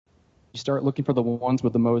You start looking for the ones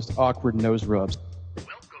with the most awkward nose rubs.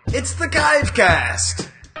 It's the Chive Cast,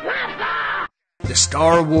 the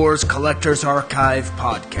Star Wars Collector's Archive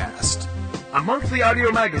podcast, a monthly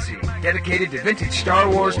audio magazine dedicated to vintage Star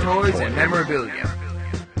Wars toys and memorabilia.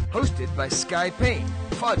 Hosted by Sky Payne,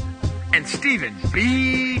 Fudd, and Stephen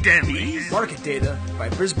B. Denley. Market data by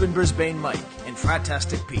Brisbane Mike and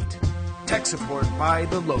Fratastic Pete. Tech support by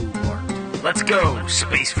the Load Mart. Let's go,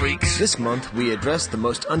 space freaks! This month, we address the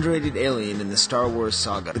most underrated alien in the Star Wars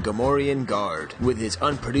saga, the Gamorrean Guard. With his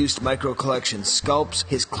unproduced Micro Collection Sculpts,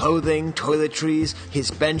 his clothing, toiletries, his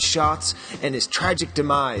bench shots, and his tragic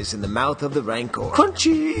demise in the mouth of the Rancor.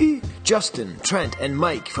 Crunchee! Justin, Trent, and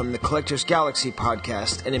Mike from the Collector's Galaxy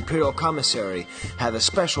podcast and Imperial Commissary have a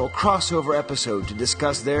special crossover episode to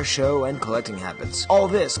discuss their show and collecting habits. All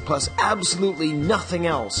this, plus absolutely nothing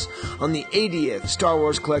else, on the 80th Star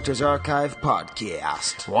Wars Collector's Archive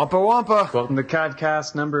podcast. Wampa wampa. Welcome to Chive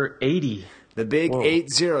Cast number 80. The big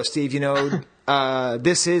 80, Steve. You know,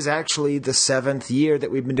 this is actually the 7th year that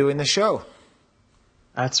we've been doing the show.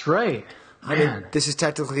 That's right. I mean, this is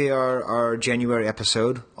technically our January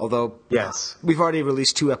episode, although yes, we've already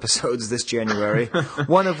released 2 episodes this January,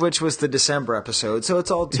 one of which was the December episode, so it's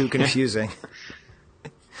all too confusing.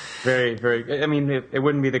 Very, very. I mean, it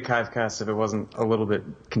wouldn't be the Chive Cast if it wasn't a little bit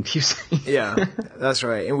confusing. Yeah, that's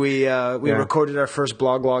right. And we recorded our first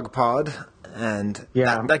blog pod, and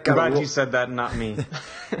that got I'm glad you said that, not me.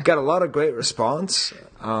 Got a lot of great response.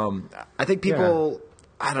 I think people. Yeah.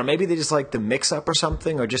 I don't know, maybe they just like the mix-up or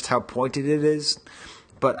something, or just how pointed it is.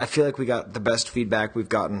 But I feel like we got the best feedback we've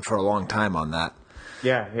gotten for a long time on that.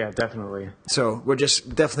 Yeah, definitely. So we're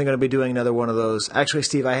just definitely going to be doing another one of those. Actually,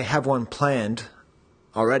 Steve, I have one planned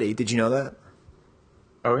already. Did you know that?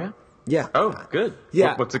 Oh, yeah? Yeah. Oh, good.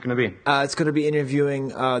 Yeah. What's it going to be? It's going to be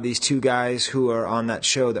interviewing these 2 guys who are on that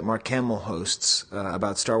show that Mark Hamill hosts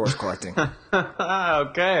about Star Wars collecting.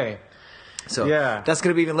 Okay. So that's going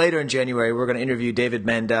to be even later in January. We're going to interview David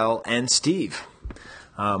Mandel and Steve,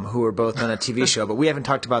 who are both on a TV show. But we haven't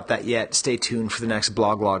talked about that yet. Stay tuned for the next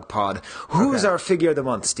blog pod. Who's our figure of the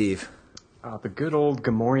month, Steve? The good old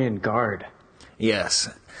Gamorrean Guard. Yes.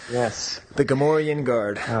 The Gamorrean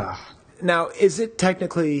Guard. Now, is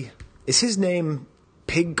his name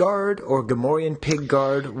Pig Guard or Gamorrean Pig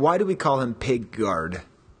Guard? Why do we call him Pig Guard?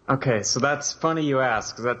 Okay, so that's funny you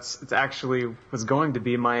ask, because it's actually was going to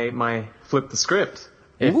be my flip the script,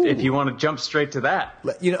 if you want to jump straight to that.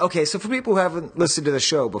 You know, okay, so for people who haven't listened to the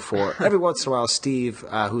show before, every once in a while Steve,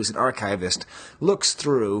 who's an archivist, looks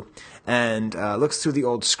through the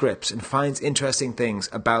old scripts and finds interesting things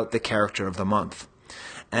about the character of the month.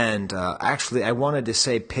 And actually, I wanted to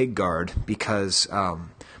say Pig Guard because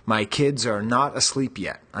my kids are not asleep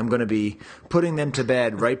yet. I'm going to be putting them to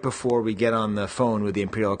bed right before we get on the phone with the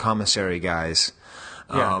Imperial Commissary guys.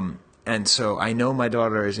 Yeah. And so I know my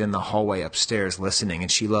daughter is in the hallway upstairs listening,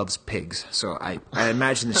 and she loves pigs. So I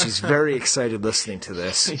imagine that she's very excited listening to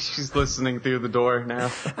this. She's listening through the door now.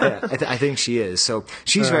 Yeah, I think she is. So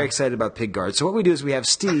she's very excited about Pig Guard. So what we do is we have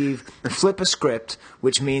Steve flip a script,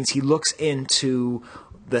 which means he looks into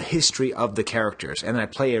the history of the characters, and I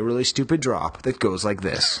play a really stupid drop that goes like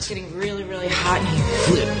this. It's getting really, really hot in here.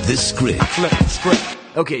 Flip the script.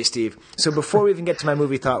 Okay, Steve. So before we even get to my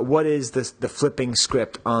movie thought, what is the flipping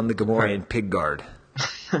script on the Gamorrean Pig Guard?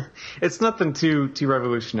 It's nothing too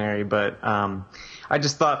revolutionary, but I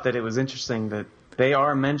just thought that it was interesting that they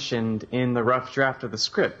are mentioned in the rough draft of the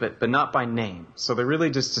script, but not by name. So they're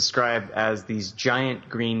really just described as these giant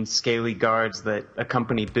green scaly guards that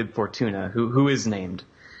accompany Bib Fortuna, who is named.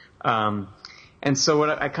 And so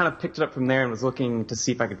what I kind of picked it up from there and was looking to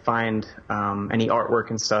see if I could find any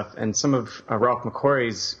artwork and stuff. And some of Ralph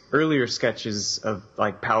McQuarrie's earlier sketches of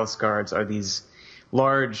like palace guards are these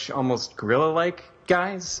large, almost gorilla-like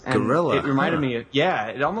guys. And gorilla? It reminded me of,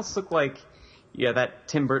 it almost looked like that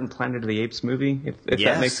Tim Burton Planet of the Apes movie, if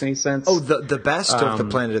that makes any sense. Oh, the best of the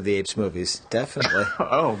Planet of the Apes movies, definitely.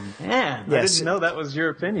 Oh, man. Yes. I didn't know that was your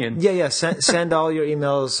opinion. Yeah. Send all your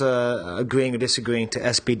emails agreeing or disagreeing to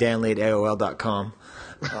sbdanley@aol.com.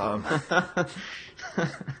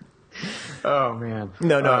 Oh, man.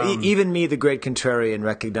 No. Even me, the great contrarian,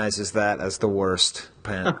 recognizes that as the worst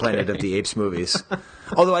Planet of the Apes movies.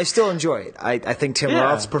 Although I still enjoy it. I think Tim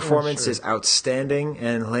Roth's performance is outstanding,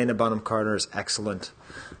 and Helena Bonham Carter is excellent.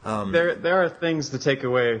 There are things to take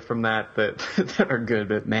away from that are good,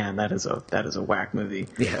 but man, that is a whack movie.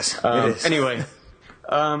 Yes, it is. Anyway,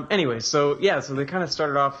 so they kind of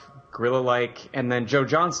started off gorilla-like, and then Joe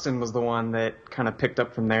Johnston was the one that kind of picked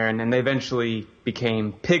up from there, and they eventually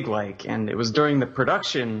became pig-like, and it was during the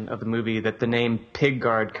production of the movie that the name Pig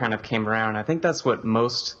Guard kind of came around. I think that's what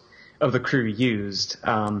most of the crew used.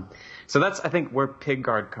 So that's, I think, where Pig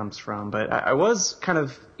Guard comes from. But I was kind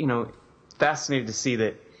of, fascinated to see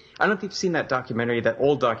that. I don't know if you've seen that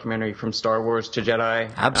old documentary from Star Wars to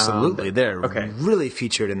Jedi. Absolutely. They're really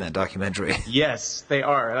featured in that documentary. Yes, they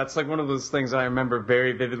are. That's like one of those things I remember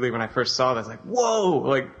very vividly when I first saw it. I was like, whoa,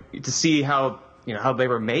 like to see how they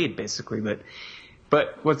were made, basically.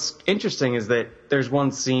 But what's interesting is that there's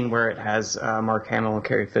one scene where it has Mark Hamill and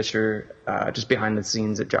Carrie Fisher just behind the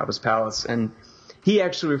scenes at Jabba's palace, and he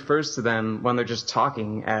actually refers to them when they're just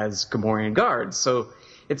talking as Gamorrean Guards. So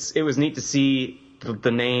it was neat to see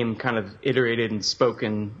the name kind of iterated and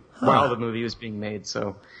spoken while the movie was being made.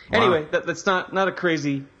 So anyway, that's not a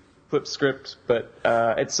crazy flip script, but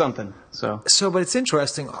it's something. So, but it's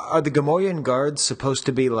interesting. Are the Gamorrean Guards supposed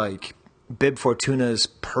to be like Bib Fortuna's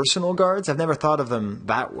personal guards? I've never thought of them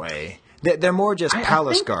that way. They're more just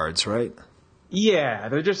palace guards, right? Yeah,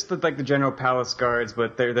 they're just like the general palace guards,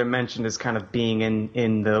 but they're mentioned as kind of being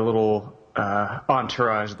in the little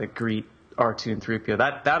entourage that greet R2 and 3PO.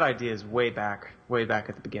 That idea is way back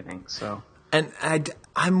at the beginning. So, and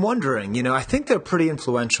I'm wondering, I think they're pretty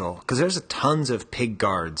influential because there's tons of pig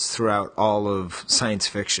guards throughout all of science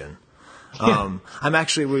fiction. I'm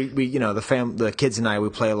actually the kids and I, we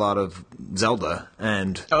play a lot of Zelda,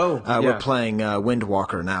 and we're playing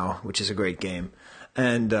Windwalker now, which is a great game.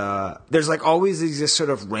 And there's like always these just sort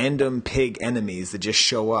of random pig enemies that just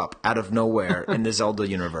show up out of nowhere in the Zelda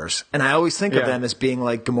universe, and I always think of them as being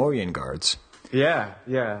like Gamorrean guards. Yeah.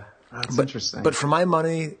 That's interesting. But for my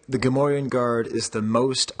money, the Gamorrean Guard is the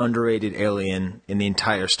most underrated alien in the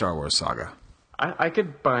entire Star Wars saga. I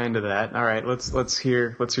could buy into that. All right, let's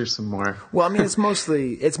hear some more. Well, I mean, it's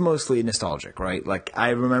mostly nostalgic, right? Like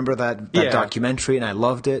I remember that documentary, and I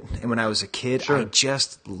loved it. And when I was a kid, I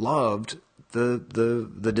just loved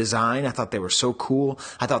the design. I thought they were so cool.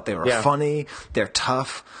 I thought they were funny. They're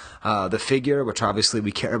tough. The figure, which obviously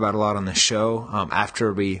we care about a lot on the show.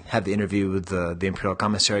 After we have the interview with the Imperial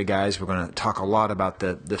Commissary guys, we're going to talk a lot about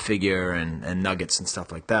the figure and nuggets and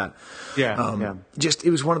stuff like that. Just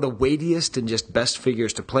it was one of the weightiest and just best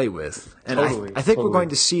figures to play with. And I think we're going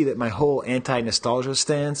to see that my whole anti-nostalgia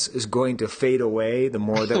stance is going to fade away the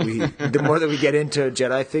more that we get into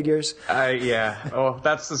Jedi figures.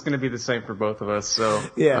 That's just going to be the same for both of us. So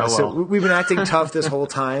so we've been acting tough this whole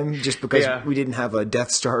time just because we didn't have a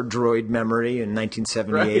Death Star droid memory in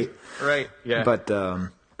 1978. Right. Yeah. But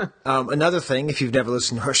another thing, if you've never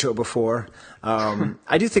listened to our show before,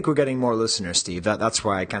 I do think we're getting more listeners, Steve. That's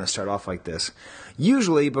why I kind of start off like this.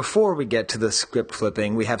 Usually, before we get to the script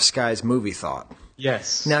flipping, we have Skye's movie thought.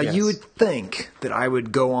 Yes. Now, you would think that I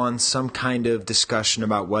would go on some kind of discussion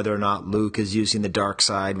about whether or not Luke is using the dark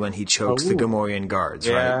side when he chokes the Gamorrean guards,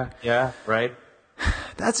 right? Yeah, right.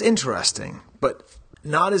 That's interesting, but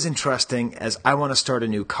not as interesting as I want to start a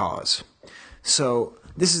new cause. So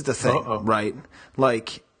this is the thing, right?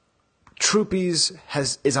 Like, Troopies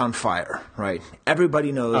is on fire, right?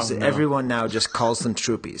 Everybody knows that everyone now just calls them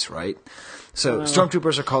Troopies, right? So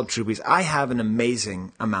Stormtroopers are called Troopies. I have an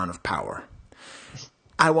amazing amount of power.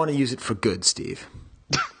 I want to use it for good, Steve.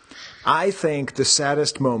 I think the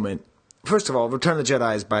saddest moment... First of all, Return of the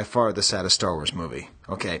Jedi is by far the saddest Star Wars movie.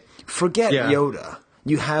 Okay? Forget Yoda.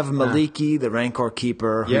 You have Maliki, the Rancor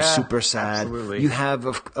keeper, who's super sad. Absolutely. You have,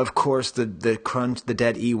 of course, the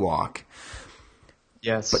dead Ewok.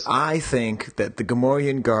 Yes. But I think that the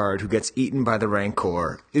Gamorrean Guard who gets eaten by the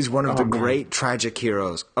Rancor is one of the great tragic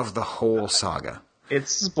heroes of the whole saga.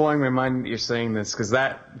 It's just blowing my mind that you're saying this, because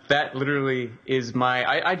that literally is my...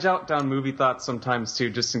 I jot down movie thoughts sometimes, too,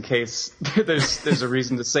 just in case there's a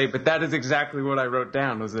reason to say, but that is exactly what I wrote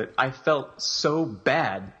down, was that I felt so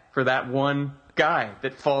bad for that one guy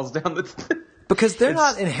that falls down the... Because they're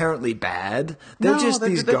not inherently bad. They're just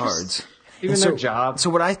these guards. Even their job. So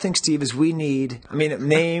what I think, Steve, is we need...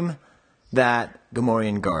 name that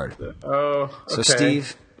Gamorrean Guard. Oh, okay. So,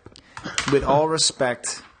 Steve, with all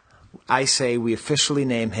respect, I say we officially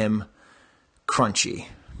name him Crunchee.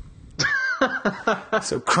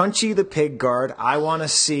 So Crunchee the Pig Guard, I want to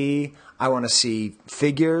see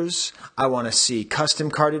figures. I want to see custom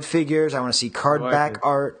carded figures. I want to see card back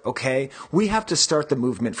art. Okay, we have to start the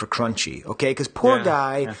movement for Crunchee. Okay, because poor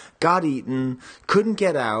guy got eaten, couldn't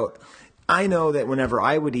get out. I know that whenever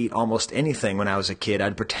I would eat almost anything when I was a kid,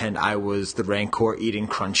 I'd pretend I was the Rancor eating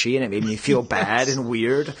Crunchee, and it made me feel bad and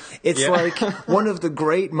weird. It's like one of the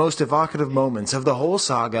great, most evocative moments of the whole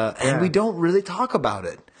saga, and we don't really talk about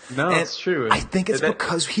it. No, it's true. I think it's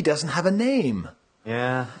because he doesn't have a name.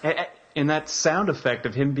 Yeah. And that sound effect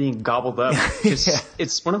of him being gobbled up,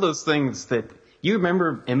 it's one of those things that you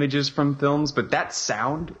remember images from films, but that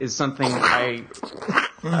sound is something I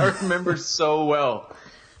remember so well.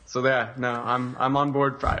 So yeah, no, I'm on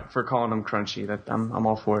board for calling them Crunchee. I'm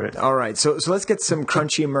all for it. All right, so let's get some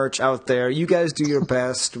Crunchee merch out there. You guys do your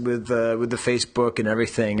best with the Facebook and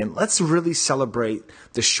everything, and let's really celebrate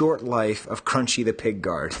the short life of Crunchee the Pig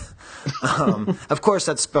Guard. Of course,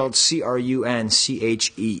 that's spelled Crunchee.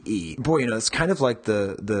 Boy, it's kind of like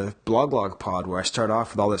the blog pod where I start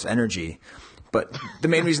off with all this energy. But the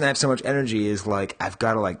main reason I have so much energy is, I've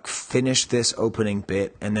got to, finish this opening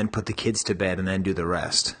bit and then put the kids to bed and then do the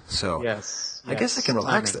rest. So yes, I guess I can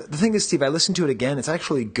relax. The thing is, Steve, I listened to it again. It's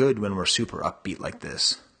actually good when we're super upbeat like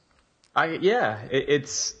this.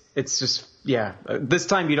 It's just, this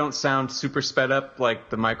time you don't sound super sped up like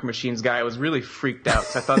the Micro Machines guy. I was really freaked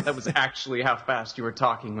out. I thought that was actually how fast you were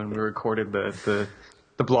talking when we recorded the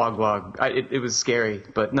blog. It was scary,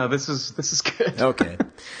 but no, this is good. Okay.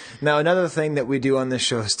 Now, another thing that we do on this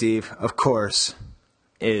show, Steve, of course,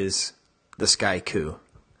 is the Skye-Ku.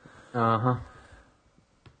 Uh-huh.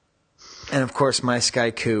 And, of course, my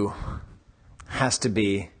Skye-Ku has to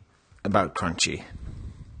be about Crunchee.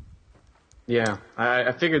 Yeah,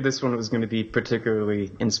 I figured this one was going to be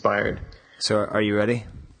particularly inspired. So, are you ready?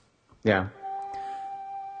 Yeah.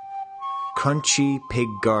 Crunchee Pig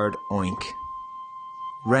Guard oink.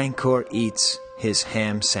 Rancor eats his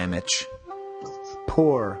ham sandwich.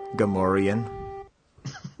 Poor Gamorrean.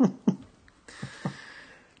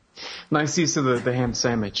 Nice use of the ham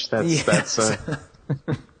sandwich. That's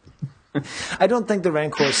I don't think the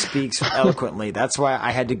Rancor speaks eloquently. That's why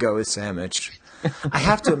I had to go with sandwich. I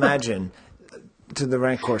have to imagine, to the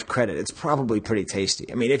Rancor's credit, it's probably pretty tasty.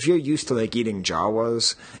 I mean, if you're used to eating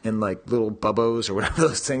Jawas and little bubbos or whatever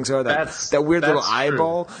those things are, that weird little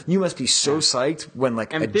eyeball, you must be so psyched when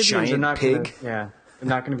a giant pig. They're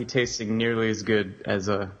not going to be tasting nearly as good as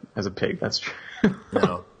a pig. That's true.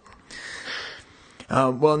 No.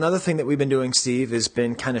 Well, another thing that we've been doing, Steve, has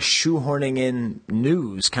been kind of shoehorning in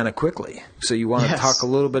news kind of quickly. So you want to talk a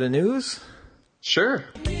little bit of news? Sure.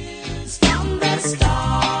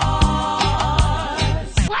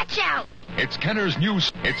 Watch out! It's Kenner's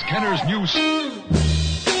News. It's Kenner's News.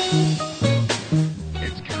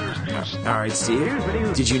 It's Kenner's News. All right,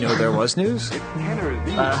 Steve. Did you know there was news?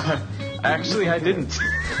 Actually, I didn't.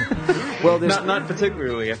 Well, not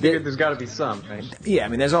particularly. I figured there's got to be some, right? Yeah, I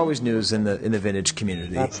mean, there's always news in the vintage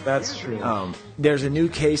community. That's true. There's a new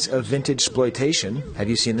case of Vintagesploitation. Have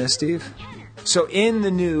you seen this, Steve? So in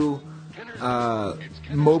the new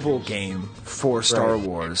mobile game for Star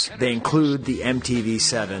Wars, they include the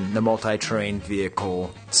MTV-7, the Multi-Terrain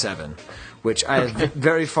Vehicle 7, which I have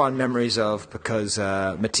very fond memories of because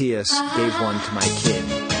Matthias gave one to my kid,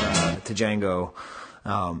 to Django.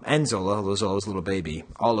 And Zola, Zola's little baby,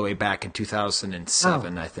 all the way back in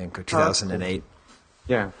 2007, I think, or 2008.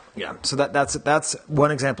 Yeah. Yeah. So that's one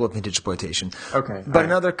example of Vintagesploitation. Okay. But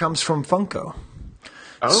another comes from Funko.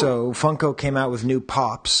 Oh. So Funko came out with new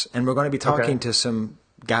Pops, and we're going to be talking to some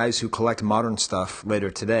guys who collect modern stuff later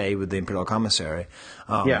today with the Imperial Commissary.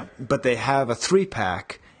 But they have a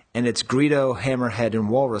 3-pack, and it's Greedo, Hammerhead, and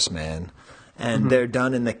Walrus Man. And they're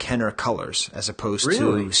done in the Kenner colors as opposed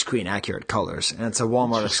to screen-accurate colors. And it's a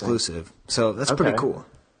Walmart exclusive. So that's pretty cool.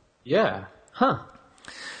 Yeah. Huh.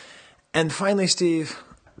 And finally, Steve,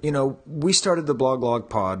 we started the Blog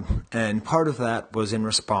Pod, and part of that was in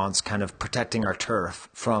response kind of protecting our turf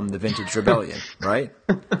from the Vintage Rebellion, right?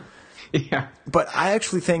 Yeah. But I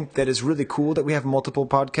actually think that it's really cool that we have multiple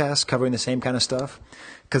podcasts covering the same kind of stuff,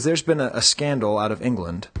 because there's been a scandal out of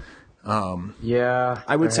England.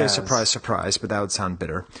 I would say surprise, but that would sound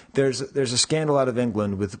bitter. There's a scandal out of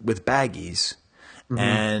England with Baggies,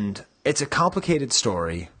 and it's a complicated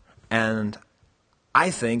story, and I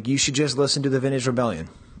think you should just listen to the Vintage Rebellion.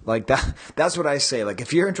 That's what I say.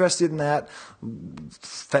 If you're interested in that,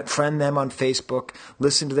 friend them on Facebook,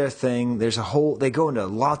 listen to their thing. They go into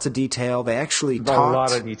lots of detail. They actually talked. A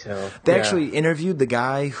lot of detail. They actually interviewed the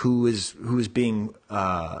guy who was being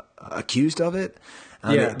accused of it.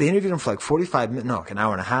 They interviewed him for 45 minutes, an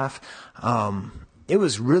hour and a half. It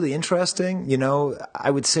was really interesting. I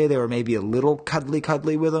would say they were maybe a little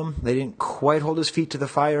cuddly with him. They didn't quite hold his feet to the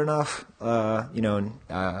fire enough, in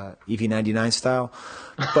EV99 style,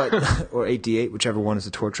 or 88, whichever one is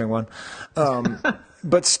the torturing one.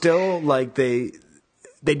 But still, they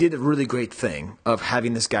did a really great thing of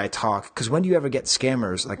having this guy talk. Because when do you ever get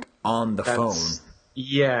scammers on the phone?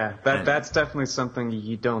 Yeah, that's definitely something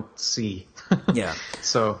you don't see. Yeah.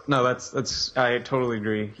 So no, that's I totally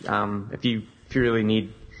agree. If you really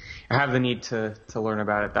have the need to learn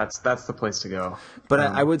about it, that's the place to go. But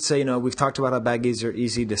I would say, we've talked about how Baggies are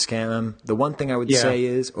easy to scam. The one thing I would say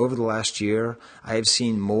is over the last year, I have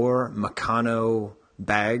seen more Meccano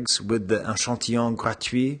bags with the échantillon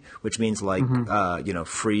gratuit, which means like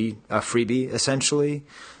free freebie essentially.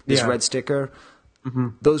 This red sticker.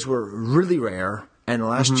 Those were really rare, and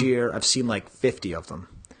last year I've seen like 50 of them,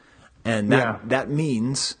 and that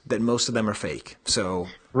means that most of them are fake. So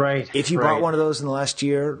if you bought one of those in the last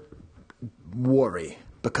year, worry,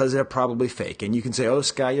 because they're probably fake. And you can say, "Oh,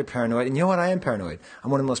 Skye, you're paranoid." And you know what? I am paranoid.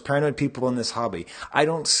 I'm one of the most paranoid people in this hobby. I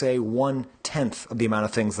don't say 1/10 of the amount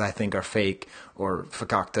of things that I think are fake or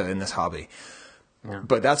fakakta in this hobby. Yeah.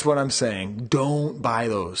 But that's what I'm saying. Don't buy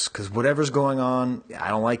those, because whatever's going on, I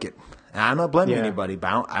don't like it. And I'm not blaming anybody,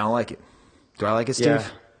 but I don't like it. Do I like it, Steve? Yeah.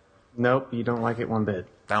 Nope, you don't like it one bit.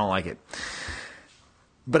 I don't like it.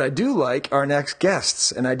 But I do like our next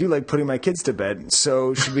guests, and I do like putting my kids to bed.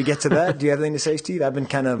 So should we get to that? Do you have anything to say, Steve? I've been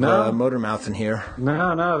kind of motor mouthing here.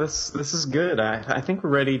 No, this is good. I think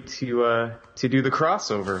we're ready to do the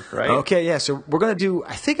crossover, right? Okay, yeah. So we're going to do,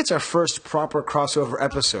 I think it's our first proper crossover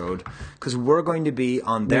episode, because we're going to be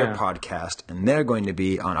on their podcast, and they're going to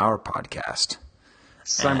be on our podcast.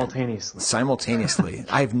 Simultaneously.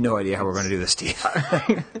 I have no idea how we're going to do this, Steve.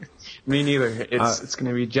 Me neither. It's going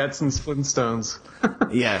to be Jetsons, Flintstones.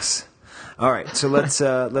 Yes. All right. So let's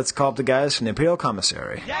call up the guys from the Imperial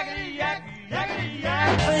Commissary. Yakety yak, yakety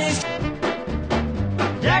yak, please.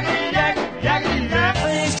 Yakety yak, yakety yak,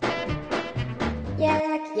 please.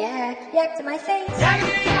 Yak, yak, yak to my face.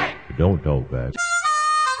 Yakety yak. Don't talk back.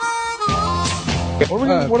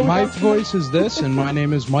 My voice is this, and my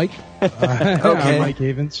name is Mike. Okay. I'm Mike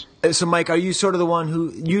Havens. So, Mike, are you sort of the one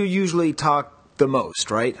who you usually talk the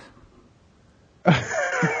most, right?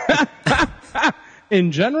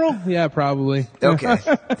 In general, yeah, probably. Okay.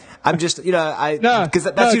 I'm just, because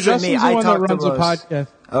that's usually Justin's me. The I one talk that runs the most. a podcast.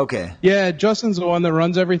 Okay. Yeah, Justin's the one that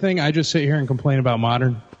runs everything. I just sit here and complain about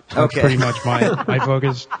modern. That's pretty much my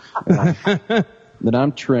focus. Then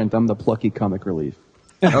I'm Trent. I'm the plucky comic relief.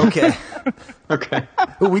 Okay. Okay.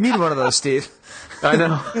 Ooh, we need one of those, Steve. I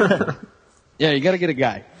know. Yeah, you got to get a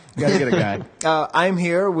guy. I'm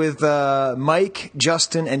here with Mike,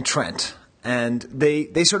 Justin, and Trent. And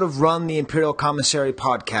they sort of run the Imperial Commissary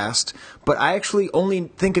podcast, but I actually only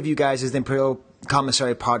think of you guys as the Imperial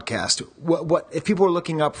Commissary podcast. What if people were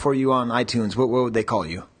looking up for you on iTunes, what would they call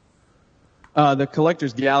you? The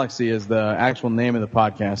Collector's Galaxy is the actual name of the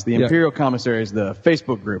podcast. The Imperial Commissary is the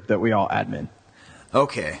Facebook group that we all admin.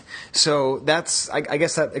 Okay, so that's I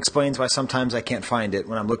guess that explains why sometimes I can't find it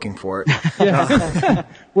when I'm looking for it. Yeah.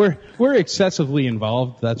 We're excessively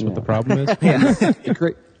involved. That's what the problem is. Yeah.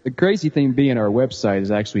 The crazy thing being our website is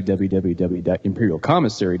actually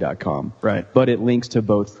www.imperialcommissary.com. Right. But it links to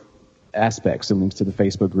both aspects. It links to the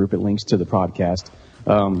Facebook group. It links to the podcast.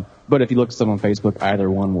 But if you look us up on Facebook, either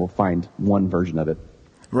one will find one version of it.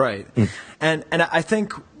 Right. And I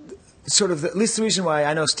think sort of at least the reason why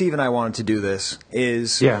I know Steve and I wanted to do this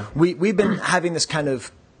is we've been having this kind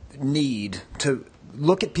of need to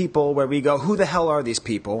look at people where we go, who the hell are these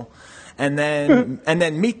people? And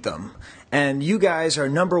then meet them. And you guys are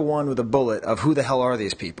number one with a bullet of who the hell are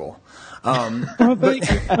these people?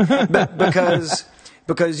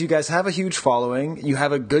 Because you guys have a huge following, you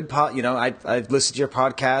have a good I've listened to your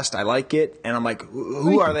podcast, I like it, and I'm like,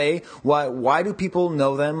 who are they? Why do people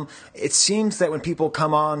know them? It seems that when people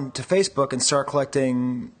come on to Facebook and start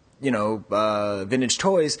collecting, vintage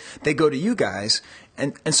toys, they go to you guys.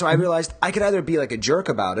 And so I realized I could either be like a jerk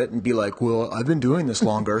about it and be like, well, I've been doing this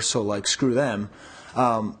longer, so like screw them.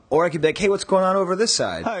 Or I could be like, hey, what's going on over this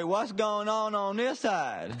side? Hey, what's going on this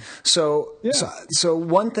side? So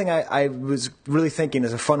one thing I was really thinking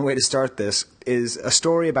is a fun way to start this is a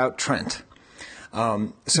story about Trent.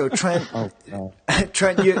 So Trent,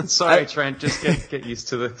 Trent, sorry, Trent, just get used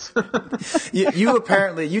to this.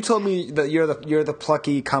 you told me that you're the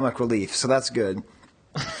plucky comic relief, so that's good.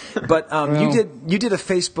 But you did a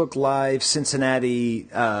Facebook Live Cincinnati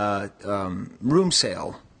room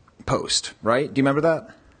sale post, right? Do you remember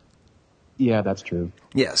that? Yeah, that's true.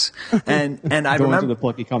 Yes, and I Going remember to the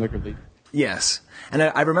plucky comic relief. Yes, and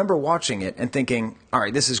I remember watching it and thinking, all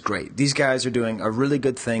right, this is great. These guys are doing a really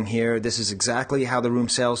good thing here. This is exactly how the room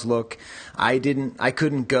sales look. I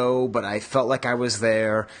couldn't go, but I felt like I was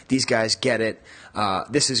there. These guys get it.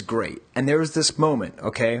 This is great. And there was this moment,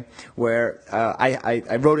 okay, where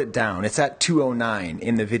I wrote it down. It's at 2:09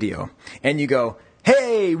 in the video, and you go,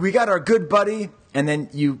 hey, we got our good buddy. And then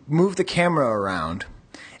you move the camera around,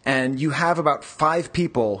 and you have about 5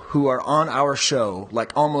 people who are on our show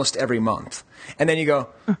like almost every month. And then you go,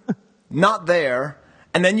 not there.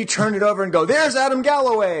 And then you turn it over and go, there's Adam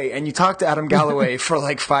Galloway! And you talk to Adam Galloway for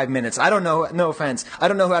like 5 minutes. I don't know, no offense, I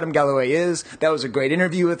don't know who Adam Galloway is. That was a great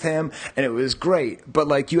interview with him, and it was great. But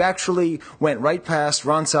like, you actually went right past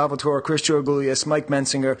Ron Salvatore, Chris Georgoulias, Mike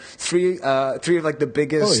Mensinger, three of like the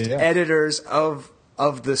biggest editors of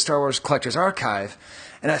the Star Wars Collectors Archive.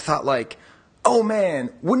 And I thought like, oh man,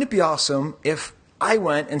 wouldn't it be awesome if I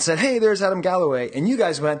went and said, hey, there's Adam Galloway, and you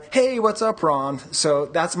guys went, hey, what's up, Ron? So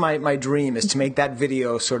that's my dream, is to make that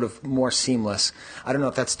video sort of more seamless. I don't know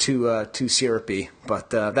if that's too syrupy,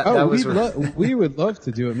 but that was... we would love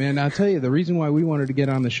to do it, man. I'll tell you, the reason why we wanted to get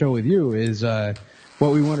on the show with you is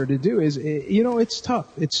what we wanted to do is, it's tough.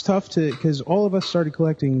 It's tough because all of us started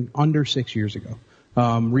collecting under 6 years ago.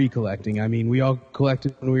 Recollecting. I mean, we all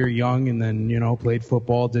collected when we were young and then, played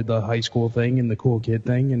football, did the high school thing and the cool kid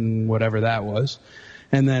thing and whatever that was.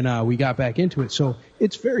 And then we got back into it. So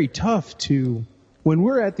it's very tough when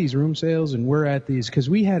we're at these room sales and we're at these, because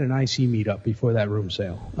we had an IC meetup before that room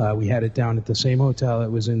sale. We had it down at the same hotel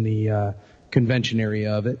that was in the convention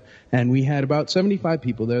area of it. And we had about 75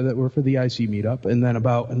 people there that were for the IC meetup. And then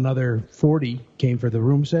about another 40 came for the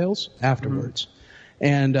room sales afterwards. Mm-hmm.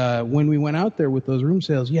 And when we went out there with those room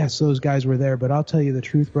sales, yes, those guys were there. But I'll tell you the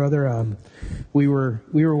truth, brother. We were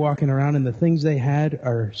walking around, and the things they had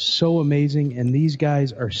are so amazing, and these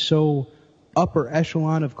guys are so upper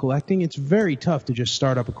echelon of collecting. It's very tough to just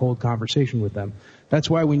start up a cold conversation with them. That's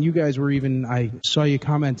why when you guys were I saw you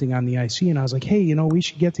commenting on the IC, and I was like, hey, we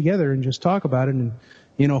should get together and just talk about it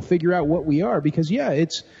and figure out what we are, because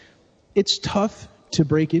it's tough to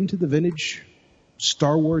break into the vintage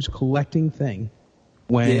Star Wars collecting thing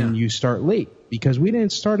when you start late, because we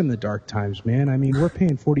didn't start in the dark times, man. I mean, we're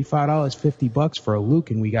paying $45, $50 for a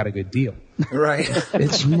Luke, and we got a good deal. Right.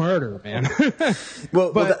 It's murder, man.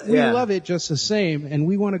 But we love it just the same, and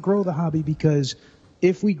we want to grow the hobby, because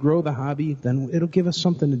if we grow the hobby, then it'll give us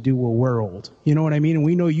something to do while we're old. You know what I mean? And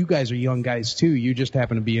we know you guys are young guys, too. You just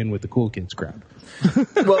happen to be in with the cool kids crowd.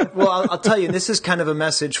 Well, I'll tell you, this is kind of a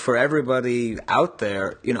message for everybody out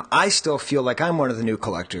there. I still feel like I'm one of the new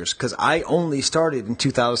collectors, because I only started in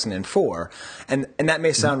 2004. And that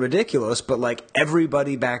may sound ridiculous, but like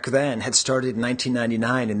everybody back then had started in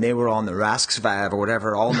 1999, and they were on the Rasksvav or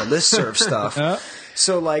whatever, all in the listserv stuff.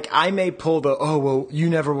 So, like, I may pull you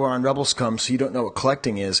never were on Rebel Scum, so you don't know what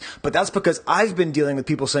collecting is. But that's because I've been dealing with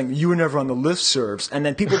people saying, you were never on the listservs. And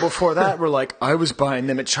then people before that were like, I was buying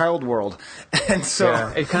them at Child World. And so...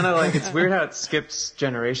 Yeah, it kind of like, it's weird how it skips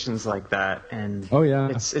generations like that. And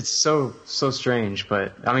it's so strange.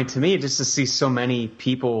 But, I mean, to me, just to see so many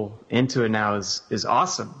people into it now is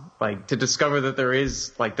awesome. Like, to discover that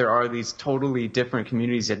there are these totally different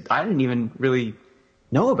communities that I didn't even really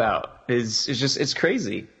know about it's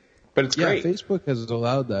crazy, but it's great. Facebook has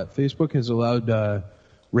allowed that. Facebook has allowed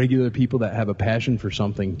regular people that have a passion for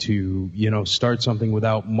something to, start something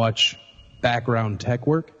without much background tech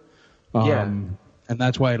work. And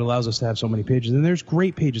that's why it allows us to have so many pages. And there's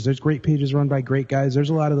great pages. There's great pages run by great guys. There's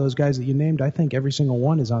a lot of those guys that you named. I think every single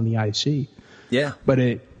one is on the IC. Yeah. But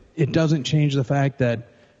it doesn't change the fact that,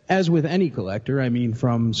 as with any collector, I mean,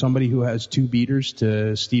 from somebody who has 2 beaters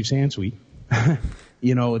to Steve Sansweet,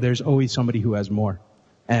 there's always somebody who has more.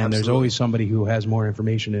 And Absolutely. There's always somebody who has more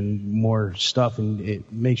information and more stuff, and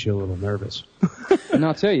it makes you a little nervous. And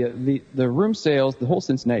I'll tell you, the room sales, the whole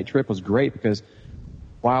Cincinnati trip was great, because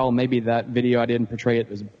while maybe that video I didn't portray it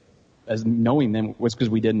as knowing them, was because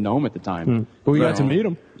we didn't know them at the time. But we got to meet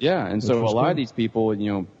them. Yeah, and so a lot of these people,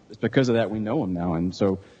 it's because of that we know them now. And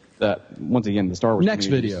so that, once again, the Star Wars next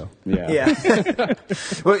video. Yeah.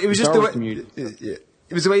 Well, it was just the way...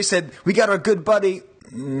 It was the way you said, we got our good buddy,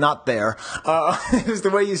 not there. It was the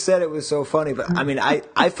way you said it was so funny. But, I mean,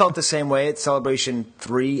 I felt the same way at Celebration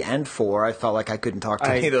 3 and 4. I felt like I couldn't talk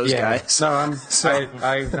to any of those guys. No,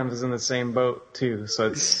 I was in the same boat, too. So,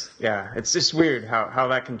 it's just weird how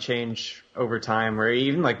that can change over time, or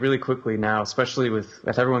even, like, really quickly now, especially with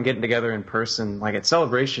everyone getting together in person. Like, at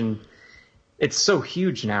Celebration, it's so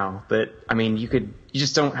huge now that, I mean, you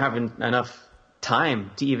just don't have enough time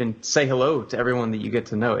to even say hello to everyone that you get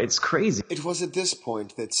to know. It's crazy. It was at this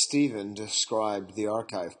point that Stephen described the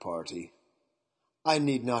archive party. I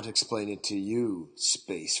need not explain it to you,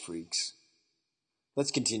 space freaks. Let's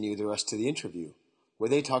continue the rest of the interview, where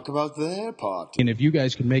they talk about their party. And if you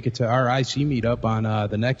guys can make it to our IC meetup on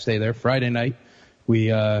the next day there, Friday night,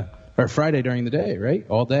 or Friday during the day, right?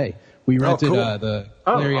 All day. We rented the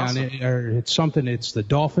Clarion Inn, or it's the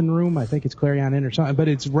Dolphin Room. I think it's Clarion Inn or something, but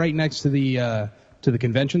it's right next to the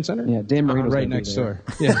convention center. Yeah, Dan Marino's right next door.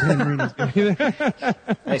 Yeah, Dan Marino's going to be there.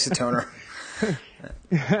 Isotoner.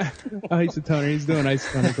 Isotoner. He's doing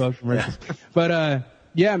Isotoner Club commercials. But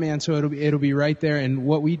Yeah, man. So it'll be right there. And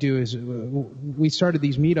what we do is we started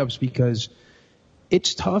these meetups because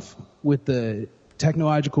it's tough with the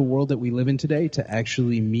technological world that we live in today to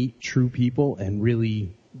actually meet true people and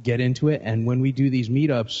really get into it. And when we do these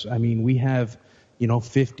meetups, I mean, we have,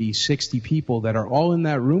 50, 60 people that are all in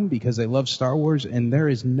that room because they love Star Wars, and there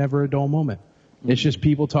is never a dull moment. Mm-hmm. It's just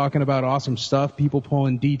people talking about awesome stuff, people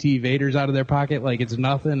pulling DT Vaders out of their pocket like it's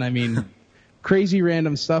nothing. I mean, crazy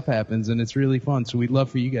random stuff happens, and it's really fun. So we'd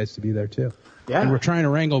love for you guys to be there too. Yeah. And we're trying to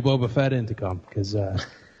wrangle Boba Fett in to come because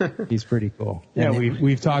he's pretty cool. Yeah,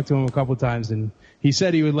 we've talked to him a couple times, and he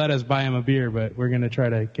said he would let us buy him a beer, but we're going to try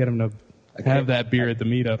to get him to have that beer at the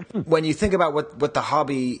meetup. When you think about what the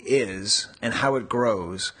hobby is and how it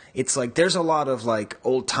grows, it's like there's a lot of like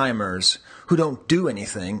old timers who don't do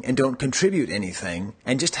anything and don't contribute anything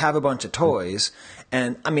and just have a bunch of toys.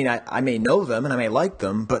 And I mean, I may know them and I may like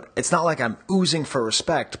them, but it's not like I'm oozing for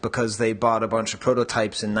respect because they bought a bunch of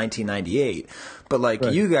prototypes in 1998. But like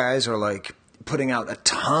you guys are like putting out a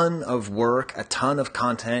ton of work, a ton of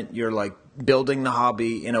content. You're like building the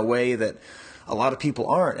hobby in a way that a lot of people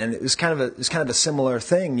aren't. And it was kind of a similar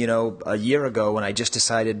thing, a year ago when I just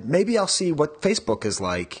decided maybe I'll see what Facebook is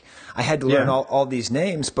like. I had to learn all these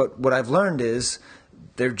names, but what I've learned is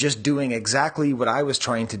they're just doing exactly what I was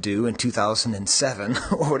trying to do in 2007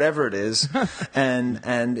 or whatever it is. and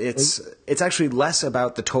it's actually less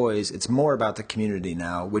about the toys. It's more about the community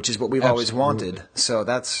now, which is what we've always wanted. So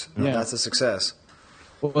that's a success.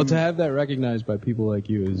 Well, to have that recognized by people like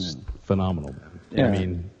you is phenomenal, man. Yeah. I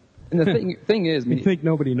mean, and the thing is, you think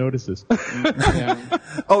nobody notices.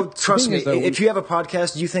 Oh, trust me, if you have a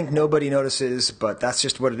podcast, you think nobody notices, but that's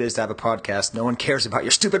just what it is to have a podcast. No one cares about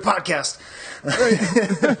your stupid podcast.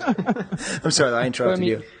 I'm sorry, I interrupted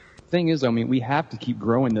you. The thing is, we have to keep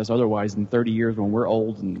growing this, otherwise in 30 years when we're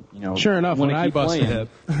old and, Sure enough, when I bust a hip.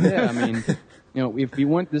 Yeah, if we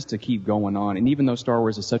want this to keep going on, and even though Star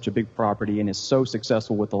Wars is such a big property and is so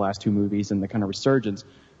successful with the last two movies and the kind of resurgence,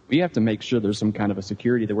 we have to make sure there's some kind of a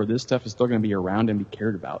security that where this stuff is still going to be around and be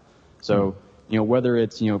cared about. So, whether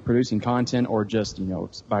it's, producing content or just,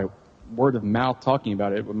 by word of mouth talking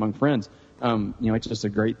about it among friends, it's just a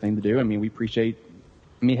great thing to do. We appreciate,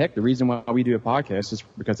 heck, the reason why we do a podcast is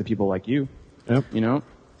because of people like you,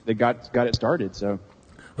 that got it started. So.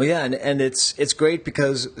 Well, yeah, and it's great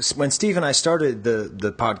because when Steve and I started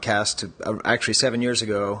the podcast, actually 7 years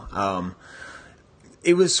ago,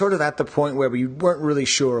 it was sort of at the point where we weren't really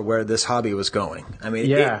sure where this hobby was going. The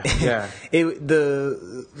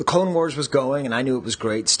Clone Wars was going, and I knew it was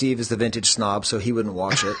great. Steve is the vintage snob, so he wouldn't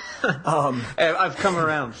watch it. I've come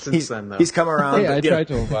around since then, though. He's come around. Yeah, I tried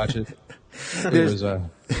to watch it. It was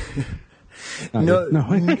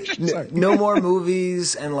no more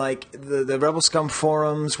movies, and like the Rebel Scum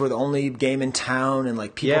forums were the only game in town, and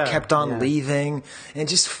like people kept on leaving, and it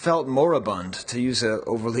just felt moribund, to use an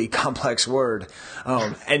overly complex word.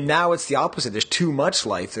 And now it's the opposite. There's too much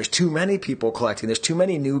life. There's too many people collecting. There's too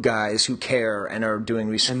many new guys who care and are doing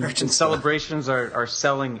research. And celebrations are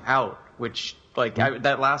selling out, which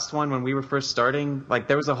that last one when we were first starting, like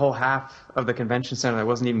there was a whole half of the convention center that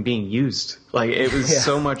wasn't even being used. Like it was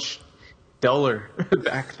so much duller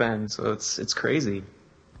back then, so it's crazy.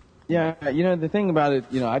 Yeah, the thing about it,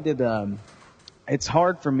 I did. It's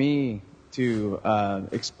hard for me to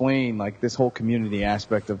explain like this whole community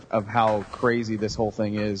aspect of how crazy this whole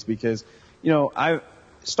thing is because,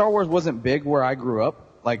 Star Wars wasn't big where I grew up.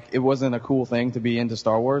 Like it wasn't a cool thing to be into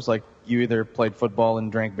Star Wars. Like you either played football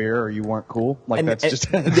and drank beer, or you weren't cool. Like this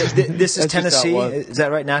is Tennessee. Is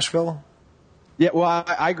that right, Nashville? Yeah, well,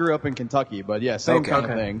 I grew up in Kentucky, but yeah, same kind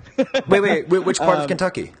of thing. Wait, which part of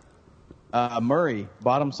Kentucky? Murray,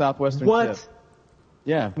 bottom southwestern tip.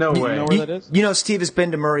 Yeah. No way. You know where that is? Steve has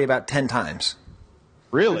been to Murray about 10 times.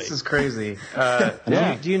 Really? This is crazy.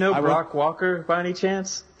 Do you know Brock Walker by any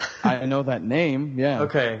chance? I know that name, yeah.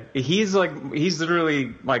 Okay. He's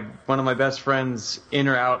literally like one of my best friends in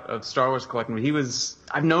or out of Star Wars collecting.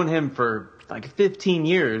 I've known him for like 15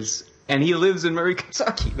 years. And he lives in Murray,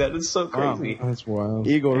 Kentucky. That is so crazy. Oh, that's wild.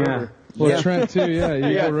 Eagle River. Well, Trent too. Yeah,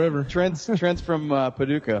 Eagle River. Trent's from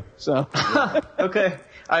Paducah. So okay,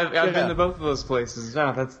 I've been to both of those places.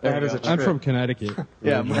 No, that is a trip. I'm from Connecticut.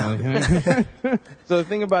 Yeah. So the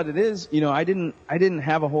thing about it is, I didn't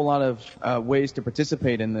have a whole lot of ways to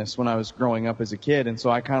participate in this when I was growing up as a kid, and so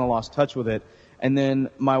I kind of lost touch with it. And then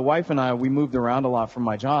my wife and we moved around a lot from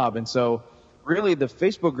my job, and so. Really, the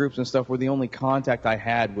Facebook groups and stuff were the only contact I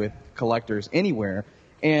had with collectors anywhere.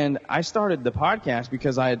 And I started the podcast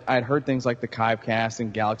because I'd heard things like the Chive Cast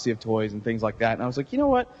and Galaxy of Toys and things like that. And I was like, you know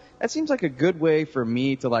what? That seems like a good way for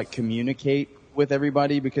me to like communicate with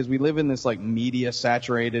everybody because we live in this like media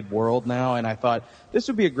saturated world now, and I thought this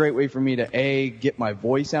would be a great way for me to A, get my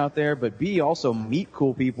voice out there, but B, also meet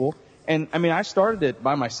cool people. And I mean, I started it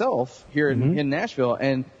by myself here in Nashville,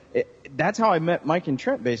 and that's how I met Mike and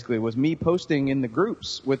Trent. Basically, was me posting in the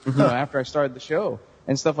groups with after I started the show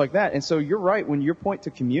and stuff like that. And so you're right when you point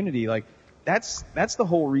to community, like that's the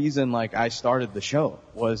whole reason like I started the show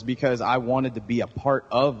was because I wanted to be a part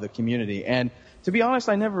of the community. And to be honest,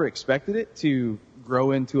 I never expected it to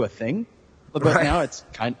grow into a thing, but now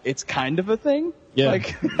it's kind of a thing. Yeah.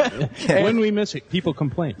 Like, when we miss it, people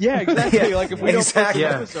complain. Yeah, exactly. Like if we don't post an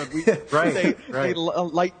episode, they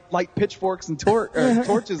light pitchforks and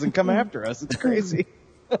torches and come after us. It's crazy.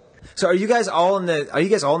 So are you guys all in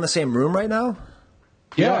the same room right now?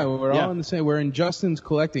 Yeah, we're all in the same. We're in Justin's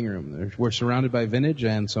collecting room. We're surrounded by vintage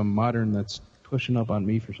and some modern that's pushing up on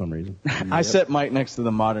me for some reason. I set Mike next to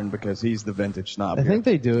the modern because he's the vintage snob. I think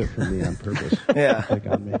they do it for me on purpose. Like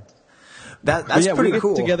on me. That's we pretty get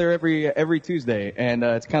cool. Together every Tuesday, and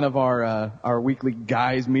it's kind of our weekly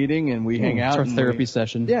guys meeting, and we hang out. It's our therapy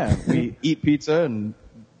session. Yeah, we eat pizza and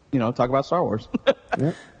talk about Star Wars.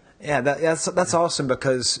 That's awesome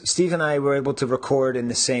because Steve and I were able to record in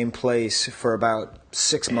the same place for about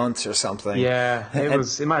 6 months or something. Yeah,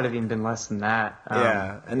 it might have even been less than that.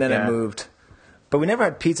 And then I moved. But we never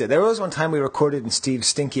had pizza. There was one time we recorded in Steve's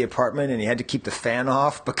stinky apartment, and he had to keep the fan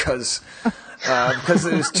off because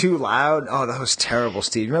it was too loud. Oh, that was terrible,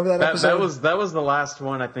 Steve. Remember that episode? That was the last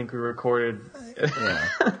one I think we recorded. Yeah.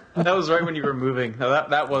 That was right when you were moving. No,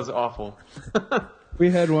 that was awful. We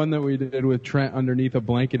had one that we did with Trent underneath a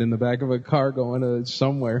blanket in the back of a car going to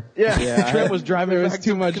somewhere. Yeah. Trent was driving. There was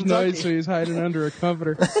too much noise, so he was hiding under a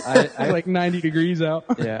comforter. I like 90 degrees out.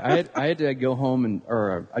 Yeah, I had to go home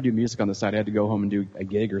I do music on the side. I had to go home and do a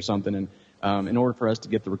gig or something, and in order for us to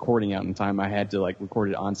get the recording out in time, I had to record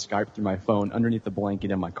it on Skype through my phone underneath the blanket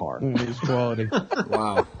in my car. It was quality.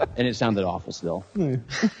 Wow. And it sounded awful still. With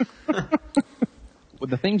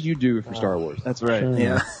the things you do for Star Wars. That's right. Sure.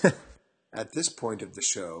 Yeah. At this point of the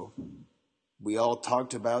show, we all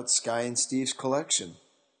talked about Skye and Steve's collection.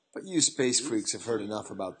 But you space freaks have heard enough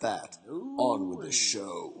about that. On with the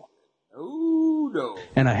show. Oh, no.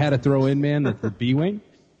 And I had to throw in, man, that the B-Wing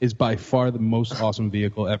is by far the most awesome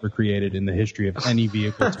vehicle ever created in the history of any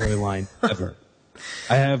vehicle toy line ever.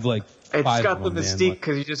 I have five it's got of them, the mystique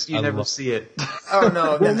because you never see it. Oh,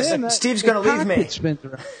 no. Steve's going to leave me.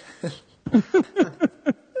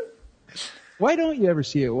 Why don't you ever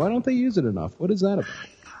see it? Why don't they use it enough? What is that about?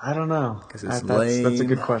 I don't know. Because it's lame. That's a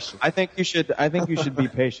good question. I think you should be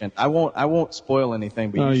patient. I won't spoil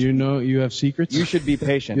anything. But you have secrets? You should be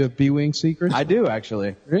patient. You have B-Wing secrets? I do,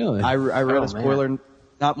 actually. Really? I read a spoiler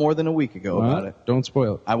not more than a week ago about it. Don't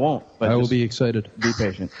spoil it. I won't. But I will be excited. Be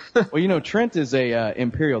patient. Well, Trent is a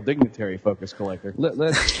Imperial Dignitary focus collector.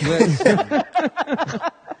 Let's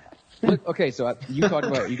Look, okay, so you talked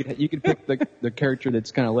about you could pick the character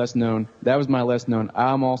that's kind of less known. That was my less known.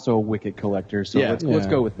 I'm also a Wicket collector, so let's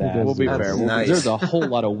go with that. We'll be fair. Nice. There's a whole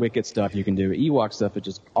lot of Wicket stuff you can do. Ewok stuff is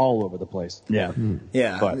just all over the place. Yeah.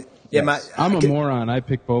 Yeah. But I'm a moron. I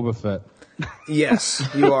picked Boba Fett. Yes,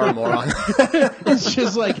 you are a moron. It's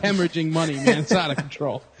just like hemorrhaging money, man. It's out of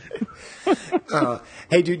control.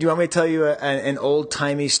 Hey, dude, do you want me to tell you an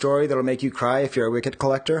old-timey story that'll make you cry if you're a Wicket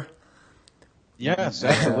collector? Yes,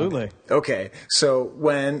 absolutely. Okay, so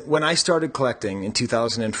when I started collecting in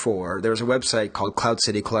 2004, there was a website called Cloud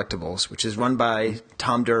City Collectibles, which is run by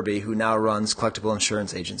Tom Derby, who now runs Collectible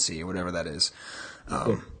Insurance Agency, or whatever that is.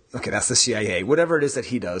 Okay, that's the CIA. Whatever it is that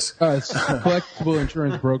he does. It's Collectible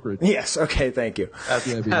Insurance Brokerage. Yes, okay, thank you.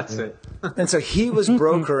 That's it. And so he was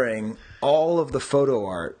brokering all of the photo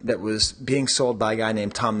art that was being sold by a guy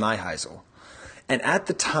named Tom Nyheisel. And at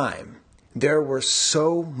the time, there were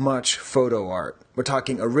so much photo art. We're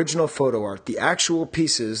talking original photo art, the actual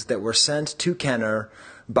pieces that were sent to Kenner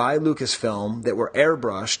by Lucasfilm that were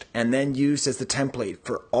airbrushed and then used as the template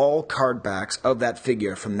for all card backs of that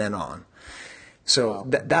figure from then on. So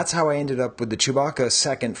that's how I ended up with the Chewbacca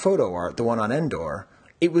second photo art, the one on Endor.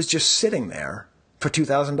 It was just sitting there for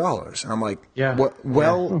 $2,000. And I'm like,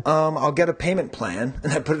 I'll get a payment plan.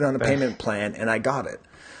 And I put it on a payment plan, and I got it.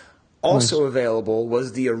 Also available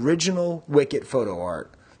was the original Wicket photo art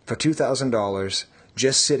for $2,000,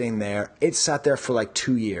 just sitting there. It sat there for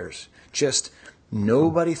 2 years. Just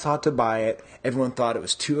nobody thought to buy it. Everyone thought it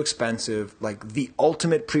was too expensive, like the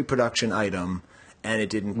ultimate pre-production item, and it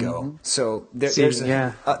didn't go. So there's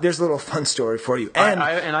a little fun story for you. And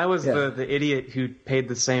I was the idiot who paid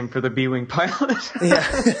the same for the B-Wing pilot.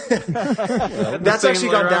 That's actually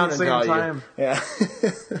gone down in value. Time. Yeah.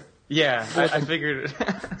 Yeah, I figured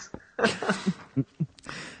it.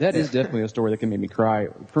 That is definitely a story that can make me cry.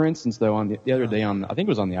 For instance, though, on the other day, I think it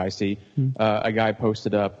was on the IC, a guy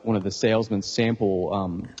posted up one of the salesman's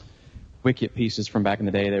sample Wicket pieces from back in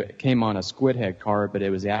the day that came on a squid head card, but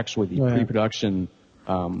it was actually the pre-production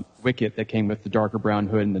Wicket that came with the darker brown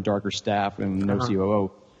hood and the darker staff and no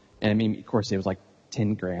COO. And I mean, of course, it was like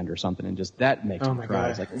 $10,000 or something, and just that makes me cry.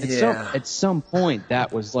 It's like at some point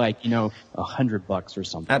that was like $100 or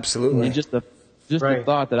something. Absolutely. And just the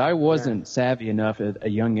thought that I wasn't savvy enough at a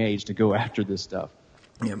young age to go after this stuff.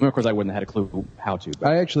 Yeah. Well, of course, I wouldn't have had a clue how to. But.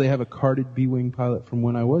 I actually have a carded B-wing pilot from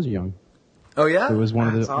when I was young. Oh yeah, it was one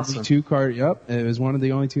of the only two card. Yep, it was one of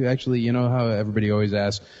the only two. Actually, you know how everybody always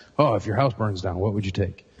asks, "Oh, if your house burns down, what would you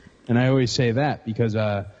take?" And I always say that because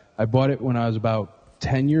I bought it when I was about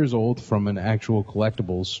 10 years old from an actual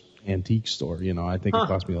collectibles antique store. I think it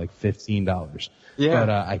cost me like $15. Yeah. But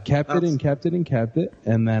I kept it and kept it and kept it,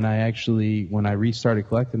 and then I actually, when I restarted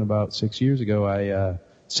collecting about 6 years ago, I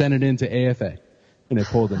sent it into AFA, and it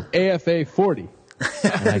pulled an AFA 40.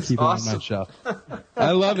 And I keep it on my shelf.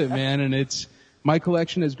 I love it, man, and my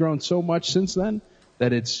collection has grown so much since then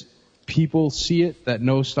that people see it that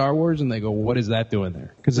know Star Wars and they go, "What is that doing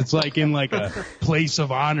there?" Because it's like in like a place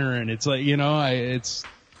of honor, and it's like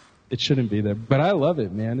it shouldn't be there, but I love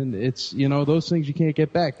it, man, and it's those things you can't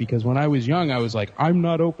get back because when I was young, I was like, "I'm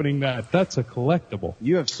not opening that. That's a collectible."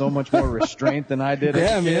 You have so much more restraint than I did.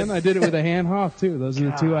 Yeah, man, I did it with a hand hoff too. Those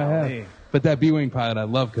are the two I have. But that B-wing pilot I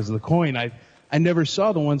love because of the coin. I never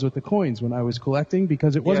saw the ones with the coins when I was collecting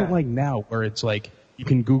because it wasn't like now where it's like you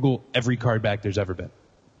can Google every card back there's ever been.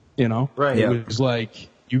 Right. It was like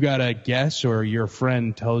you gotta guess or your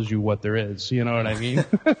friend tells you what there is. You know what I mean?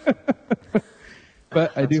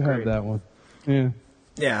 But I do have that one. Yeah.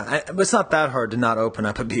 Yeah, it's not that hard to not open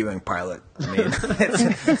up a B-wing pilot. I mean,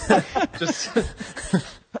 it's just.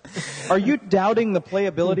 Are you doubting the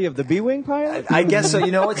playability of the B-wing pilot? I guess so.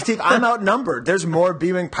 You know what, Steve? I'm outnumbered. There's more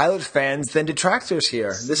B-wing pilot fans than detractors here.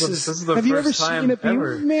 This is the Have first you ever time seen a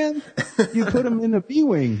B-wing, man? You put him in a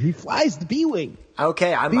B-wing. He flies the B-wing.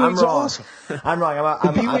 Okay, I'm wrong. Awesome. I'm wrong.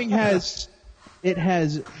 The B-wing has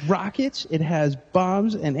rockets, it has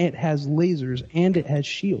bombs, and it has lasers, and it has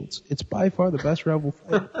shields. It's by far the best Rebel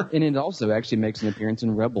fighter. And it also actually makes an appearance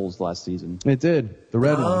in Rebels last season. It did. The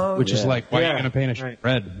red one, which is like, why are you going to paint a ship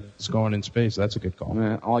red? It's going in space. That's a good call.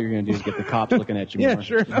 All you're going to do is get the cops looking at you more. Yeah,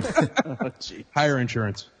 sure. Higher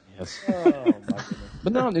insurance. Yes. Oh, my goodness.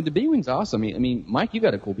 But no, the B-wing's awesome. I mean, Mike, you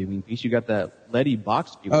got a cool B-wing piece. You got that Ledy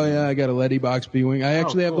box B-wing. Oh, yeah, I got a Ledy box B-wing. I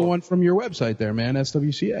actually have the one from your website there, man,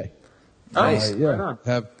 SWCA. Nice. Yeah,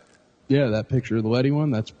 that picture of the Ledy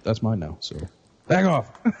one. That's mine now. So back off.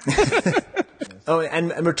 Oh,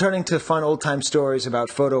 and returning to fun old-time stories about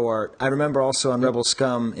photo art, I remember also on Rebel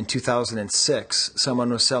Scum in 2006, someone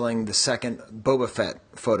was selling the second Boba Fett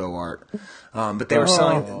photo art, but they were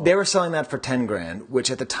selling that for $10,000, which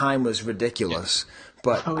at the time was ridiculous.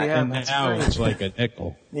 But and now it's like a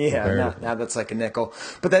nickel. Yeah, now that's like a nickel.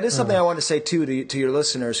 But that is something I want to say too to your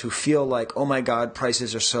listeners who feel like, oh my God,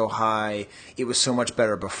 prices are so high. It was so much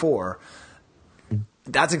better before.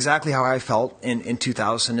 That's exactly how I felt in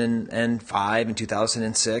 2005 and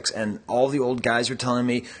 2006, and all the old guys were telling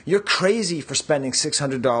me, "You're crazy for spending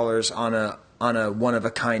 $600 on a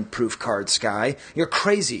one-of-a-kind proof card, Skye. You're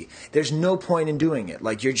crazy. There's no point in doing it.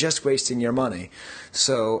 Like, you're just wasting your money."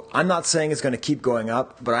 So I'm not saying it's going to keep going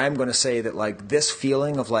up, but I am going to say that, like, this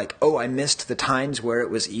feeling of like, oh, I missed the times where it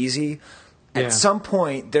was easy. Yeah. At some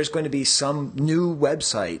point, there's going to be some new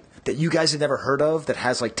website that you guys have never heard of that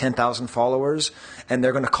has like 10,000 followers, and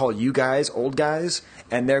they're going to call you guys old guys,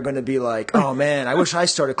 and they're going to be like, "Oh man, I wish I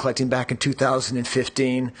started collecting back in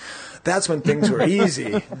 2015. That's when things were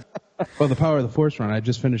easy." Well, the Power of the Force run, I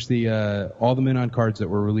just finished all the Min-On cards that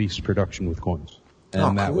were released production with coins,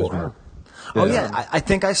 and that was one. Oh yeah, I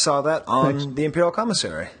think I saw that on the Imperial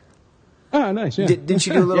Commissary. Oh, nice. Yeah. Didn't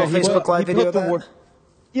you do a little Facebook Live video of that?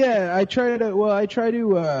 Yeah, I try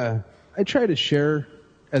to share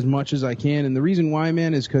as much as I can, and the reason why,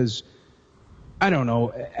 man, is because I don't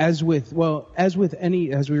know. As we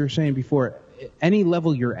were saying before, any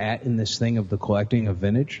level you're at in this thing of the collecting of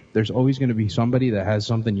vintage, there's always going to be somebody that has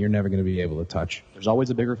something you're never going to be able to touch. There's always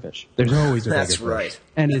a bigger fish. There's always a bigger fish. That's right.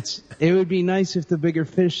 And it would be nice if the bigger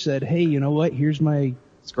fish said, "Hey, you know what? Here's my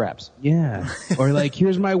scraps." Yeah. Or like,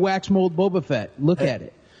 "Here's my wax mold Boba Fett. Look at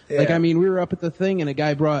it." Yeah. Like, I mean, we were up at the thing, and a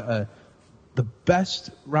guy brought the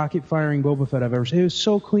best rocket firing Boba Fett I've ever seen. It was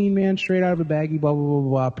so clean, man, straight out of a baggie, blah, blah, blah,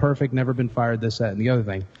 blah, perfect, never been fired, this, that, and the other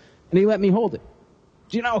thing. And he let me hold it.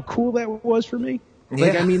 Do you know how cool that was for me? Yeah.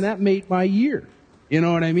 Like, I mean, that made my year. You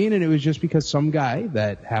know what I mean? And it was just because some guy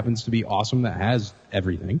that happens to be awesome, that has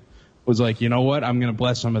everything, was like, "You know what? I'm going to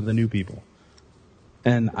bless some of the new people."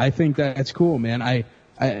 And I think that's cool, man. I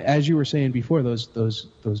as you were saying before,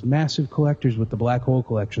 those massive collectors with the black hole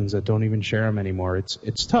collections that don't even share them anymore.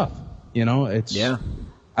 It's tough, you know.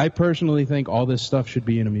 I personally think all this stuff should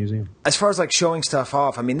be in a museum. As far as like showing stuff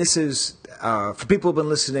off, I mean, this is for people who've been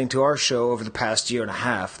listening to our show over the past year and a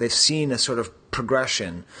half. They've seen a sort of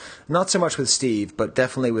progression, not so much with Steve, but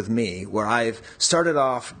definitely with me, where I've started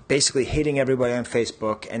off basically hating everybody on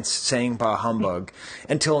Facebook and saying bah humbug,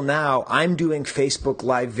 until now I'm doing Facebook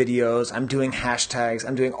live videos, I'm doing hashtags,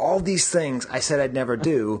 I'm doing all these things I said I'd never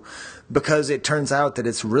do, because it turns out that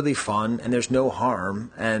it's really fun and there's no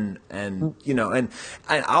harm, and you know, and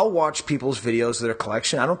I'll watch people's videos of their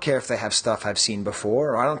collection. I don't care if they have stuff I've seen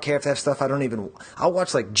before, or I don't care if they have stuff I'll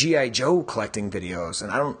watch like G.I. Joe collecting videos,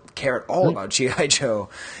 and I don't care at all about G.I. Joe.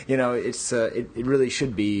 You know, it's it really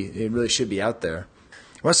should be out there.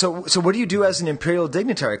 Well, so what do you do as an Imperial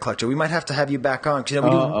Dignitary collector? We might have to have you back on, 'cause, you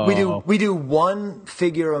know, we do one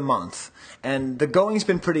figure a month, and the going's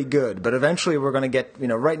been pretty good. But eventually, we're going to get, you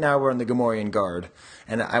know, right now we're in the Gamorrean Guard,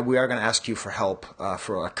 and we are going to ask you for help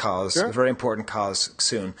for a cause, a very important cause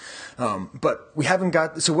soon. But we haven't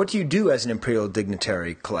got. So, what do you do as an Imperial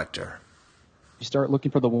Dignitary collector? You start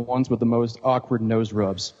looking for the ones with the most awkward nose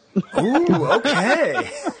rubs. Ooh, okay.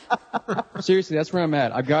 Seriously, that's where I'm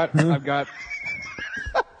at. I've got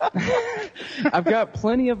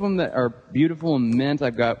plenty of them that are beautiful and mint.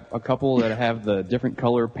 I've got a couple that have the different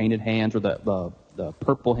color painted hands, or the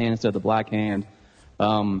purple hand instead of the black hand.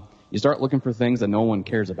 You start looking for things that no one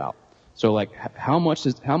cares about. So like, how much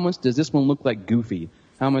does this one look like Goofy?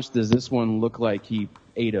 How much does this one look like he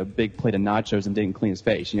ate a big plate of nachos and didn't clean his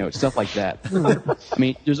face? You know, stuff like that. I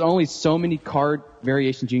mean, there's only so many card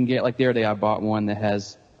variations you can get. Like the other day, I bought one that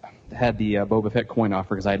had the Boba Fett coin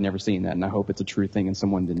offer, because I had never seen that, and I hope it's a true thing and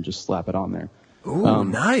someone didn't just slap it on there. Ooh,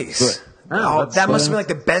 nice. That must have been like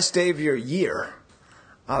the best day of your year.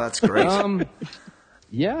 Oh, that's great.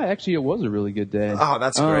 Yeah, actually, it was a really good day. Oh,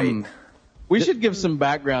 that's great. We should give some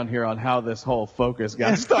background here on how this whole focus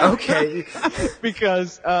got started. Okay.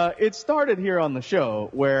 Because it started here on the show,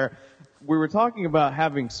 where we were talking about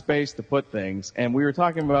having space to put things, and we were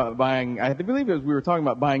talking about buying, I believe we were talking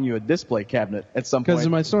about buying you a display cabinet at some point. Because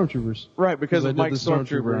of my stormtroopers. Right, because of Mike's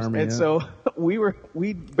stormtroopers. Army, and so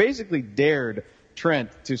we basically dared Trent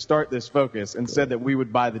to start this focus and said that we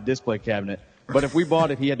would buy the display cabinet. But if we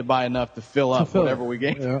bought it, he had to buy enough to fill up whatever we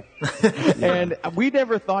gave. Yeah. And we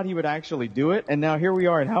never thought he would actually do it. And now here we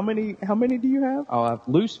are. And how many do you have? I'll have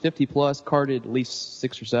loose 50 plus, carded at least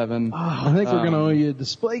 6 or 7. Oh, I think we're going to owe you a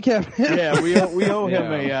display cabinet. Yeah, we owe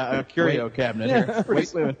him a curio cabinet here pretty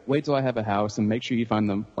soon. Wait till I have a house, and make sure you find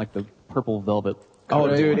them like the purple velvet.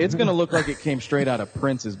 Oh, dude, it's going to look like it came straight out of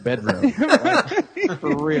Prince's bedroom. Like,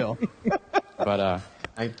 for real. But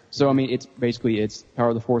so I mean, it's Power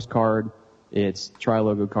of the Force card. It's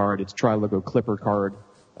Tri-Logo card, it's Tri-Logo Clipper card,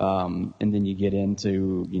 and then you get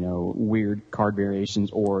into, you know, weird card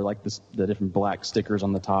variations, or like the different black stickers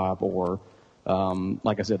on the top, or,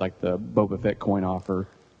 like I said, like the Boba Fett coin offer.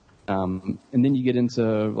 And then you get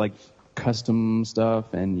into like custom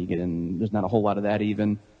stuff, and there's not a whole lot of that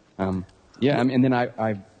even. Yeah, I mean, and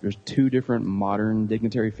then there's 2 different modern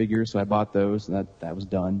dignitary figures, so I bought those, and that was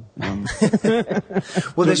done.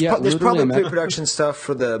 Well, there's probably pre-production stuff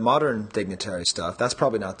for the modern dignitary stuff. That's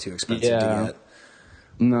probably not too expensive to get.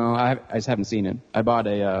 No, I just haven't seen it. I bought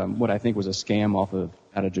what I think was a scam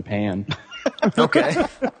out of Japan. Okay.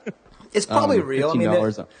 It's probably real. I mean,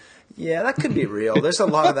 $15. Yeah, that could be real. There's a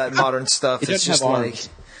lot of that modern stuff. It's just like,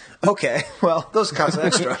 okay, well, those cost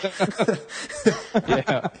extra.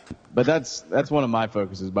 Yeah, but that's one of my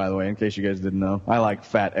focuses, by the way, in case you guys didn't know. I like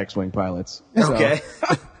fat X-wing pilots. Okay.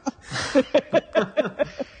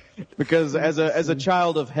 Because as a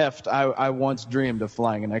child of heft, I once dreamed of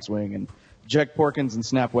flying an X-wing, and Jack Porkins and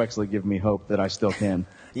Snap Wexley give me hope that I still can.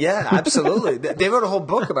 Yeah, absolutely. They wrote a whole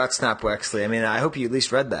book about Snap Wexley. I mean, I hope you at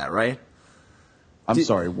least read that, right? I'm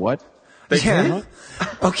sorry, what? Yeah.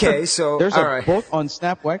 Okay, so there's a book on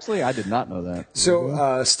Snap Wexley? I did not know that.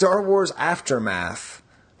 So, Star Wars Aftermath,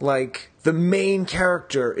 like, the main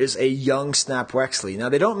character is a young Snap Wexley. Now,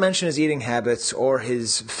 they don't mention his eating habits or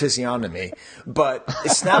his physiognomy, but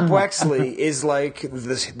Snap Wexley is like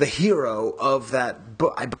the hero of that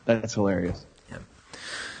book. That's hilarious. Yeah.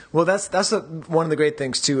 Well, that's one of the great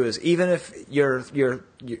things too, is even if your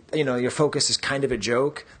focus is kind of a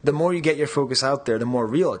joke, the more you get your focus out there, the more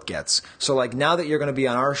real it gets. So like now that you're going to be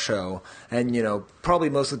on our show, and probably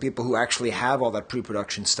most of the people who actually have all that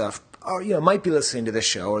pre-production stuff might be listening to this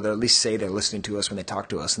show, or they'll at least say they're listening to us when they talk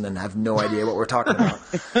to us, and then have no idea what we're talking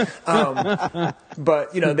about.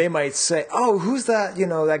 But they might say, "Oh, who's that?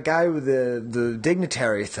 That guy with the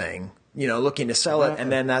dignitary thing." looking to sell it,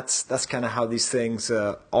 and then that's kind of how these things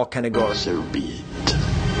all kind of go.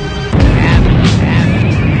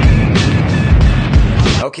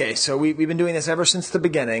 Okay, so we've been doing this ever since the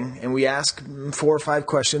beginning, and we ask 4 or 5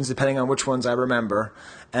 questions depending on which ones I remember.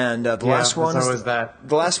 And the last one is the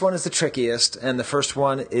last one is the trickiest, and the first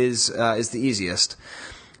one is the easiest.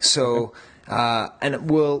 So,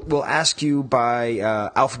 and we'll ask you by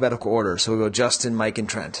alphabetical order. So we'll go Justin, Mike, and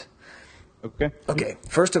Trent. Okay. Okay.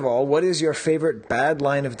 First of all, what is your favorite bad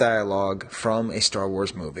line of dialogue from a Star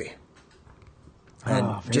Wars movie?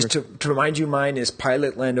 And just to remind you, mine is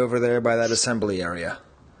pilot land over there by that assembly area.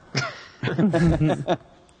 Bad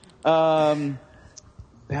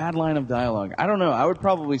line of dialogue. I don't know. I would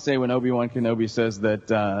probably say when Obi-Wan Kenobi says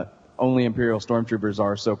that only Imperial stormtroopers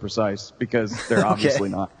are so precise, because they're obviously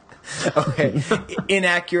not. Okay.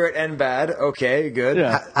 Inaccurate and bad. Okay, good.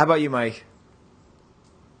 Yeah. How about you, Mike?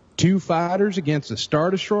 2 fighters against a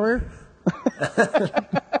Star Destroyer?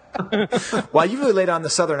 Well, you really laid on the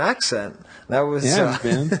Southern accent. That was...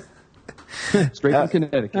 man. Straight from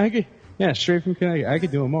Connecticut. Straight from Connecticut. I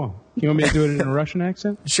could do them all. You want me to do it in a Russian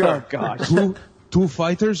accent? Sure. Oh, gosh. 2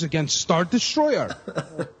 fighters against Star Destroyer.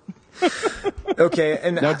 Okay,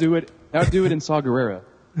 and Now do it in Saw Gerrera.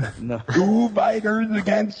 No. 2 fighters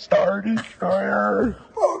against Star Destroyer.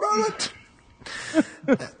 Oh, God.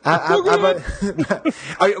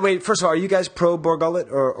 Wait, first of all, are you guys pro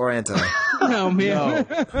Borgullet or anti? No, man.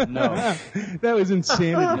 No. That was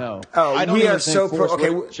insanity. No. Oh, I don't we even are think so Force pro. Okay,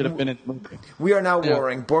 Awakens should have been in the movie. we are now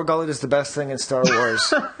warring. Borgullet is the best thing in Star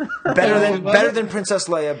Wars. better than Princess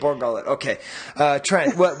Leia. Borgullet. Okay,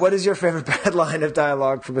 Trent, what is your favorite bad line of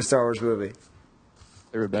dialogue from a Star Wars movie?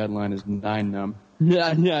 Favorite bad line is 9 numb.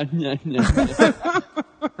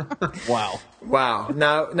 Wow.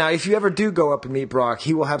 Now, if you ever do go up and meet Brock,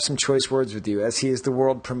 he will have some choice words with you, as he is the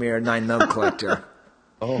world premier 9 nub collector.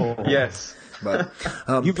 Oh. Yes. But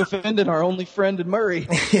You've offended our only friend in Murray.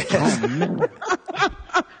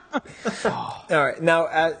 All right,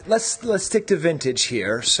 now let's stick to vintage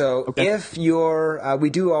here. So if you're,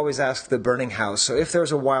 we do always ask the burning house. So if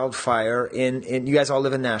there's a wildfire in you guys all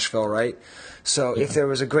live in Nashville, right? So if there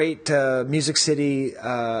was a great Music City,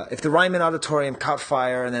 if the Ryman Auditorium caught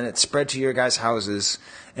fire and then it spread to your guys' houses,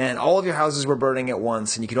 and all of your houses were burning at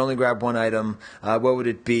once, and you could only grab one item, what would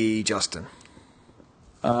it be, Justin?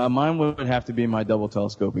 Mine would have to be my double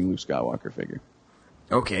telescoping Luke Skywalker figure.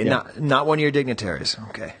 Okay, not one of your dignitaries.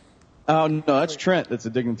 Okay. Oh no, that's Trent. That's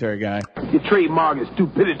a dignitary guy. Your trademark is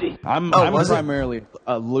stupidity. I'm primarily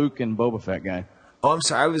a Luke and Boba Fett guy. Oh, I'm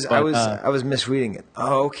sorry. I was misreading it.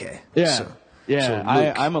 Oh, okay. Yeah. So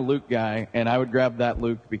I'm a Luke guy, and I would grab that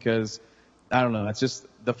Luke because I don't know. It's just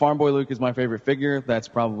the Farm Boy Luke is my favorite figure. That's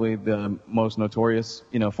probably the most notorious,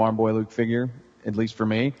 Farm Boy Luke figure, at least for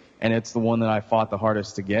me. And it's the one that I fought the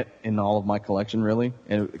hardest to get in all of my collection, really,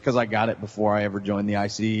 because I got it before I ever joined the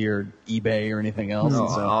IC or eBay or anything else. Oh,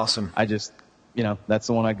 so awesome! I just, that's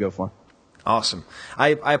the one I'd go for. Awesome. I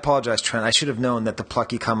apologize, Trent. I should have known that the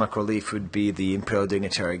plucky comic relief would be the Imperial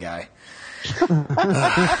Dignitary guy.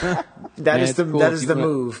 That is the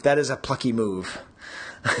move. That is a plucky move.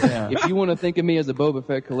 Yeah. If you want to think of me as a Boba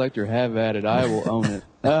Fett collector, have at it. I will own it.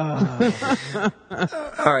 All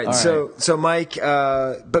right. So Mike,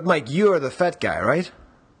 but Mike, you are the Fett guy, right?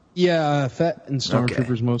 Yeah, Fett and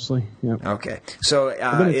Stormtroopers mostly. Yep. Okay. So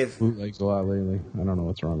I've been in bootlegs a lot lately. I don't know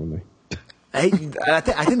what's wrong with me. I think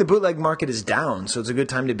the bootleg market is down, so it's a good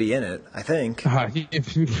time to be in it, I think.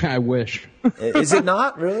 I wish. Is it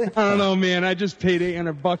not, really? I don't know, man. I just paid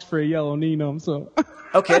 $800 for a yellow Nino, so...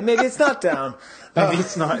 Okay, maybe it's not down. Maybe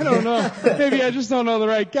it's not. I don't know. Maybe I just don't know the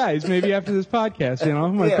right guys. Maybe after this podcast,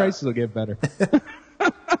 my prices will get better.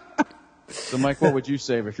 So, Mike, what would you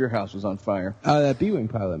save if your house was on fire? That B-Wing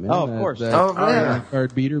pilot, man. Oh, of course.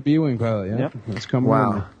 Guard beater B-Wing pilot, yeah. Yep. It's coming.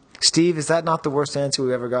 Wow. Steve, is that not the worst answer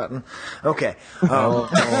we've ever gotten? Okay. Wow.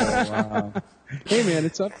 Hey, man,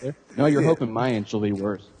 it's up there. No, you're hoping my inch will be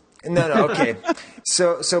worse. No, okay.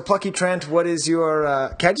 So Plucky Trent, what is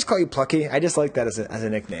your... can I just call you Plucky? I just like that as a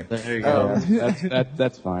nickname. There you go.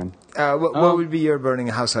 That's fine. What would be your burning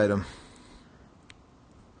house item?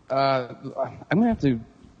 I'm going to have to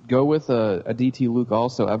go with a DT Luke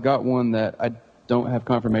also. I've got one that I don't have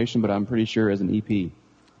confirmation, but I'm pretty sure is an EP.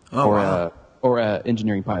 Oh, wow. Or an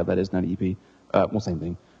engineering pilot, that is not EP. Same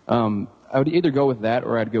thing. I would either go with that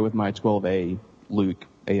or I'd go with my 12A Luke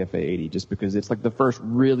AFA 80, just because it's like the first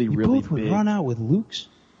really big... You both would run out with Lukes?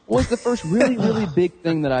 Well, it's the first really big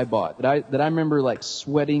thing that I bought, that I remember like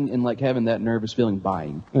sweating and like having that nervous feeling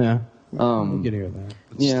buying. Yeah. I'm getting at that.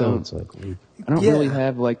 But still, it's like Luke. I don't really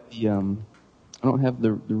have like the... I don't have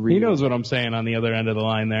the real. He knows what I'm saying on the other end of the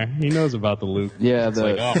line there. He knows about the Luke. Yeah, it's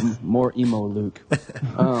like, more emo Luke.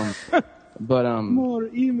 More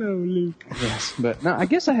emo Luke. Yes, but no, I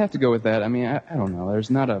guess I have to go with that. I mean, I don't know.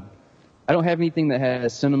 I don't have anything that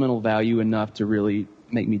has sentimental value enough to really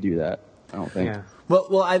make me do that. I don't think. Yeah.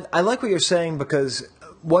 Well, I like what you're saying because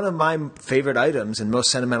one of my favorite items and most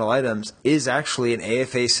sentimental items is actually an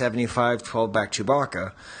AFA 75 12-back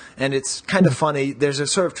Chewbacca. And it's kind of funny. There's a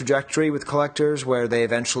sort of trajectory with collectors where they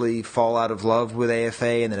eventually fall out of love with AFA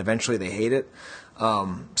and then eventually they hate it.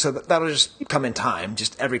 So that'll just come in time.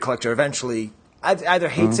 Just every collector eventually either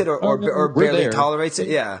hates it or barely tolerates it.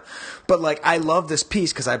 Yeah. But like, I love this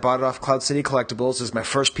piece because I bought it off Cloud City Collectibles. It was my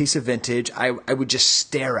first piece of vintage. I would just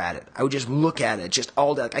stare at it. I would just look at it just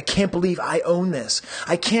all day. Like, I can't believe I own this.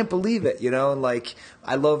 I can't believe it, and like,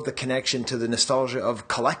 I love the connection to the nostalgia of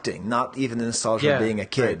collecting, not even the nostalgia of being a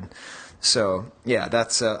kid. Right. So, yeah,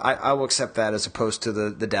 that's, I will accept that as opposed to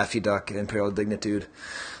the Daffy Duck Imperial Dignitude.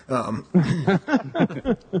 And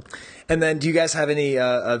then, do you guys have any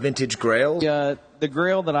vintage grails? Yeah, the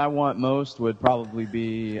grail that I want most would probably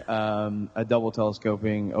be a double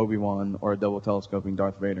telescoping Obi-Wan or a double telescoping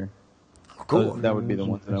Darth Vader. Cool. That would be the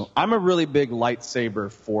one to know. I'm a really big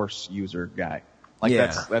lightsaber Force user guy. Like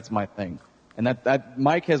that's my thing, and that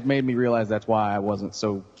Mike has made me realize that's why I wasn't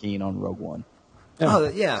so keen on Rogue One. Yeah. Oh,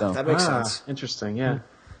 yeah, so, that makes sense. Interesting. Yeah.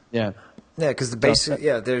 Yeah, because the basic.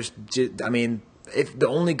 There's. I mean. If the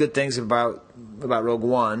only good things about Rogue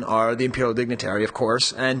One are the Imperial Dignitary, of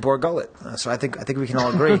course, and Bor Gullet. So I think we can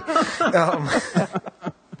all agree.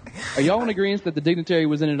 Are y'all in agreement that the Dignitary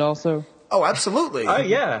was in it also? Oh, absolutely. Oh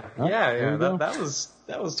yeah.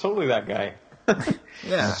 That was totally that guy.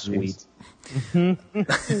 Yeah, sweet.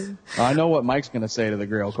 I know what Mike's going to say to the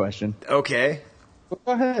Grail question. Okay. Well,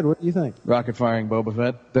 go ahead. What do you think? Rocket firing Boba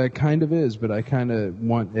Fett. That kind of is, but I kind of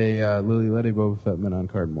want a Lily Ledy Boba Fett mint on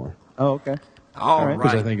card more. Oh, okay. All right.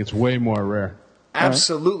 Because I think it's way more rare.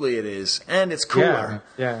 Absolutely it is. And it's cooler.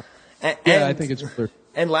 Yeah. And I think it's cooler.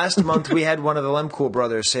 And last month we had one of the Lemcool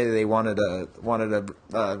brothers say that they wanted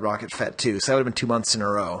a Rocket Fett too. So that would have been 2 months in a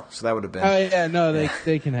row. So that would have been. Oh yeah, no,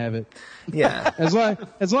 they can have it. Yeah. As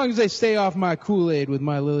long as they stay off my Kool-Aid with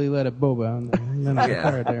my Lily Ledy Boba, then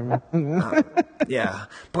I'm right there, man. Yeah.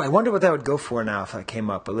 Boy, I wonder what that would go for now if that came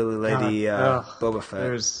up. A Lily Ledy Boba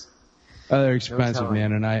Fett. They're expensive,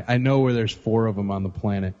 man, and I know where there's 4 of them on the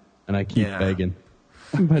planet, and I keep begging.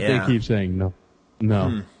 But they keep saying no.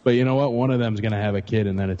 But you know what? One of them's going to have a kid,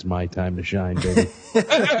 and then it's my time to shine, baby.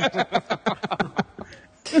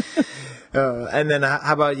 And then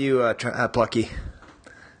how about you, Plucky?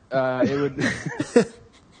 It would...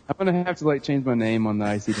 I'm going to have to change my name on the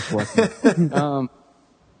IC to Plucky.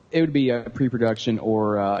 It would be a pre-production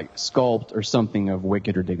or sculpt or something of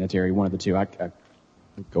Wicked or Dignitary, one of the two. I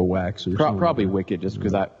go wax or probably Wicked, just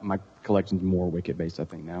because my collection's more Wicked based, I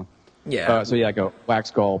think now. Yeah. So I go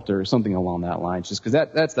wax sculpt or something along that line, just because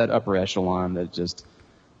that's that upper echelon that just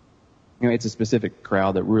it's a specific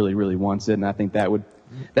crowd that really really wants it, and I think that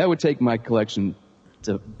would take my collection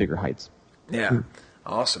to bigger heights. Yeah.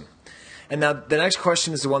 Awesome. And now the next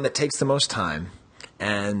question is the one that takes the most time,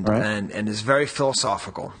 and is very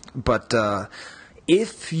philosophical. But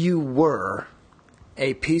if you were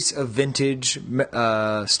a piece of vintage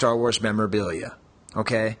Star Wars memorabilia,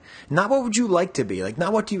 okay? Not what would you like to be,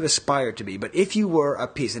 not what do you aspire to be, but if you were a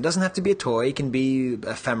piece, it doesn't have to be a toy, it can be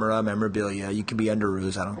ephemera, memorabilia, you can be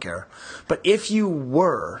underoos, I don't care. But if you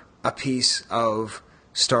were a piece of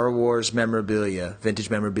Star Wars memorabilia, vintage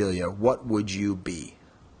memorabilia, what would you be?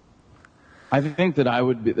 I think that I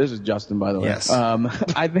would be. This is Justin, by the way. Yes.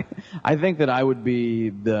 I think that I would be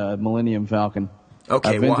the Millennium Falcon.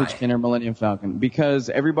 Okay, vintage why? Kenner Millennium Falcon. Because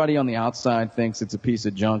everybody on the outside thinks it's a piece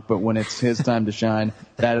of junk, but when it's his time to shine,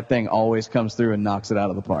 that thing always comes through and knocks it out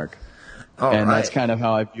of the park. That's kind of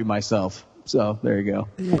how I view myself. So there you go.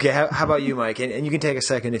 Okay, how about you, Mike? And you can take a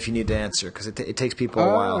second if you need to answer, because it takes people a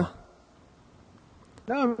while.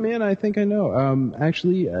 No, man, I think I know.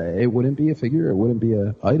 Actually, it wouldn't be a figure. It wouldn't be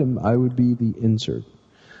an item. I would be the insert.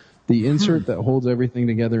 The insert that holds everything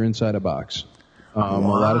together inside a box. A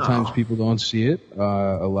lot of times people don't see it.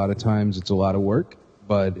 A lot of times it's a lot of work,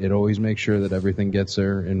 but it always makes sure that everything gets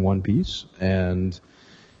there in one piece. And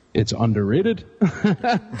it's underrated.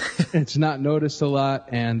 It's not noticed a lot,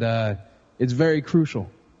 and it's very crucial.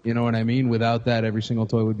 You know what I mean? Without that, every single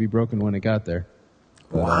toy would be broken when it got there.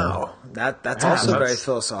 Wow, that's also very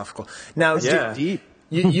philosophical. Now, deep.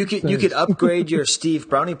 You could upgrade your Steve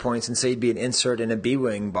Brownie points and say you'd be an insert in a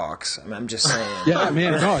B-Wing box. I'm just saying. Yeah,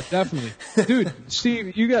 man, no, definitely. Dude,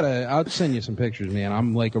 Steve, I'll send you some pictures, man.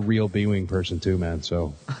 I'm like a real B-Wing person too, man,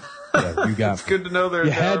 so. Yeah, you got It's good to know there.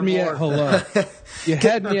 You had me at hello. You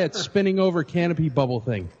had me at spinning over canopy bubble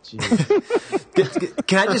thing.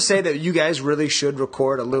 Can I just say that you guys really should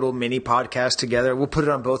record a little mini podcast together? We'll put it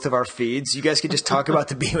on both of our feeds. You guys could just talk about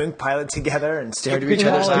the B-Wing pilot together and stare into each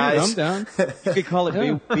other's eyes. I'm down. You could call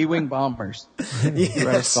it B-Wing Bombers. Yes.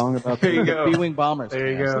 Write a song about B-Wing Bombers. There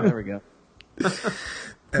you go. So there we go.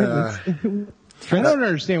 I don't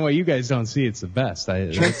understand why you guys don't see it's the best.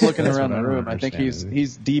 Trent's looking around the room. I think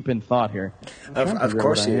he's deep in thought here. Of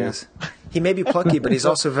course he is. He may be plucky, but he's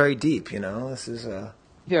also very deep. This is.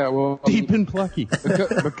 Yeah, well, deep and plucky.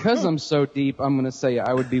 Because I'm so deep, I'm going to say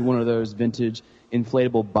I would be one of those vintage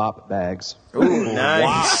inflatable bop bags. Ooh,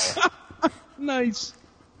 nice. Wow. Nice.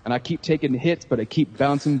 And I keep taking hits, but I keep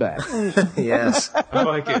bouncing back. Yes. I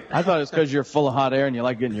like it. I thought it's because you're full of hot air and you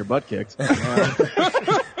like getting your butt kicked. Because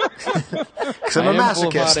I'm a masochist. Full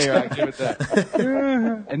of hot air, I give it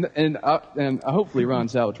that. and hopefully Ron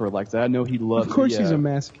Salvatore likes that. I know he loves. Of course, he's a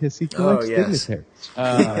masochist. He collects dignitaries.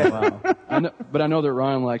 Wow. I know that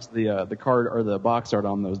Ron likes the card or the box art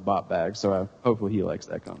on those bop bags. So hopefully he likes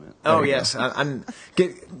that comment. Oh yes,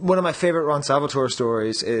 one of my favorite Ron Salvatore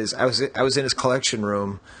stories is I was in his collection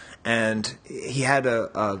room, and he had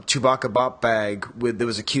a Chewbacca bop bag there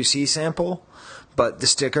was a QC sample, but the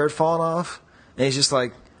sticker had fallen off, and he's just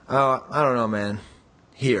like, "Oh, I don't know, man.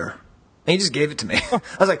 Here." And he just gave it to me. I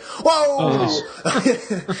was like, "Whoa!"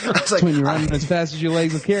 I was like, when you're running as fast as your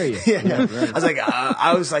legs will carry you. Yeah.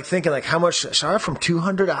 I was like thinking, like, how much should I have from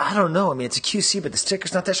 200? I don't know. I mean, it's a QC, but the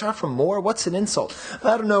sticker's not there. Should I have from more? What's an insult?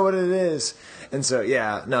 I don't know what it is. And so,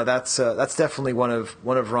 yeah, no, that's definitely one of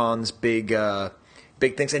Ron's big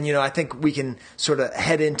things. And I think we can sort of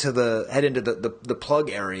head into the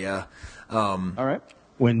plug area. All right.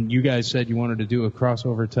 When you guys said you wanted to do a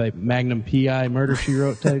crossover type Magnum PI Murder She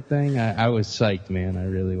Wrote type thing, I was psyched, man. I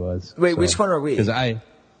really was. Wait, which one are we? Because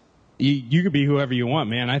you could be whoever you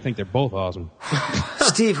want, man. I think they're both awesome.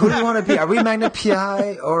 Steve, who do you want to be? Are we Magnum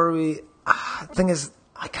PI or are we? Thing is,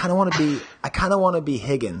 I kind of want to be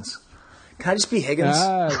Higgins. Can I just be Higgins?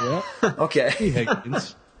 Yeah. Okay. Be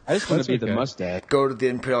Higgins. I just want to be the mustache. Go to the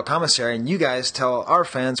Imperial Commissary, and you guys tell our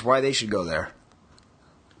fans why they should go there.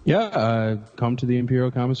 Yeah, come to the Imperial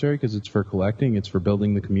Commissary because it's for collecting, it's for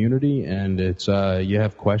building the community, and it's you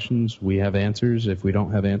have questions, we have answers. If we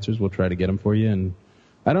don't have answers, we'll try to get them for you. And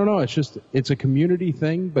I don't know, it's a community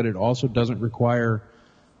thing, but it also doesn't require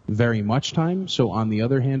very much time. So on the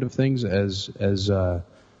other hand of things, as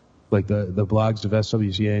like the blogs of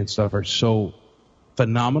SWCA and stuff are so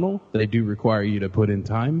phenomenal, they do require you to put in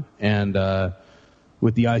time. And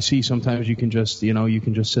with the IC, sometimes you can just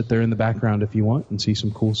sit there in the background if you want and see some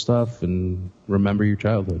cool stuff and remember your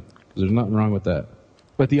childhood. Because there's nothing wrong with that.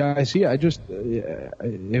 But the IC,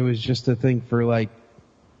 it was just a thing for like,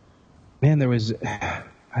 man,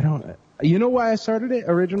 you know why I started it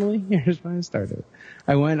originally? Here's why I started it.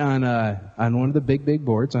 I went on one of the big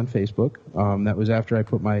boards on Facebook. That was after I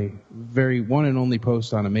put my very one and only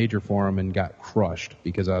post on a major forum and got crushed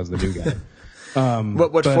because I was the new guy.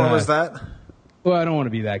 What forum was that? Well, I don't want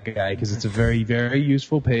to be that guy because it's a very, very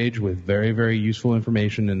useful page with very, very useful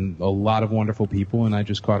information and a lot of wonderful people, and I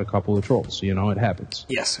just caught a couple of trolls. It happens.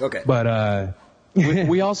 Yes, okay. But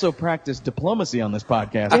we also practice diplomacy on this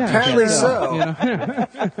podcast. Yeah, apparently so.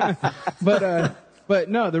 But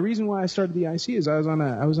no, the reason why I started the IC is I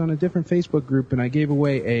was on a different Facebook group and I gave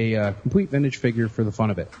away a complete vintage figure for the fun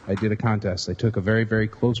of it. I did a contest. I took a very, very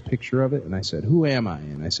close picture of it and I said, "Who am I?"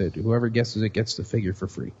 And I said, "Whoever guesses it gets the figure for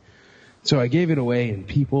free." So I gave it away, and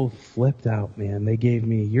people flipped out, man. They gave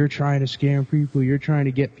me, "You're trying to scam people. You're trying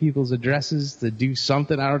to get people's addresses to do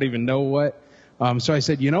something. I don't even know what." So I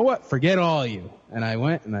said, "You know what? Forget all you." And I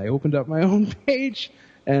went and I opened up my own page,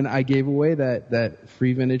 and I gave away that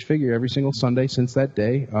free vintage figure every single Sunday since that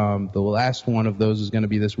day. The last one of those is going to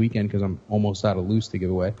be this weekend because I'm almost out of loose to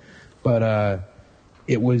give away. But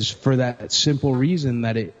it was for that simple reason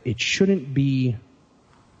that it shouldn't be,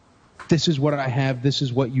 this is what I have, this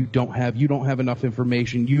is what you don't have enough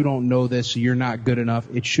information, you don't know this, so you're not good enough.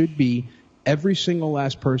 It should be every single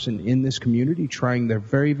last person in this community trying their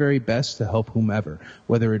very, very best to help whomever,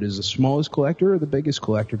 whether it is the smallest collector or the biggest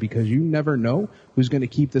collector, because you never know who's going to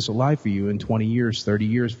keep this alive for you in 20 years, 30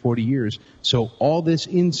 years, 40 years. So all this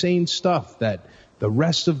insane stuff that the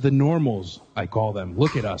rest of the normals, I call them,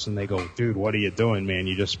 look at us and they go, "Dude, what are you doing, man?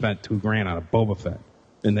 You just spent $2,000 on a Boba Fett."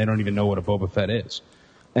 And they don't even know what a Boba Fett is.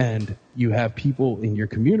 And you have people in your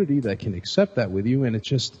community that can accept that with you, and it's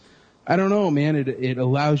just, I don't know, man, it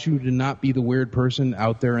allows you to not be the weird person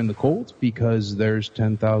out there in the cold because there's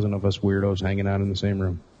 10,000 of us weirdos hanging out in the same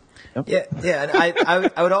room. Yep. Yeah,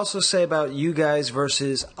 and I would also say about you guys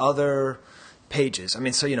versus other pages. I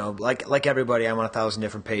mean, so, like everybody, I want 1,000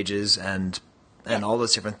 different pages and all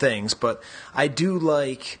those different things. But I do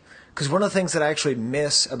like, because one of the things that I actually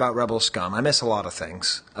miss about Rebel Scum, I miss a lot of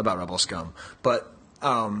things about Rebel Scum, but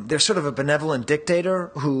there's sort of a benevolent dictator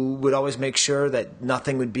who would always make sure that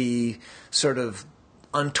nothing would be sort of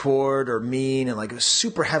untoward or mean, and like it was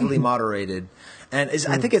super heavily moderated. And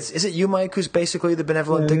I think is it you, Mike, who's basically the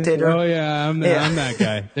benevolent dictator? Oh yeah, I'm that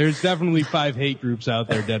guy. There's definitely 5 hate groups out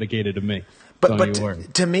there dedicated to me. But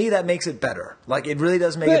to me, that makes it better. Like, it really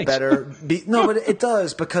does make it better. No, but it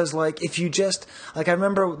does, because, like, if you just... Like, I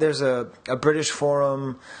remember there's a British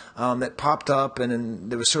forum that popped up,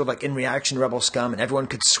 and there was sort of, like, in reaction to Rebel Scum, and everyone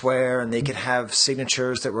could swear, and they could have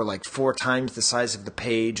signatures that were, like, 4 times the size of the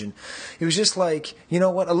page. And it was just like, you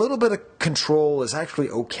know what? A little bit of control is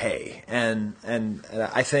actually okay. And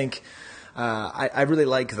I think... I really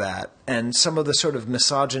like that, and some of the sort of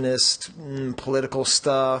misogynist political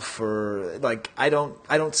stuff, or like I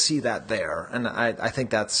don't see that there, and I think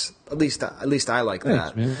that's at least I like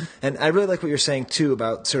that. Thanks, and I really like what you're saying too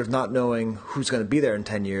about sort of not knowing who's going to be there in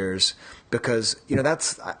 10 years, because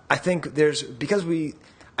that's I think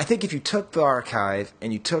if you took the archive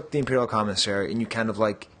and you took the Imperial Commissary and you kind of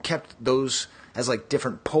like kept those as like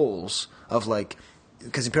different poles of like,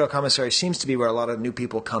 because Imperial Commissary seems to be where a lot of new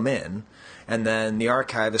people come in, and then the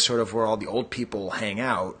archive is sort of where all the old people hang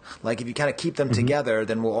out. Like, if you kind of keep them together,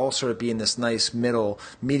 then we'll all sort of be in this nice middle,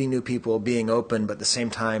 meeting new people, being open, but at the same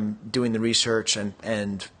time doing the research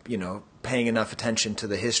and paying enough attention to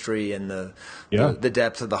the history and the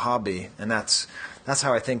depth of the hobby. And that's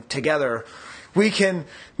how I think together we can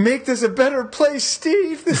make this a better place,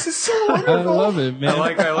 Steve. This is so wonderful. I love it, man. I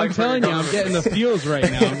like I'm telling you, I'm getting the feels right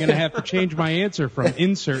now. I'm going to have to change my answer from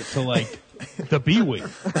insert to, like, the B-Wing.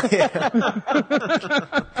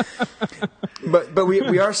 But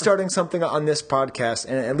we are starting something on this podcast,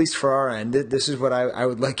 and at least for our end, this is what I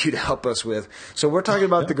would like you to help us with. So we're talking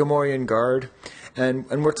about the Gamorrean Guard, and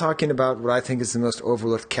we're talking about what I think is the most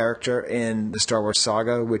overlooked character in the Star Wars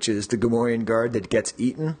saga, which is the Gamorrean Guard that gets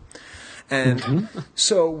eaten. And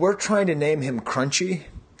so we're trying to name him Crunchee.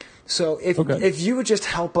 So if you would just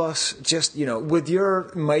help us, just, with your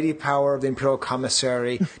mighty power of the Imperial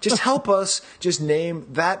Commissary, just help us just name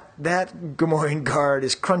that Gamorrean Guard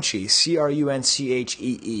is Crunchee,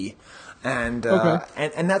 Crunchee.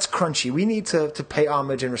 And that's Crunchee. We need to pay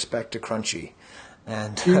homage and respect to Crunchee.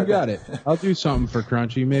 And you got it. I'll do something for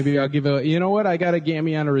Crunchee. Maybe I'll give you know what? I got a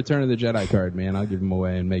Gammy on a Return of the Jedi card, man. I'll give him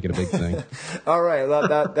away and make it a big thing. All right.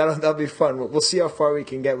 That'll be fun. We'll see how far we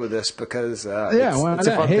can get with this, because it's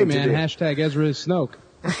a fun hey, thing man, to do. Hashtag Ezra is Snoke.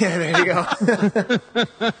 Yeah, there you go.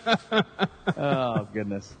 Oh,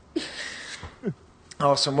 goodness.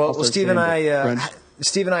 Awesome. Well, Steve and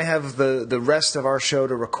I have the rest of our show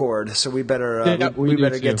to record, so we better we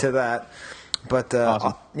better get to that. But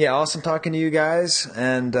awesome talking to you guys,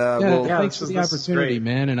 and thanks for the opportunity,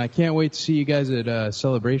 man. And I can't wait to see you guys at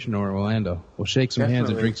Celebration or Orlando. We'll shake some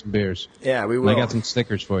hands and drink some beers. Yeah, we will. And I got some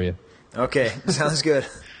stickers for you. Okay, sounds good.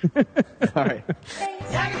 All right.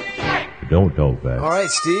 Don't hold back. All right,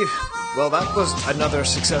 Steve. Well, that was another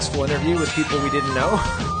successful interview with people we didn't know.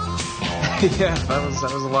 Yeah,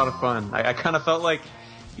 that was a lot of fun. I kind of felt like,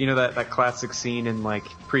 that classic scene in, like,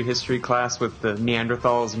 prehistory class with the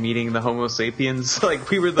Neanderthals meeting the Homo sapiens. Like,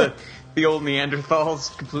 we were the old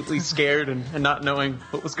Neanderthals, completely scared and not knowing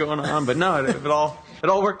what was going on. But no, it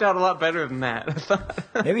all worked out a lot better than that.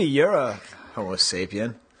 Maybe you're a Homo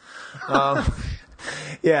sapien.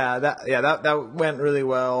 That went really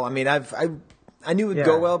well. I mean, I knew it would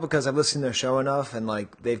go well because I've listened to their show enough, and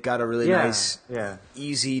like they've got a really nice,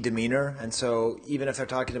 easy demeanor. And so even if they're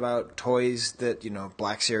talking about toys that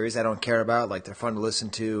Black Series I don't care about, like they're fun to listen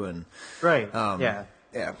to, and yeah.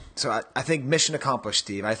 So I think mission accomplished,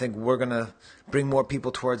 Steve. I think we're gonna bring more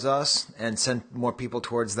people towards us and send more people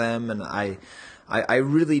towards them, and I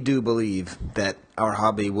really do believe that our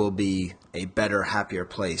hobby will be a better, happier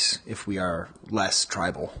place if we are less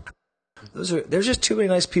tribal. There's just too many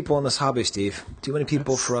nice people in this hobby, Steve. Too many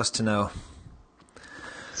people for us to know.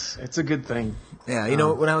 It's a good thing. Yeah,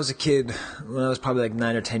 when I was a kid, when I was probably like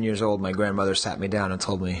 9 or 10 years old, my grandmother sat me down and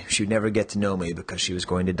told me she would never get to know me because she was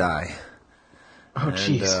going to die. Oh,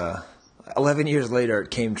 jeez. 11 years later,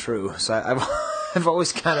 it came true. So I've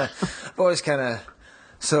always kind of.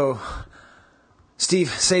 So,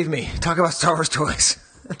 Steve, save me. Talk about Star Wars toys.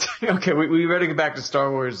 Okay, we better get back to Star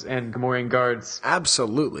Wars and Gamorrean Guards.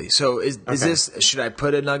 Absolutely. So is this? Should I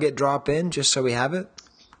put a nugget drop in just so we have it?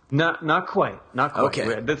 Not quite.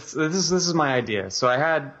 Okay. This is my idea. So I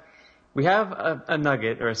had We have a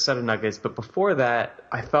nugget, or a set of nuggets, but before that,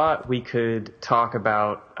 I thought we could talk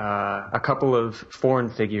about a couple of foreign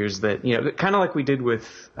figures that, kind of like we did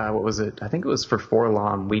with, what was it? I think it was for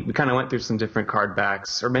Forlom. We kind of went through some different card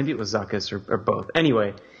backs, or maybe it was Zuckuss or both.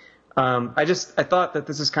 Anyway, I thought that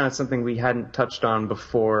this is kind of something we hadn't touched on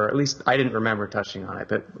before. At least I didn't remember touching on it,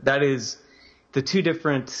 but that is the two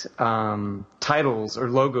different titles or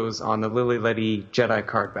logos on the Lily Ledy Jedi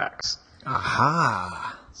card backs.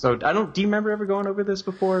 Aha. So do you remember ever going over this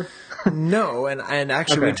before? No, and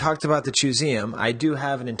actually we talked about the Chuseum. I do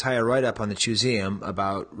have an entire write-up on the Chuseum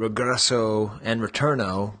about Regreso and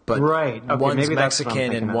Returno, but one's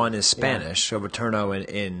Mexican and one is Spanish. So Returno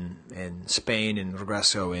in Spain and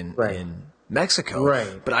Regreso in Mexico.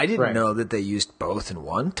 Right. But I didn't know that they used both in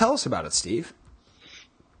one. Tell us about it, Steve.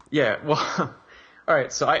 Yeah, well, all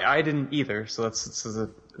right, so I didn't either, so this is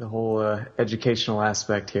the whole educational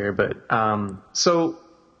aspect here. But so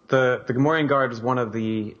the Gamorrean Guard is one of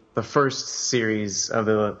the first series of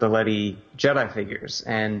the Ledy Jedi figures,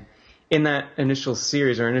 and in that initial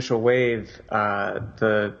series or initial wave,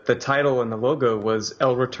 the title and the logo was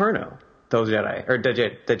El Returno del Jedi, or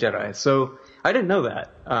the Jedi. So I didn't know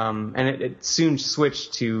that, and it soon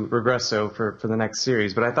switched to Regreso for the next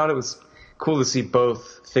series. But I thought it was cool to see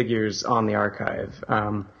both figures on the archive.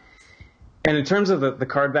 And in terms of the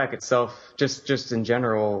card back itself, just in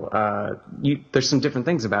general, there's some different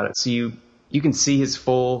things about it. So you can see his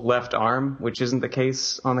full left arm, which isn't the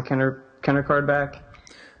case on the Kenner card back.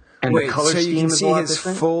 And the color scheme is a lot different. So you can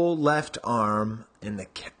see his full left arm and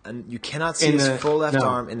you cannot see his full left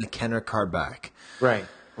arm in the Kenner card back. Right.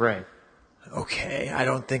 Okay, I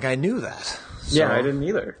don't think I knew that. Yeah, I didn't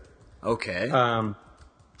either. Okay. And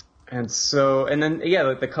then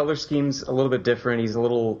the color scheme's a little bit different. He's a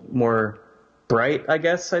little more bright, I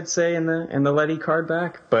guess I'd say, in the Ledy card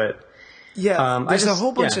back. But there's a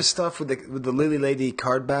whole bunch of stuff with the Lily Ledy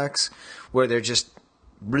card backs where they're just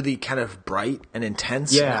really kind of bright and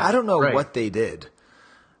intense. Yeah, I don't know what they did.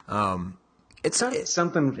 It's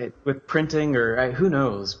something with printing or who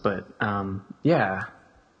knows, but yeah.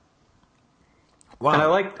 Wow. And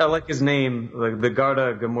I like his name, like the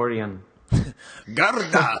Garda Gamorrean.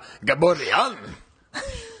 Garda Gamorrean.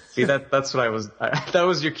 See, that's what I was. That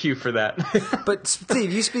was your cue for that. But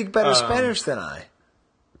Steve, you speak better Spanish than I.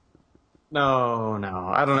 No,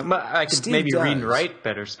 I don't know. I could maybe read and write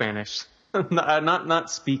better Spanish,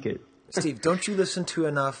 not speak it. Steve, don't you listen to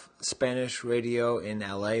enough Spanish radio in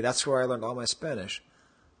LA? That's where I learned all my Spanish.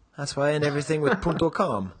 That's why I end everything with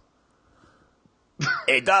 .com.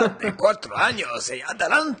 Edad de 4 años y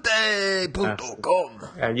adelante.com.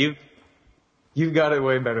 Yeah, you've got it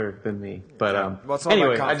way better than me. But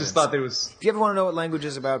anyway, I just thought there was. If you ever want to know what language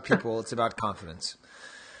is about people, it's about confidence.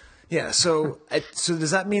 Yeah. So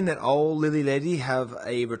does that mean that all Lily Ledy have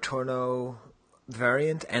a Returno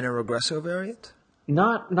variant and a Regreso variant?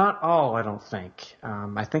 Not all, I don't think.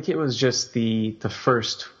 I think it was just the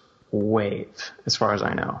first wave, as far as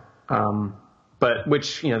I know. But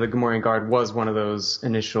which, the Gamorrean Guard was one of those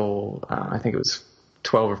initial, I think it was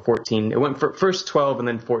 12 or 14. It went for first 12 and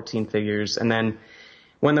then 14 figures. And then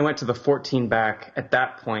when they went to the 14 back, at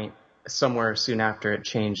that point, somewhere soon after, it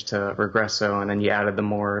changed to Regreso. And then you added the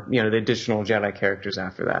more, the additional Jedi characters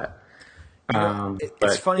after that.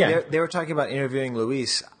 It's funny, they were talking about interviewing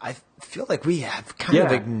Luis. I feel like we have kind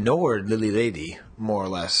of ignored Lily Ledy, more or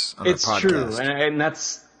less, on the podcast. It's true, and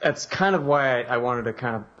that's kind of why I wanted to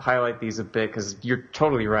kind of highlight these a bit, because you're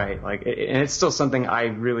totally right. And it's still something I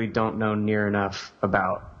really don't know near enough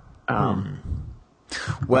about.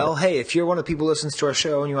 Well, hey, if you're one of the people who listens to our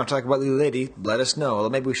show and you want to talk about Lily Ledy, let us know. Well,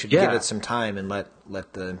 maybe we should give it some time and let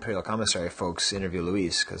the Imperial Commissary folks interview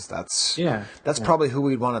Luis, because that's probably who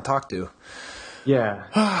we'd want to talk to.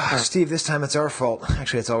 Yeah. Steve, this time it's our fault.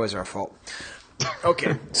 Actually, it's always our fault.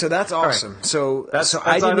 Okay, so that's awesome. Right. So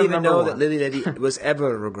I didn't even know that Lily Ledy was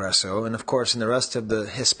ever Regreso, and of course in the rest of the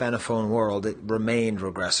Hispanophone world it remained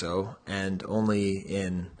Regreso, and only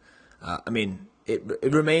in,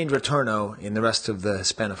 it remained Returno in the rest of the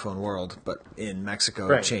Hispanophone world, but in Mexico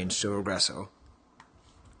it changed to Regreso.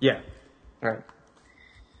 Yeah, all right.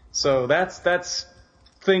 So that's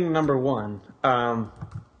thing number one.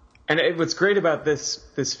 And what's great about this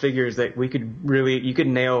figure is that you could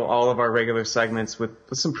nail all of our regular segments with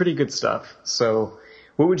some pretty good stuff. So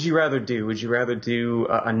what would you rather do? Would you rather do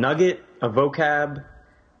a Nugget, a Vocab,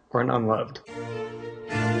 or an Unloved?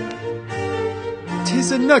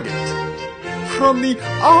 'Tis a Nugget from the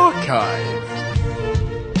archive.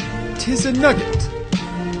 'Tis a Nugget.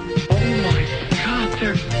 Oh my God,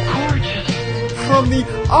 they're gorgeous. From the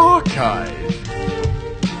archive.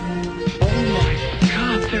 Oh my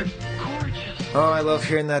God, they're gorgeous. Oh, I love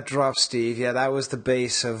hearing that drop, Steve. Yeah, that was the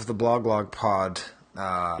base of the Blog Pod.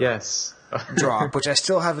 Yes. Drop, which I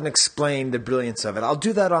still haven't explained the brilliance of it. I'll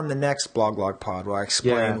do that on the next Blog Pod, where I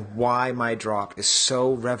explain why my drop is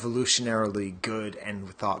so revolutionarily good and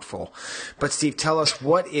thoughtful. But Steve, tell us,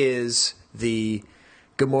 what is the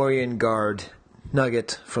Gamorrean Guard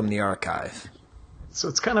nugget from the archive? So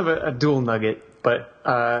it's kind of a dual nugget, but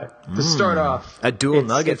to start off... A dual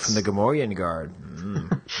nugget from the Gamorrean Guard.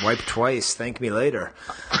 Wipe twice, thank me later.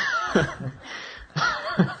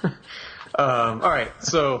 All right,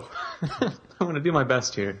 so I'm going to do my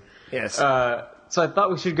best here. Yes. So I thought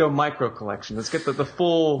we should go micro collection. Let's get the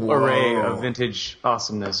full array of vintage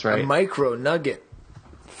awesomeness, right? A micro nugget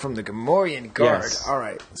from the Gamorrean Guard. Yes. All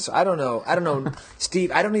right. So I don't know,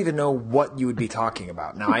 Steve. I don't even know what you would be talking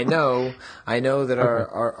about. Now I know that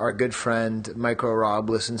our good friend Micro Rob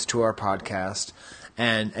listens to our podcast,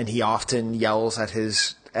 and he often yells at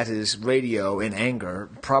his radio in anger,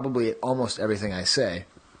 probably at almost everything I say.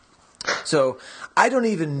 So I don't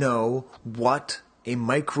even know what a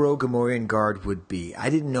micro Gamorrean Guard would be. I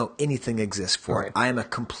didn't know anything exists for it. I am a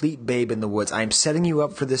complete babe in the woods. I am setting you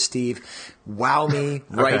up for this, Steve. Wow me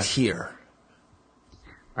right here.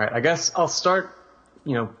 All right, I guess I'll start,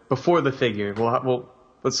 before the figure.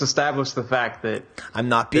 Let's establish the fact that I'm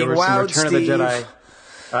not being wowed, Return Steve. of the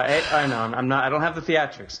Jedi. I know, I'm not. I don't have the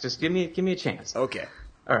theatrics. Just give me a chance. Okay.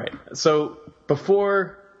 All right. So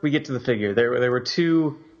before we get to the figure, there were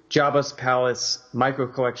two Jabba's Palace Micro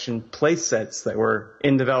Collection playsets that were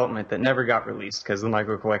in development that never got released because the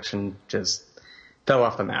Micro Collection just fell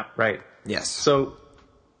off the map, right? Yes. So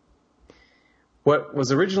what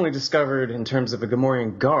was originally discovered in terms of a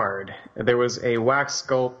Gamorrean Guard, there was a wax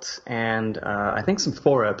sculpt and I think some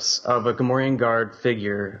 4-ups of a Gamorrean Guard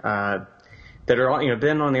figure that are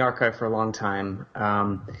been on the archive for a long time.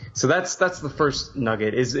 So that's the first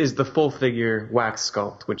nugget is the full figure wax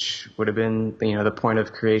sculpt, which would have been the point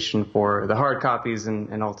of creation for the hard copies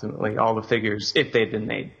and ultimately all the figures if they'd been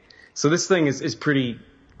made. So this thing is pretty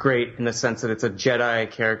great in the sense that it's a Jedi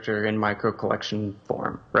character in micro collection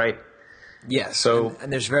form, right? Yes. So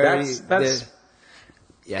and there's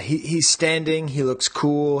he's standing. He looks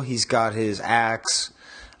cool. He's got his axe.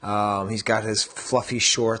 He's got his fluffy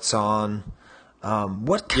shorts on.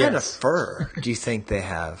 What kind of fur do you think they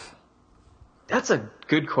have? That's a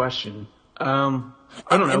good question. I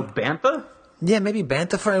don't know. Bantha? Yeah, maybe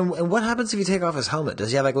bantha fur. And what happens if you take off his helmet? Does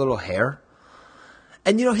he have like a little hair?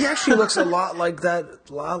 And he actually looks a lot like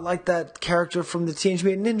that character from the Teenage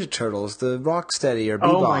Mutant Ninja Turtles, the Rocksteady or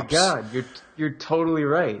Bebop. Oh my God, you're totally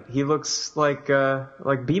right. He looks like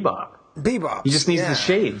Bebop. Bebop. He just needs the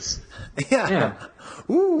shades. Yeah.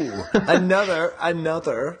 Ooh,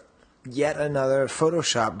 yet another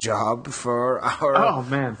Photoshop job for our... Oh,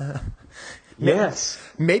 man. Yes.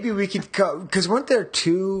 Maybe we could... Because weren't there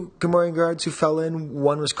two Gamorrean Guards who fell in?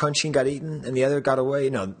 One was Crunchee and got eaten, and the other got away?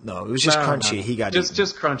 No, it was just Crunchee. No. He got eaten.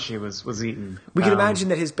 Just Crunchee was eaten. We can imagine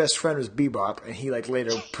that his best friend was Bebop, and he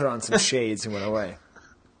later put on some shades and went away.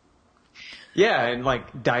 Yeah, and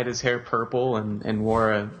dyed his hair purple and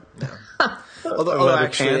wore a... Although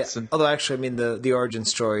actually, I mean, the origin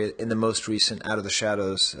story in the most recent Out of the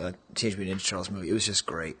Shadows Teenage Mutant Ninja Turtles movie, it was just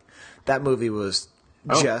great. That movie was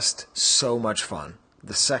just so much fun.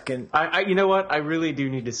 The second... you know what? I really do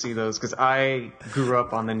need to see those because I grew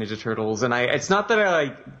up on the Ninja Turtles, and it's not that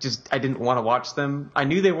I didn't want to watch them. I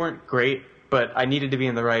knew they weren't great, but I needed to be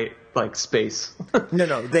in the right space.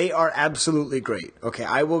 No, they are absolutely great. Okay,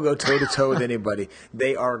 I will go toe to toe with anybody.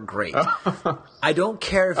 They are great. I don't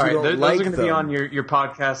care if you don't like them. Those are going to be on your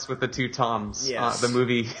podcast with the two Toms. Yes. The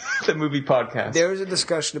movie podcast. There's a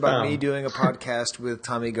discussion about me doing a podcast with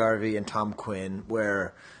Tommy Garvey and Tom Quinn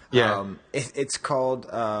where it's called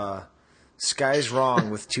Sky's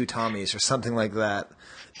Wrong with Two Tommies or something like that.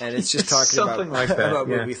 And it's just talking about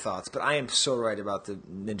movie thoughts. But I am so right about the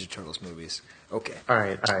Ninja Turtles movies. Okay. All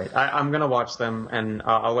right. I'm going to watch them, and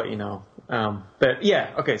I'll let you know. But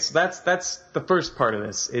yeah, okay, so that's the first part of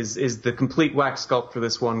this, is the complete wax sculpt for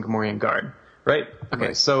this one Gamorrean Guard, right? Okay,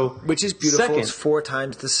 right. so... Which is beautiful. Second, it's 4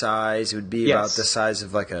 times the size. It would be about the size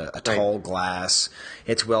of a tall glass.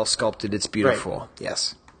 It's well sculpted. It's beautiful.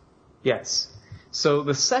 Right. Yes. So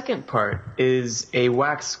the second part is a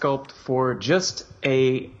wax sculpt for just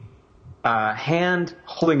a hand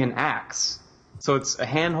holding an axe. So it's a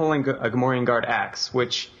hand holding a Gamorrean Guard axe,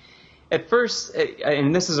 which at first,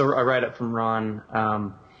 and this is a write-up from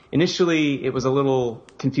Ron, initially it was a little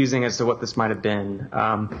confusing as to what this might have been.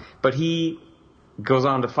 But he goes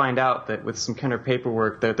on to find out that with some kind of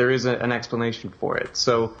paperwork that there is an explanation for it.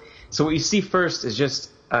 So what you see first is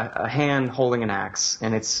just a hand holding an axe,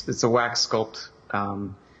 and it's a wax sculpt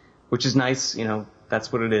which is nice.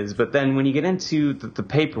 That's what it is. But then when you get into the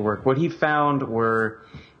paperwork, what he found were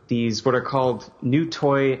these what are called new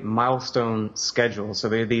toy milestone schedules. So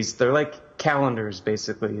they're like calendars,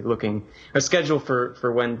 basically, looking a schedule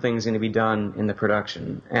for when things are going to be done in the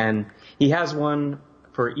production. And he has one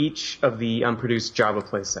for each of the unproduced Jabba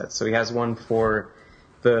playsets. So he has one for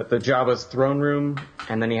the Jabba's throne room,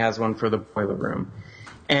 and then he has one for the boiler room.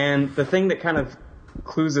 And the thing that kind of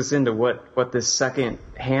clues us into what this second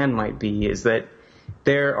hand might be is that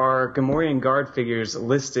there are Gamorrean Guard figures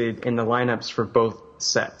listed in the lineups for both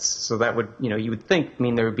sets. So that would, you would think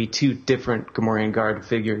mean there would be two different Gamorrean Guard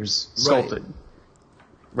figures sculpted.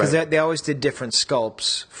 Because they always did different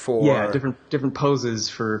sculpts for... Yeah, different poses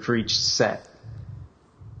for each set.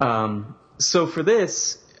 So for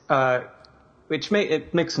this,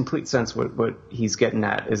 it makes complete sense what he's getting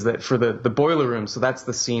at, is that for the boiler room, so that's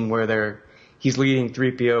the scene where he's leading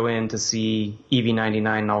 3PO in to see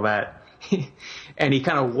EV-99 and all that. And he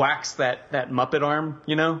kind of whacks that Muppet arm,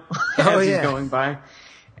 as he's going by.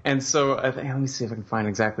 And so let me see if I can find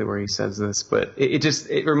exactly where he says this, but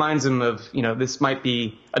it reminds him of, this might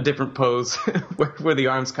be a different pose where the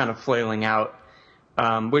arm's kind of flailing out,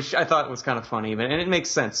 which I thought was kind of funny, and it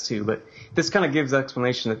makes sense too. But this kind of gives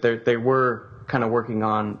explanation that they were kind of working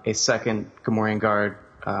on a second Gamorrean Guard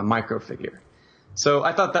micro figure. So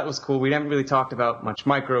I thought that was cool. We haven't really talked about much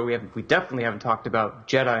micro. We definitely haven't talked about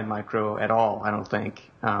Jedi micro at all, I don't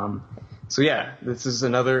think. So yeah, this is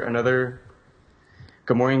another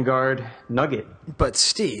Gamorrean Guard nugget. But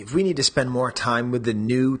Steve, we need to spend more time with the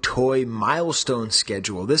new toy milestone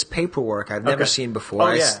schedule. This paperwork I've never seen before.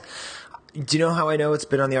 Oh, yeah. Do you know how I know it's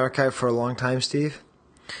been on the archive for a long time, Steve?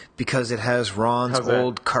 Because it has Ron's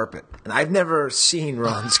old carpet. And I've never seen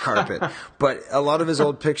Ron's carpet, but a lot of his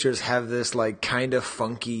old pictures have this like kind of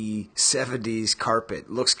funky 70s carpet.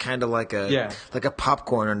 Looks kind of like a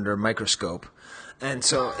popcorn under a microscope. And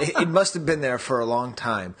so it must have been there for a long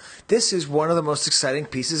time. This is one of the most exciting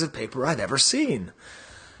pieces of paper I've ever seen.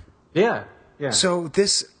 Yeah, yeah. So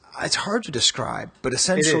it's hard to describe, but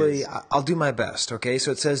essentially, I'll do my best, okay?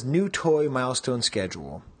 So it says new toy milestone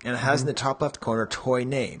schedule, and it has in the top left corner toy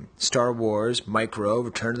name, Star Wars, Micro,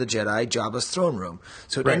 Return of the Jedi, Jabba's Throne Room.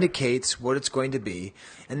 So it indicates what it's going to be,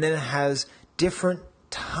 and then it has different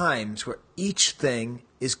times where each thing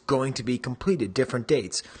is going to be completed, different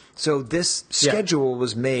dates. So this schedule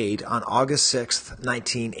was made on August 6th,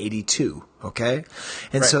 1982, okay?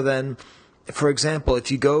 And so then... For example, if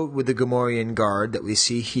you go with the Gamorrean Guard that we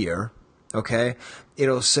see here, okay,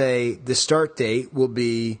 it'll say the start date will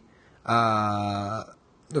be,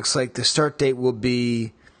 looks like the start date will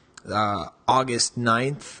be August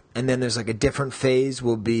 9th, and then there's like a different phase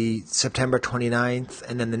will be September 29th,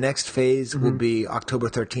 and then the next phase will be October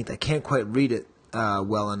 13th. I can't quite read it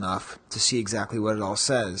well enough to see exactly what it all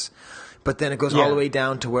says. But then it goes all the way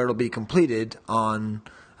down to where it'll be completed on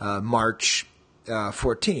March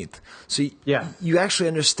 14th. So you actually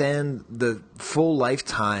understand the full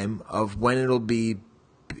lifetime of when it'll be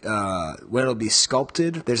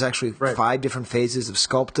sculpted. There's actually 5 different phases of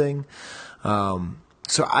sculpting.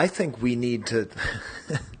 So I think we need to.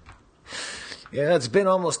 It's been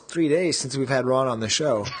almost 3 days since we've had Ron on the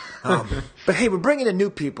show. But hey, we're bringing in new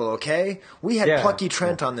people, okay? We had Plucky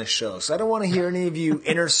Trent on this show, so I don't want to hear any of you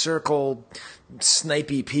inner circle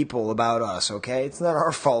snipey people about us, okay? It's not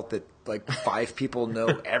our fault that like 5 people know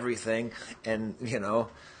everything and we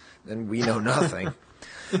know nothing.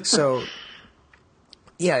 So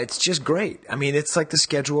yeah, it's just great. I mean, it's like the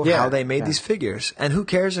schedule of how they made these figures. And who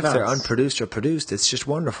cares if they're unproduced or produced? It's just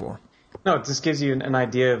wonderful. No, it just gives you an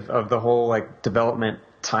idea of the whole like development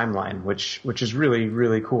timeline, which is really,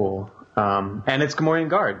 really cool. And it's Gamorrean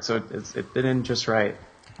Guard, so it fit in just right.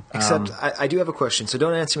 Except I do have a question, so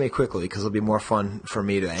don't answer me quickly because it'll be more fun for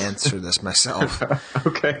me to answer this myself.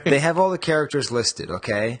 Okay. They have all the characters listed,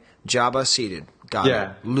 okay? Jabba seated, got it.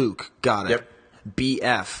 Luke, got it.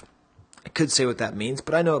 BF. I could say what that means,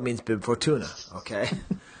 but I know it means Bib Fortuna, okay?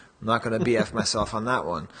 I'm not going to BF myself on that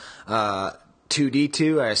one.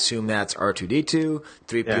 2D2, I assume that's R2D2.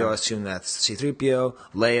 3PO, I assume that's C3PO.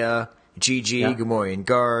 Leia, GG, Gamorrean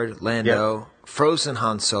Guard, Lando, Frozen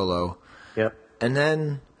Han Solo. Yep. And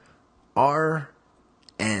then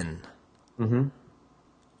RN.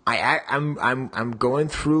 I'm going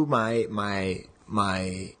through my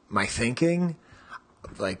thinking,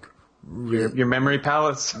 like your memory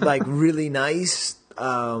palace, like really nice.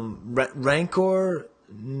 Rancor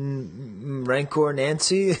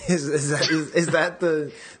Nancy is that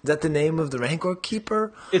the name of the Rancor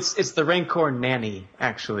keeper? It's the Rancor nanny,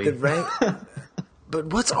 actually. But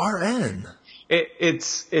what's RN?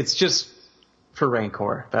 It's just for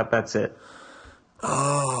Rancor. That's it.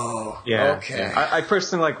 Oh, yeah. Okay. Yeah. I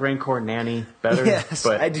personally like Rancor Nanny better. Yes,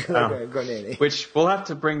 but, I do like Rancor Nanny. Which we'll have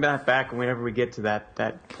to bring that back whenever we get to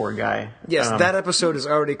that poor guy. Yes, that episode is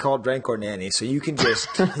already called Rancor Nanny, so you can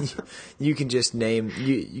just name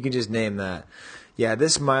that. Yeah,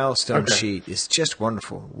 this milestone sheet is just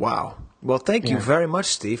wonderful. Wow. Well, thank you very much,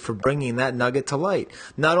 Steve, for bringing that nugget to light.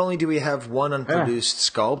 Not only do we have one unproduced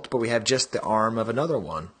sculpt, but we have just the arm of another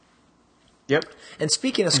one. Yep. And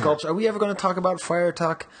speaking of sculpts, are we ever going to talk about Fire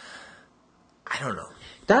Talk? I don't know.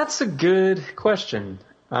 That's a good question.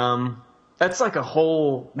 That's like a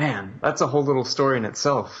whole little story in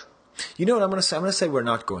itself. You know what I'm going to say? I'm going to say we're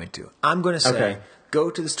not going to. I'm going to say go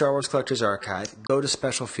to the Star Wars Collector's Archive, go to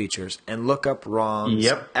Special Features, and look up Rom's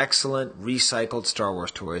excellent recycled Star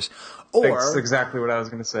Wars toys. Or that's exactly what I was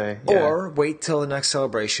going to say. Yeah. Or wait till the next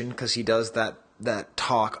celebration, because he does that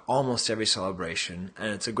talk almost every celebration,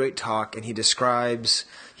 and it's a great talk, and he explains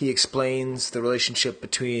the relationship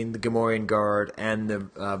between the Gamorrean Guard and the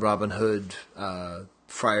Robin Hood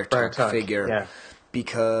Friar Tuck figure,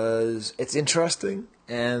 because it's interesting,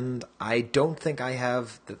 and I don't think I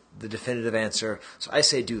have the definitive answer, so I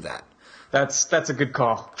say do that. That's a good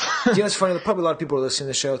call. You know, it's funny, probably a lot of people are listening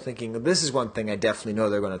to the show thinking, this is one thing I definitely know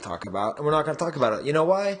they're going to talk about, and we're not going to talk about it. You know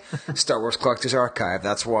why? Star Wars Collector's Archive,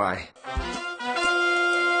 that's why.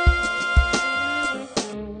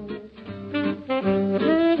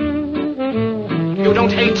 You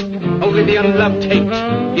don't hate, only the unloved hate.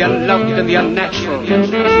 The unloved and the unnatural. The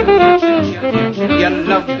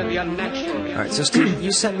unloved and the unnatural. All right, so Steve,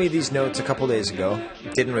 you sent me these notes a couple days ago.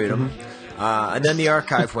 Didn't read them. And then the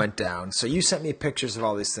archive went down. So you sent me pictures of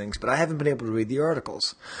all these things, but I haven't been able to read the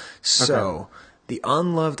articles. So the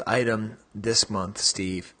unloved item this month,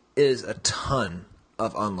 Steve, is a ton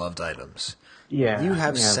of unloved items. Yeah, you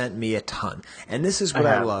have sent me a ton. And this is what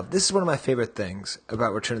I love. This is one of my favorite things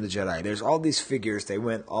about Return of the Jedi. There's all these figures they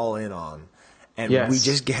went all in on. And we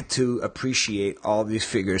just get to appreciate all these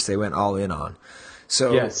figures they went all in on.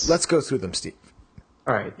 So let's go through them, Steve.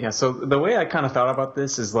 All right, yeah. So the way I kind of thought about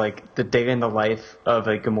this is like the day in the life of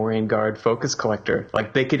a Gamorrean Guard focus collector.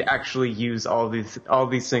 Like they could actually use all these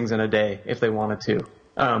things in a day if they wanted to.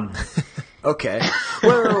 Okay.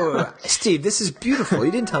 Wait. Steve, this is beautiful. You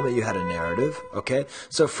didn't tell me you had a narrative. Okay.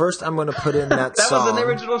 So first I'm going to put in that song. That was in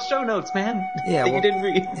the original show notes, man. Yeah. That you didn't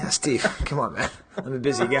read. Yeah, Steve, come on, man. I'm a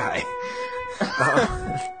busy guy.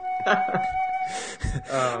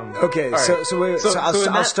 Okay. Right. So wait. So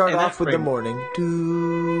I'll start off with the morning.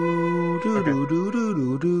 Do do do do do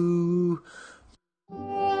do do.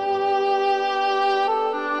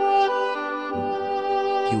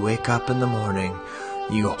 You wake up in the morning.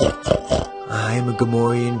 I'm a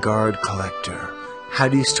Gamorrean Guard collector. How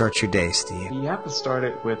do you start your day, Steve? You have to start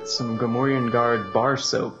it with some Gamorrean Guard bar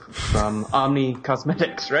soap from Omni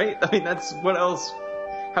Cosmetics, right? I mean, that's what else?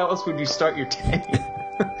 How else would you start your day?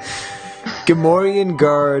 Gamorrean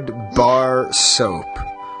Guard bar soap.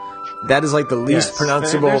 That is like the least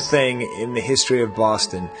pronounceable thing in the history of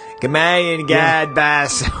Boston. Gamorrean Guard bar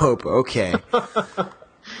soap. Okay.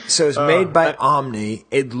 So it's made by Omni.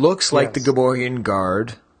 It looks like the Gamorrean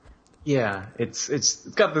Guard. Yeah, it's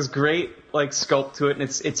got this great like sculpt to it, and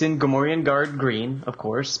it's in Gamorrean Guard green, of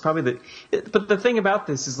course. But the thing about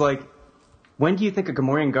this is like, when do you think a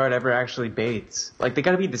Gamorrean Guard ever actually bathes? Like they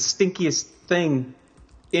got to be the stinkiest thing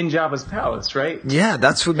in Jabba's palace, right? Yeah,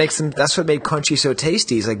 that's what makes them. That's what made Crunchee so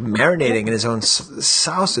tasty. He's like marinating in his own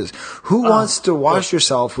sauces. Who wants to wash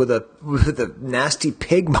yourself with a nasty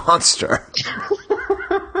pig monster?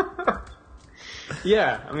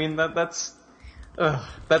 Yeah, I mean that's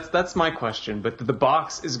my question. But the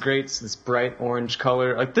box is great. It's this bright orange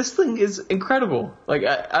color. Like this thing is incredible. Like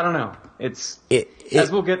I don't know. As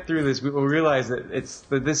we'll get through this, we will realize that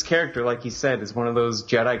this character, like you said, is one of those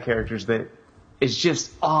Jedi characters that is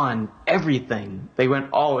just on everything. They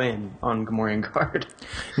went all in on Gamorrean Guard.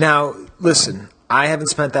 Now, listen, I haven't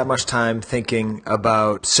spent that much time thinking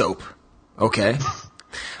about soap. Okay.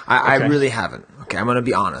 I really haven't. Okay, I'm going to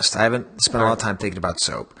be honest. I haven't spent a lot of time thinking about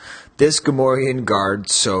soap. This Gamorrean Guard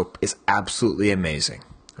soap is absolutely amazing.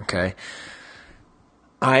 Okay,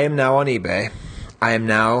 I am now on eBay. I'm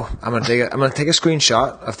going to take a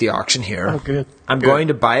screenshot of the auction here. Oh, good. I'm going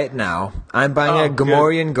to buy it now. I'm buying a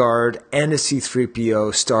Gamorrean Guard and a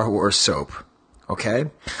C-3PO Star Wars soap.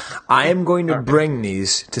 Okay, I am going to bring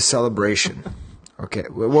these to Celebration. Okay.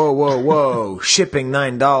 Whoa. Shipping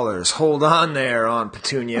 $9. Hold on there, Aunt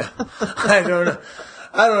Petunia. I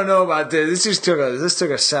don't know about this. This took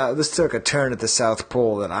a turn at the South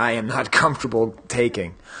Pole that I am not comfortable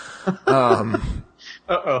taking. Uh-oh.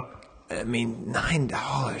 I mean,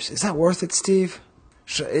 $9. Is that worth it, Steve?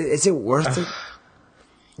 Is it worth it?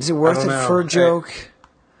 Is it worth it for a joke?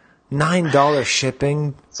 $9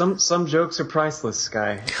 shipping. Some jokes are priceless,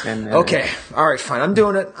 Skye. And, okay, all right, fine. I'm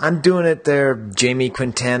doing it. I'm doing it there, Jamie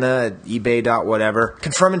Quintana at eBay. Whatever.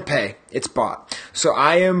 Confirm and pay. It's bought. So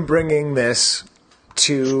I am bringing this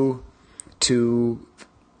to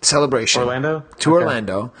Celebration. Orlando? To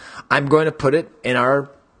Orlando. I'm going to put it in our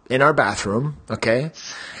bathroom, okay?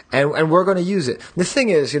 And we're going to use it. The thing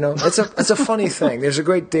is, it's a funny thing. There's a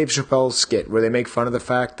great Dave Chappelle skit where they make fun of the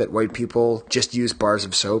fact that white people just use bars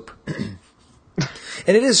of soap.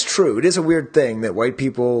 And it is true. It is a weird thing that white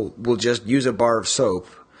people will just use a bar of soap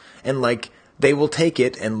and they will take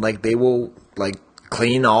it and they will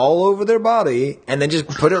clean all over their body and then just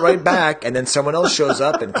put it right back and then someone else shows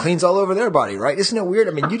up and cleans all over their body, right? Isn't it weird?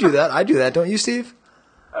 I mean, you do that. I do that. Don't you, Steve?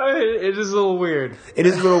 It is a little weird. It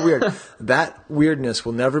is a little weird. That weirdness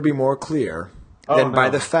will never be more clear than by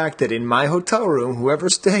the fact that in my hotel room,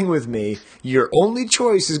 whoever's staying with me, your only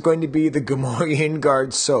choice is going to be the Gamorrean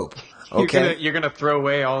Guard soap. Okay, you're gonna throw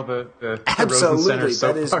away all the absolutely.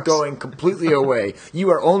 That is going completely away. You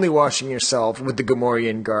are only washing yourself with the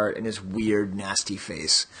Gamorrean Guard and his weird, nasty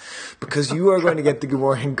face, because you are going to get the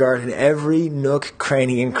Gamorrean Guard in every nook,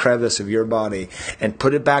 cranny, and crevice of your body and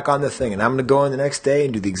put it back on the thing. And I'm gonna go in the next day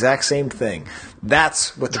and do the exact same thing.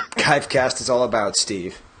 That's what the Chive Cast is all about,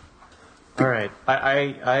 Steve. All right,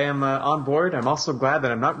 I am on board. I'm also glad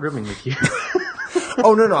that I'm not rooming with you.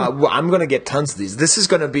 Oh, no. I'm going to get tons of these. This is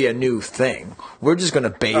going to be a new thing. We're just going to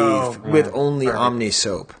bathe with only Omni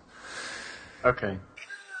soap. Okay.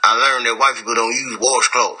 I learned that white people don't use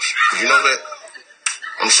washcloths. Did you know that?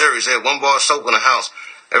 I'm serious. I had one bar of soap in the house.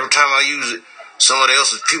 Every time I use it, somebody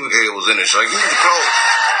else's pubic hair was in it. So I use the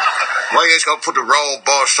cloth. Why you guys got to put the wrong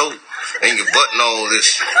bar of soap and your butt and all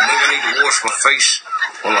this? Maybe I need to wash my face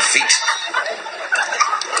or my feet.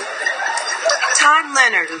 Time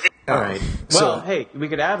Leonard. All right. Well, hey, we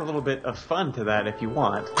could add a little bit of fun to that if you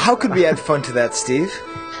want. How could we add fun to that, Steve?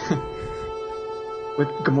 With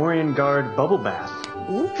Gamorrean Guard Bubble Bath.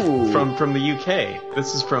 Ooh. From the UK.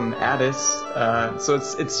 This is from Addis. So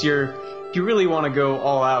it's your, if you really want to go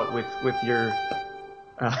all out with your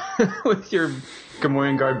with your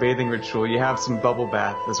Gamorrean Guard bathing ritual, you have some bubble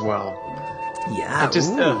bath as well. Yeah,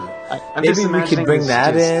 maybe we could bring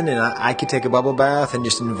that in, and I could take a bubble bath and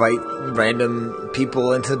just invite random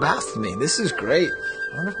people into the bath with me. This is great.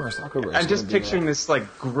 I wonder if my soccer bro. I'm just picturing this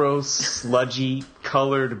gross, sludgy,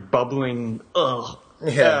 colored, bubbling. Ugh.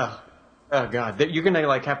 Yeah. Oh God, you're gonna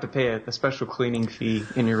have to pay a special cleaning fee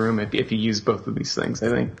in your room if you use both of these things. I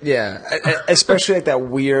think. Yeah, especially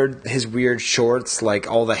his weird shorts,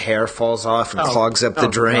 all the hair falls off and clogs up the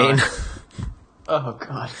drain. God. Oh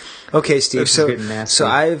God. Okay, Steve. So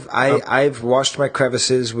I've washed my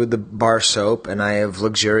crevices with the bar soap, and I have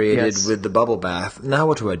luxuriated with the bubble bath. Now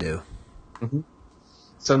what do I do? Mm-hmm.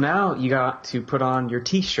 So now you got to put on your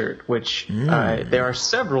T-shirt, which there are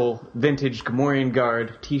several vintage Gamorrean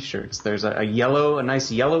Guard T-shirts. There's a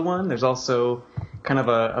nice yellow one. There's also kind of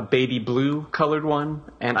a baby blue colored one,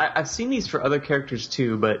 and I've seen these for other characters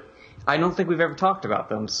too, but I don't think we've ever talked about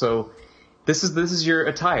them. So this is your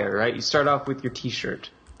attire, right? You start off with your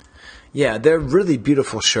T-shirt. Yeah, they're really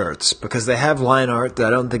beautiful shirts because they have line art that I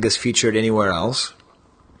don't think is featured anywhere else.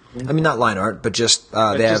 I mean, not line art, but just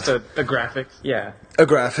they just have a graphic. Yeah, a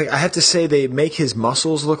graphic. I have to say they make his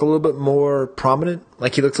muscles look a little bit more prominent.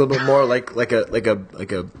 Like he looks a little bit more like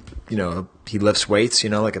a he lifts weights.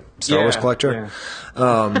 Like a Star Wars collector.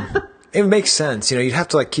 Yeah. It makes sense. You'd have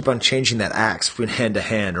to keep on changing that axe between hand to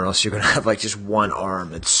hand, or else you're going to have just one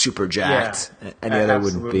arm that's super jacked, and the other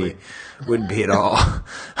wouldn't be at all.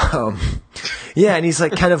 And he's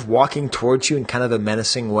kind of walking towards you in kind of a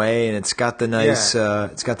menacing way, and it's got the nice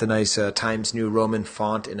Times New Roman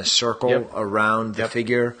font in a circle around the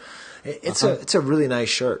figure. It's a really nice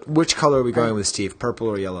shirt. Which color are we going with, Steve? Purple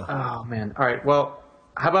or yellow? Oh man! All right. Well,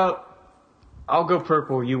 how about I'll go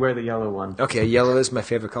purple. You wear the yellow one. Okay, yellow is my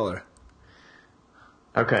favorite color.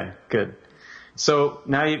 Okay, good. So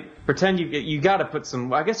now you pretend you got to put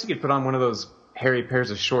some. I guess you could put on one of those hairy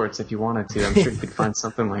pairs of shorts if you wanted to. I'm sure you could find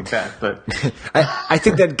something like that. But I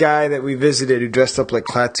think that guy that we visited who dressed up like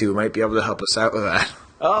Klaatu might be able to help us out with that.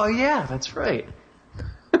 Oh yeah, that's right.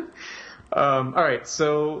 All right,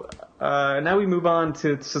 so now we move on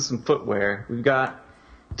to some footwear. We've got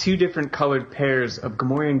two different colored pairs of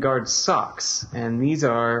Gamorrean Guard socks, and these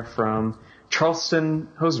are from Charleston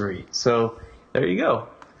Hosiery. So there you go.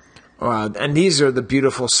 Wow, and these are the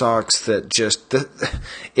beautiful socks that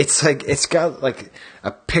it's got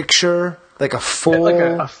a picture, a full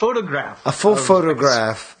a photograph,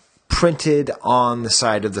 photograph printed on the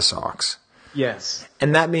side of the socks. Yes.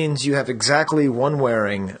 And that means you have exactly one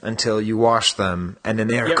wearing until you wash them, and then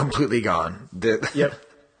they are completely gone. Yep.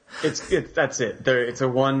 That's it. It's a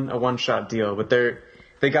one shot deal, but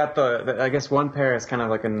they got the I guess one pair is kind of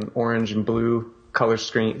like an orange and blue color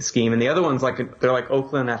scheme, and the other one's they're like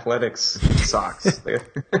Oakland Athletics socks,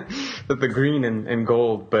 the green and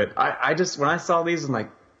gold. But I just when I saw these, I'm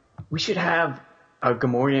like, we should have a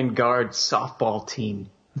Gamorrean Guard softball team.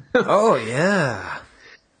 Oh yeah.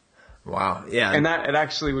 Wow, yeah. And it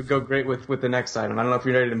actually would go great with the next item. I don't know if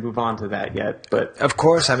you're ready to move on to that yet, but... Of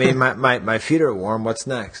course, I mean, my feet are warm. What's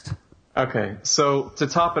next? Okay, so to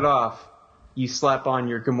top it off, you slap on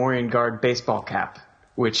your Gamorrean Guard baseball cap,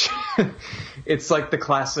 which it's like the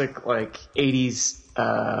classic,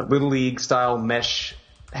 80s Little League style mesh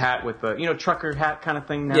hat with the, trucker hat kind of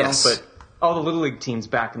thing now. Yes. But all the Little League teams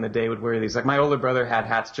back in the day would wear these. Like my older brother had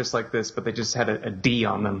hats just like this, but they just had a D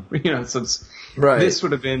on them. So this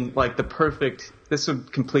would have been like this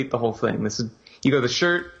would complete the whole thing. You go the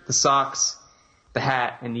shirt, the socks, the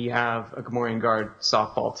hat, and you have a Gamorrean Guard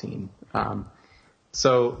softball team.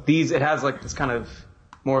 So it has like this kind of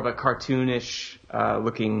more of a cartoonish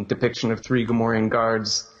looking depiction of 3 Gamorrean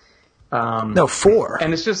Guards. No, 4.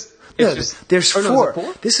 And it's just... there's 4.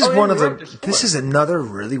 This is This is another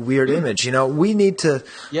really weird image. We need to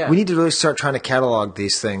really start trying to catalog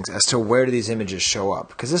these things as to where do these images show up,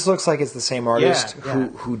 because this looks like it's the same artist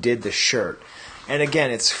who did the shirt. And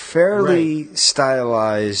again, it's fairly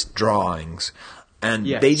stylized drawings, and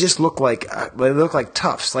they just look like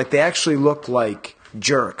toughs. Like they actually look like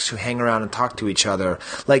jerks who hang around and talk to each other,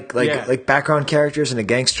 like background characters in a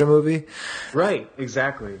gangster movie. Right,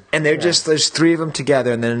 exactly. And they're just there's 3 of them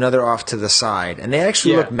together and then another off to the side, and they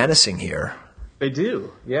actually look menacing here. They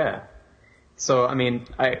do, yeah. So I mean,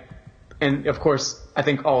 and of course I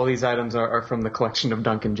think all these items are from the collection of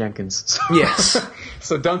Duncan Jenkins. So, yes.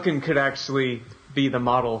 So Duncan could actually be the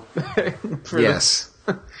model for this.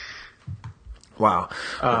 Wow.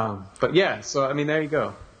 But yeah, so I mean, there you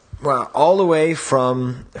go. Well, all the way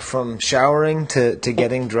from showering to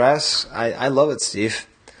getting dressed, I love it, Steve.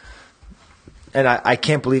 And I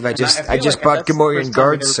can't believe I just bought Gamorrean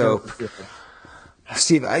Guard soap.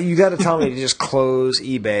 Steve, you got to tell me to just close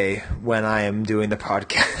eBay when I am doing the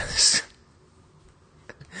podcast.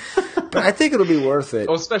 But I think it'll be worth it.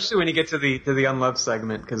 Well, especially when you get to the Unloved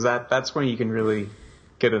segment, because that's when you can really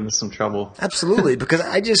get into some trouble. Absolutely, because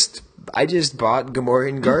I just bought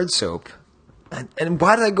Gamorrean Guard soap. And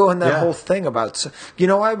why did I go in that whole thing about... You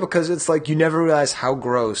know why? Because it's like you never realize how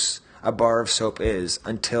gross a bar of soap is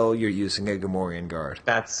until you're using a Gamorrean Guard.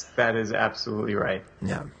 That is absolutely right.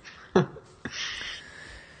 Yeah. All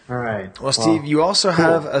right. Well, Steve, you also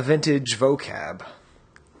have a vintage vocab.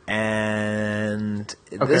 And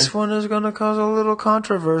this one is going to cause a little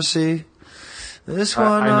controversy. This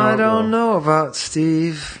one I don't know about,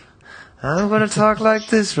 Steve. I'm going to talk like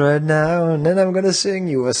this right now, and then I'm going to sing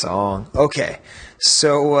you a song. Okay,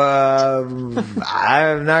 so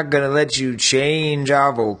I'm not going to let you change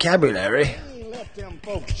our vocabulary. Let them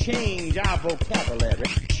folks change our vocabulary.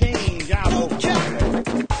 Change our vocabulary.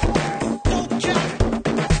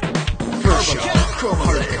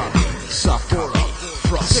 Saphora,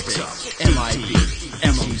 Frosty, MIB,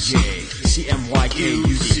 MOJ,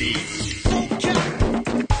 CMYKUC.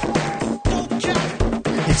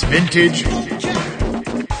 It's vintage.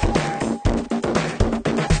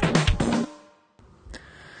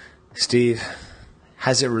 Steve,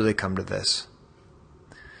 has it really come to this?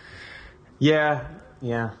 Yeah.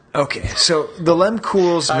 Okay, so the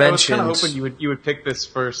Lemcools mentioned... I was kind of hoping you would pick this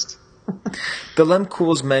first. The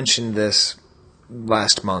Lemcools mentioned this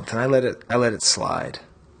last month, and I let it slide.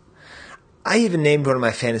 I even named one of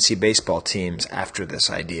my fantasy baseball teams after this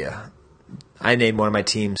idea. I named one of my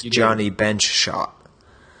teams Johnny Bench Shot.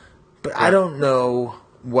 But I don't know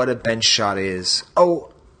what a bench shot is.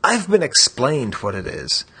 Oh, I've been explained what it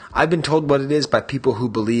is. I've been told what it is by people who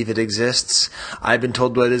believe it exists. I've been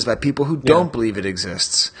told what it is by people who don't believe it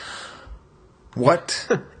exists. What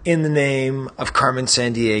in the name of Carmen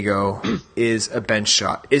Sandiego is a bench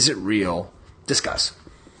shot? Is it real? Discuss.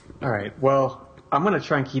 All right. Well, I'm going to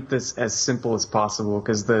try and keep this as simple as possible,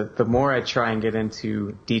 because the more I try and get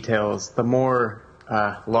into details, the more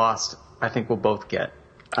lost I think we'll both get.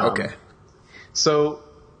 Okay. So,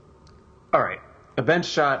 all right. A bench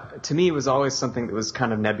shot, to me, was always something that was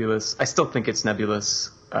kind of nebulous. I still think it's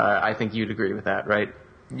nebulous. I think you'd agree with that, right?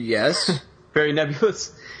 Yes. Very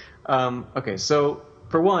nebulous. Okay, so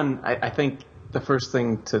for one, I think the first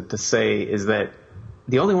thing to say is that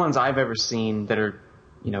the only ones I've ever seen that are,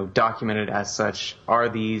 documented as such are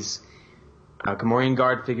these Gamorrean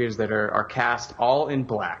Guard figures that are cast all in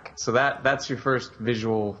black. So that's your first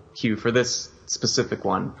visual cue for this specific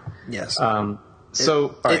one. Yes.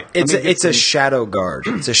 It's a shadow guard.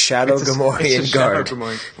 It's a shadow Gamorrean Guard.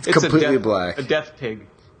 It's completely black. A death pig.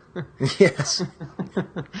 Yes.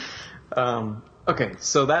 Okay,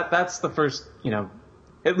 so that's the first,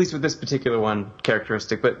 at least with this particular one,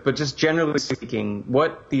 characteristic. But just generally speaking,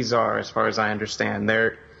 what these are, as far as I understand,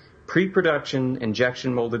 they're pre-production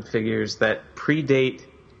injection molded figures that predate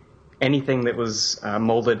anything that was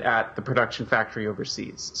molded at the production factory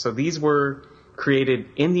overseas. So these were created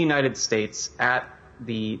in the United States at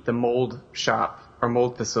the mold shop or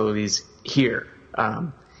mold facilities here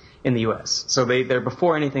in the U.S. So they're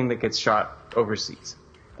before anything that gets shot overseas.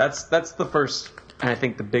 That's the first, and I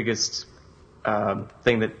think the biggest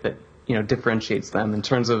thing that differentiates them in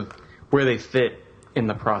terms of where they fit in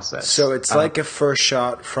the process. So it's like a first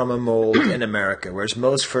shot from a mold in America, whereas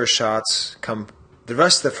most first shots the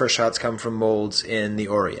rest of the first shots come from molds in the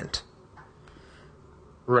Orient.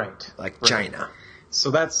 Right. Like China. So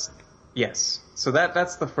that's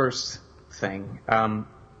the first thing. The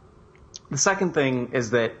second thing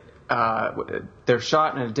is that they're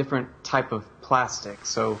shot in a different type of plastic.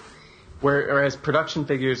 So whereas production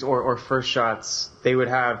figures or first shots, they would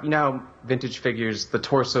have, vintage figures, the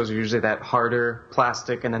torsos are usually that harder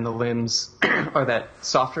plastic and then the limbs are that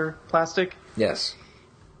softer plastic. Yes.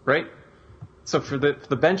 Right? So for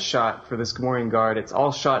the bench shot for this Gamorrean Guard, it's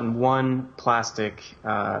all shot in one plastic,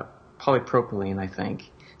 polypropylene, I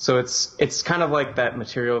think. So it's kind of like that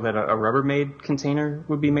material that a Rubbermaid container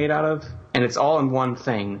would be made out of, and it's all in one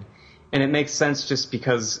thing. And it makes sense just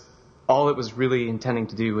because all it was really intending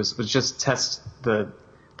to do was just test the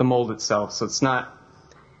mold itself. So it's not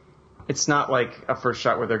like a first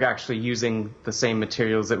shot where they're actually using the same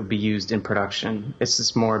materials that would be used in production. It's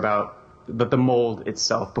just more about the mold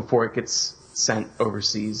itself before it gets sent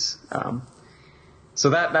overseas. So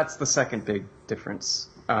that's the second big difference.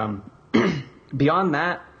 Beyond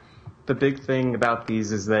that, the big thing about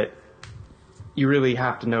these is that you really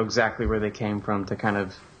have to know exactly where they came from to kind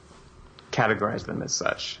of categorize them as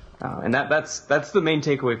such. And that's the main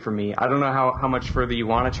takeaway for me. I don't know how much further you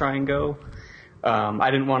want to try and go.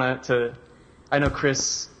 I didn't want to I know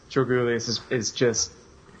Chris Georgoulias is just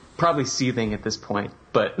probably seething at this point,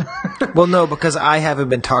 but well, no, because I haven't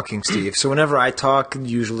been talking, Steve. So whenever I talk,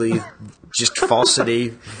 usually just falsity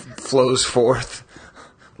flows forth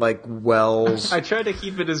like wells. I try to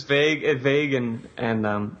keep it as vague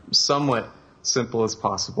and somewhat simple as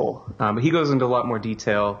possible. But he goes into a lot more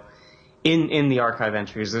detail in the archive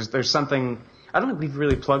entries. There's something, I don't think we've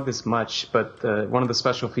really plugged this much, but one of the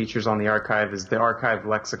special features on the archive is the archive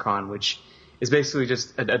lexicon, which is basically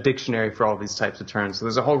just a dictionary for all these types of terms. So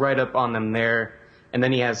there's a whole write-up on them there, and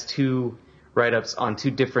then he has 2 write-ups on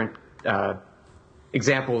 2 different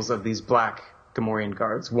examples of these black Gamorrean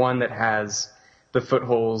Guards, one that has the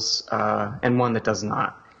footholes and one that does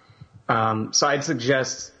not. So I'd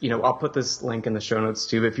suggest, I'll put this link in the show notes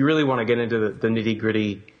too, but if you really want to get into the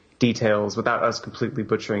nitty-gritty details without us completely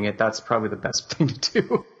butchering it, that's probably the best thing to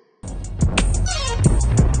do.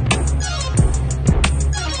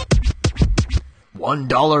 $1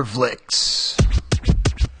 Vlix.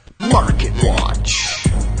 Market Watch.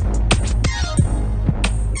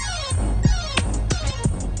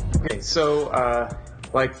 Okay, so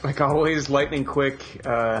like always, lightning quick.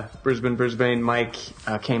 Brisbane Mike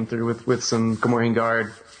came through with some Gamorrean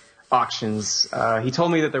Guard auctions. He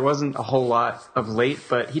told me that there wasn't a whole lot of late,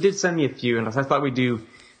 but he did send me a few, and I thought we'd do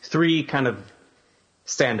 3 kind of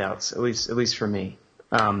standouts, at least for me.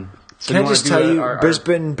 So can I just tell you,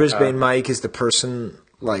 Brisbane Mike is the person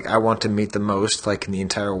I want to meet the most, in the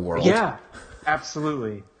entire world. Yeah,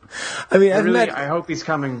 absolutely. I mean, I hope he's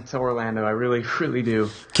coming to Orlando. I really, really do.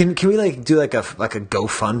 Can we do a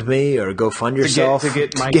GoFundMe or GoFund yourself to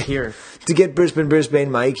get Mike here? To get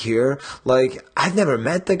Brisbane Mike here. I've never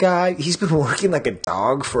met the guy. He's been working like a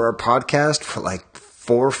dog for our podcast for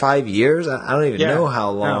 4 or 5 years. I don't even know how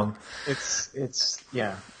long. No, it's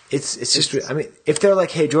yeah. It's just, I mean, if they're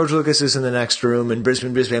like, hey, George Lucas is in the next room and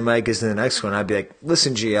Brisbane Mike is in the next one, I'd be like,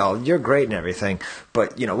 listen, GL, you're great and everything,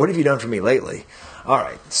 but, what have you done for me lately? All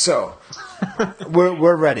right, so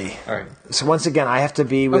we're ready. All right. So once again, I have to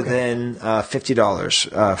be within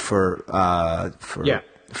 $50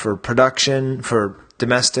 for production, for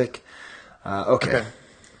domestic. Okay.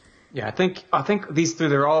 Yeah, I think these 3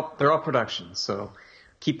 they're all productions, so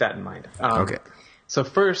keep that in mind. Okay. So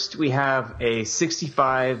first we have a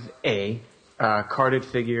 65A carded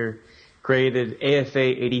figure, graded AFA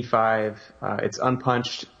 85. It's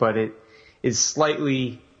unpunched, but it is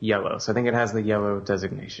slightly yellow, so I think it has the yellow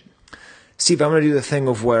designation. Steve, I'm going to do the thing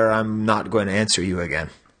of where I'm not going to answer you again.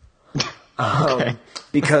 Okay.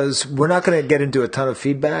 Because we're not going to get into a ton of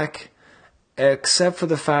feedback, except for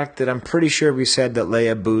the fact that I'm pretty sure we said that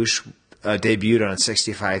Leia Bouche debuted on a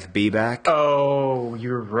 65B back. Oh,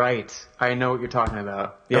 you're right. I know what you're talking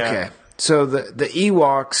about. Yeah. Okay. So the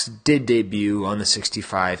Ewoks did debut on the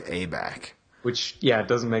 65A back. Which, yeah,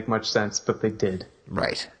 doesn't make much sense, but they did.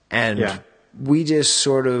 Right. And we just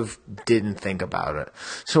sort of didn't think about it.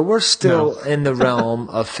 So we're still in the realm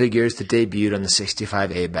of figures that debuted on the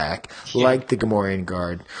 65A back, like the Gamorrean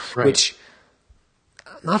Guard, which,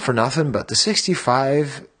 not for nothing, but the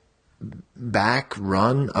 65 back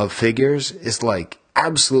run of figures is like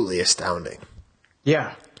absolutely astounding.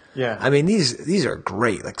 Yeah. Yeah. I mean, these are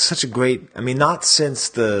great. Like such a great. I mean, not since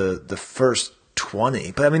the first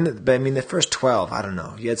 20, but I mean the first 12. I don't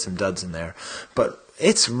know. You had some duds in there, but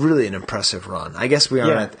it's really an impressive run. I guess we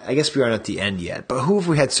aren't. I guess we aren't at the end yet. But who have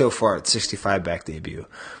we had so far at 65 back debut?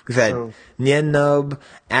 We've had Nien Nub,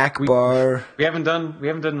 Akbar. We haven't done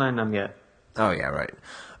Nien Nub yet. Oh yeah, right.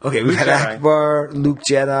 Okay, we've had Akbar, Luke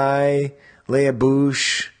Jedi, Leia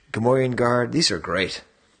Bouche, Gamorrean Guard. These are great.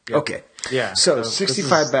 Yep. Okay. Yeah. So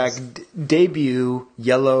 65 back debut,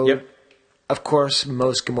 yellow. Yep. Of course,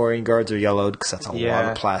 most Gamorrean Guards are yellowed because that's a lot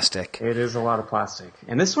of plastic. It is a lot of plastic.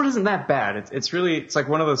 And this one isn't that bad. It's like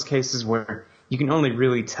one of those cases where you can only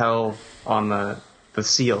really tell on the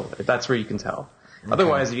seal. That's where you can tell. Okay.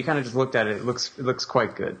 Otherwise, if you kind of just looked at it, it looks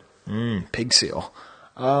quite good. Pig seal.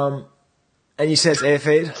 And you said it's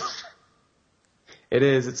AFA'd? It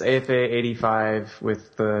is. It's AFA 85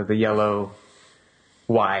 with the yellow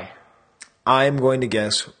Y. I'm going to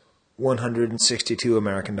guess 162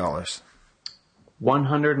 American dollars.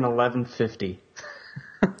 111.50.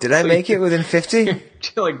 Did I make it within 50?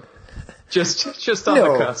 Like just on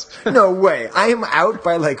the cusp. No way. I am out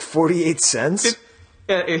by like 48 cents.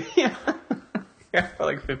 Yeah, by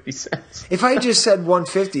like 50 cents. If I just said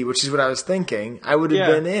 150, which is what I was thinking, I would have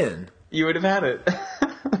been in. You would have had it.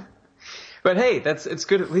 But hey, it's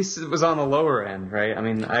good. At least it was on the lower end, right? I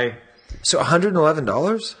mean, So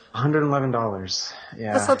 $111? $111.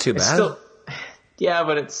 Yeah, that's not too bad. Still, yeah,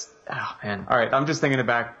 but it's man. All right, I'm just thinking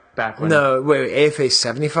back when. No, wait, AFA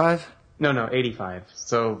 75? No, 85.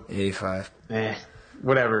 So 85.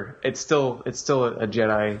 Whatever. It's still a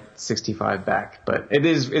Jedi 65 back, but it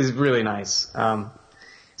is really nice.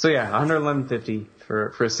 So yeah, 111.50 for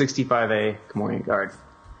a 65A Gamorrean Guard.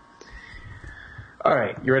 All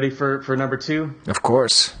right, you ready for number 2? Of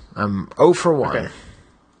course. I'm 0 for 1. Okay.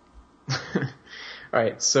 All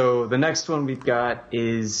right, so the next one we've got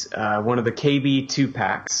is one of the KB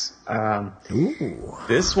 2-packs. Ooh.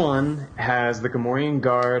 This one has the Gamorrean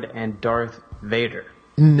Guard and Darth Vader.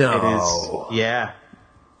 No. It is,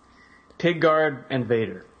 Pig Guard and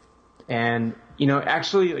Vader. And,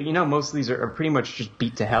 actually, most of these are pretty much just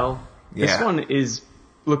beat to hell. Yeah. This one is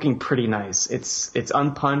looking pretty nice. It's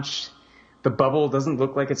unpunched. The bubble doesn't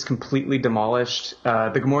look like it's completely demolished.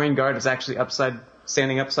 The Gamorrean Guard is actually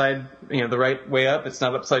standing upside, the right way up. It's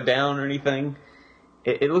not upside down or anything.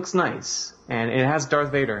 It looks nice, and it has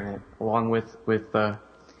Darth Vader in it, along with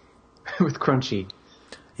Crunchee.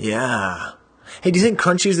 Yeah. Hey, do you think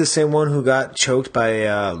Crunchee's the same one who got choked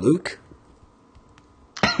by Luke?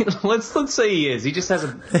 Let's say he is. He just has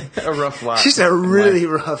a rough life. Just a really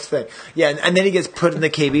rough thing. Yeah, and then he gets put in the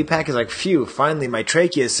KB pack. He's like, phew, finally my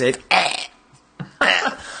trachea is safe.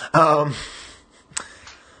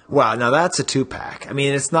 Wow, now that's a 2-pack. I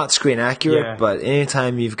mean, it's not screen accurate, but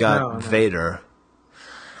anytime you've got Vader,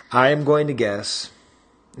 I am going to guess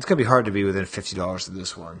it's going to be hard to be within $50 of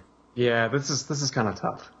this one. Yeah, this is kind of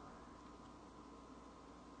tough.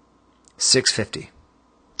 $650.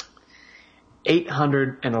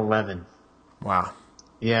 $811. Wow.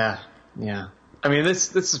 Yeah. I mean,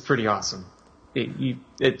 this is pretty awesome. It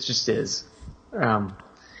just is.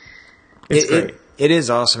 It's great. It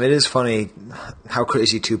is awesome. It is funny how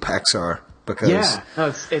crazy 2-packs are because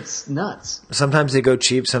it's nuts. Sometimes they go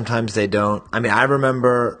cheap, sometimes they don't. I mean, I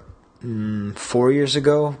remember 4 years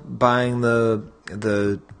ago buying the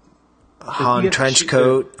Han trench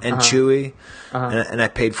coat and Chewie, and I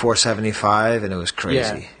paid $475, and it was crazy.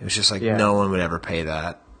 Yeah. It was just like no one would ever pay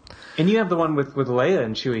that. And you have the one with Leia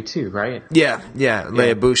and Chewie too, right? Yeah,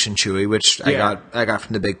 Leia Bouche and Chewie, which I got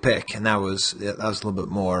from the Big Pick, and that was a little bit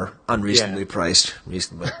more unreasonably priced.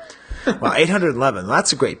 Reasonably. Well, 811.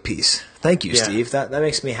 That's a great piece. Thank you, Steve. That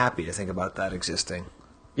makes me happy to think about that existing.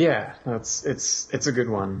 Yeah, it's a good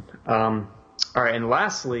one. All right, and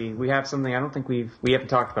lastly, we have something I don't think we haven't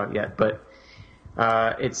talked about yet, but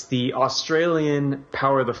it's the Australian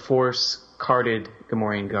Power of the Force carded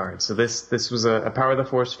Gamorrean Guard. So this was a Power of the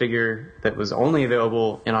Force figure that was only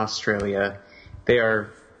available in Australia. They are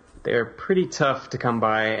pretty tough to come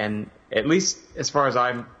by, and at least as far as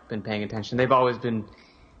I've been paying attention, they've always been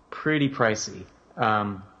pretty pricey.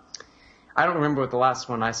 I don't remember what the last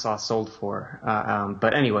one I saw sold for,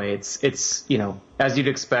 but anyway, it's you know, as you'd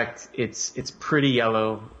expect, it's pretty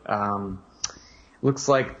yellow. Looks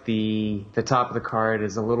like the top of the card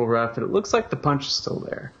is a little rough, and it looks like the punch is still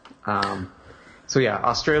there. So yeah,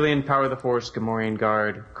 Australian Power of the Force Gamorrean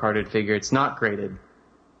Guard carded figure. It's not graded.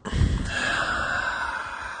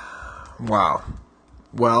 Wow.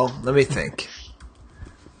 Well, let me think.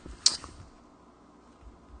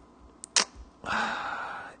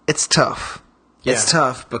 It's tough. Yeah. It's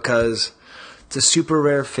tough because it's a super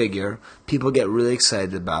rare figure. People get really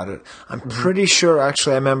excited about it. I'm pretty sure,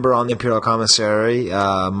 actually, I remember on the Imperial Commissary,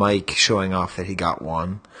 Mike showing off that he got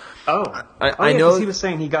one. Oh, I know. 'Cause he was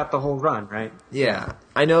saying he got the whole run, right? Yeah,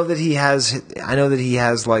 I know that he has. I know that he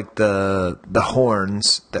has like the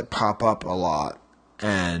horns that pop up a lot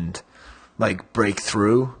and like break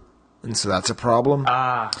through, and so that's a problem.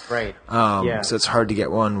 Ah, right. Yeah. So it's hard to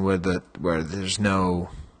get one where there's no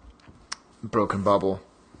broken bubble.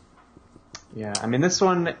 Yeah, I mean this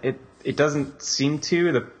one it doesn't seem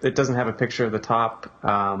to. It doesn't have a picture of the top.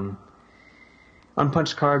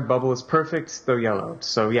 Unpunched card, bubble is perfect, though yellowed.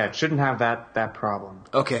 So yeah, it shouldn't have that problem.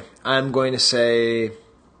 Okay, I'm going to say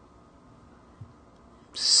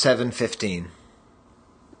 715.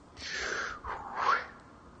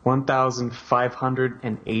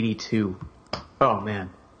 1,582. Oh man.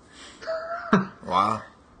 Wow.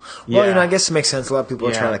 Yeah. Well, I guess it makes sense. A lot of people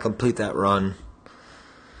are trying to complete that run.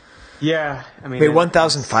 Yeah, I mean. Wait,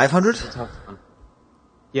 1,500?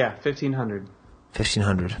 Yeah, 1,500.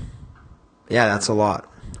 1,500. Yeah, that's a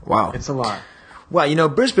lot. Wow. It's a lot. Well,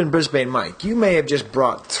 Brisbane Mike, you may have just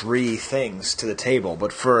brought 3 things to the table,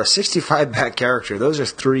 but for a 65-back character, those are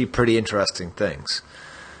 3 pretty interesting things.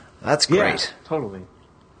 That's great. Yeah, totally.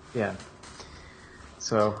 Yeah.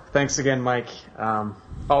 So, thanks again, Mike.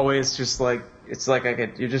 Always just like, it's like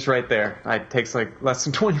you're just right there. It takes like less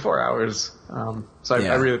than 24 hours. So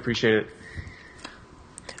I really appreciate it.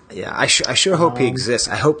 Yeah, I sure hope he exists.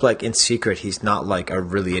 I hope, like, in secret, he's not, like, a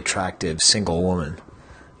really attractive single woman.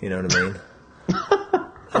 You know what I mean?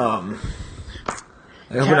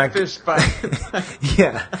 Catfish by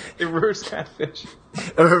yeah. A reverse catfish.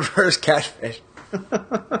 A reverse catfish.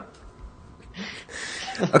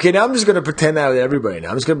 Okay, now I'm just going to pretend that with everybody now.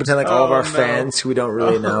 I'm just going to pretend like all of our fans who we don't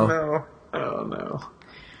really know. Oh, no.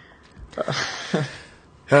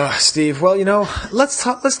 Steve, well,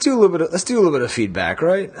 let's do a little bit of feedback,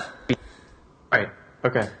 right? Right.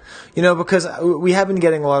 Okay. Because we have been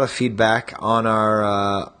getting a lot of feedback on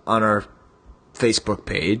our Facebook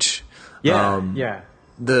page. Yeah. Yeah.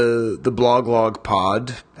 The blog log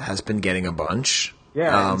pod has been getting a bunch.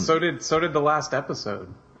 Yeah, and so did the last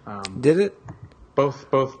episode. Did it? Both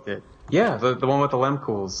did. Yeah, the one with the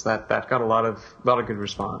Lemcools, that got a lot of good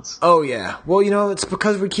response. Oh yeah. Well, it's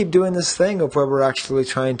because we keep doing this thing of where we're actually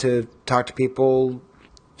trying to talk to people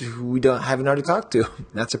who we haven't already talked to.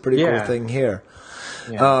 That's a pretty cool thing here.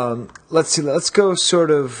 Yeah. Let's see. Let's go with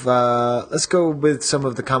some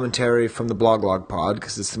of the commentary from the blog log pod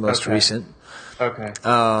because it's the most recent. Okay.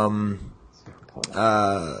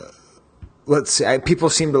 Let's see. People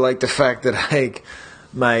seem to like the fact that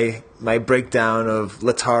my breakdown of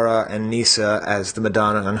Latara and Nisa as the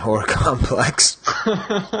Madonna and Horror Complex.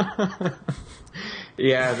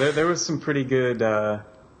 Yeah, there was some pretty good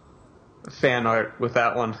fan art with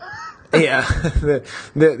that one. Yeah,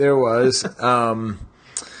 there was.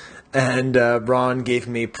 And Ron gave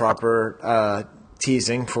me proper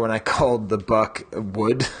teasing for when I called the buck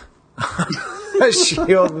wood. A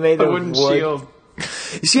shield made of wood. Shield.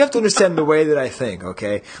 You see, you have to understand the way that I think,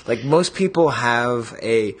 okay? Like, most people have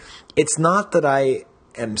it's not that I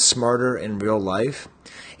am smarter in real life.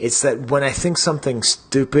 It's that when I think something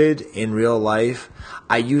stupid in real life,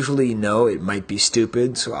 I usually know it might be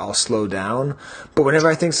stupid, so I'll slow down. But whenever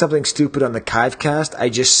I think something stupid on the Chive Cast, I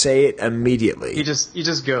just say it immediately. You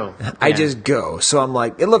just go. I just go. So I'm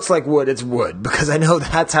like, it looks like wood, it's wood. Because I know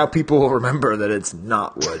that's how people will remember that it's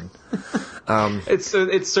not wood.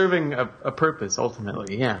 It's serving a purpose,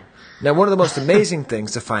 ultimately, yeah. Now, one of the most amazing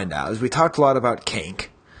things to find out is we talked a lot about Kaink.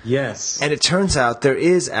 Yes. And it turns out there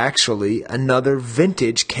is actually another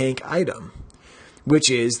vintage Kaink item, which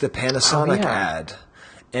is the Panasonic ad.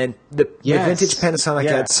 And the vintage Panasonic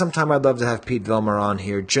ads, sometime I'd love to have Pete Vilmer on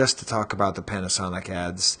here just to talk about the Panasonic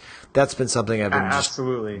ads. That's been something I've been just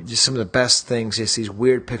some of the best things, just these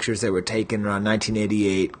weird pictures that were taken around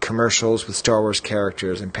 1988, commercials with Star Wars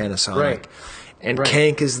characters and Panasonic. Right. And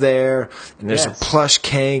Kaink is there, and there's a plush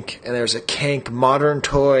Kaink, and there's a Kaink modern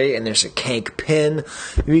toy, and there's a Kaink pin.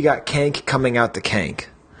 We got Kaink coming out the Kaink.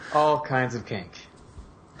 All kinds of Kaink.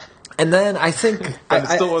 And then I think... But it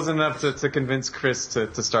still wasn't enough to convince Chris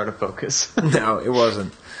to start a focus. No, it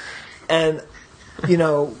wasn't. And, you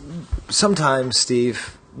know, sometimes,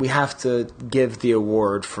 Steve, we have to give the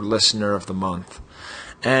award for Listener of the Month.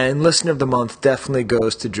 And Listener of the Month definitely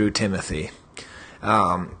goes to Drew Timothy.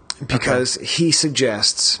 Because he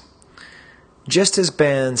suggests, just as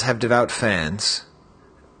bands have devout fans,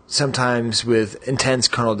 sometimes with intense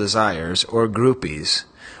carnal desires, or groupies,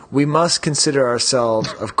 we must consider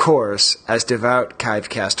ourselves, of course, as devout Chive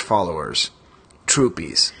Cast followers.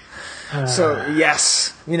 Troopies. So,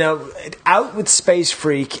 yes, you know, out with Space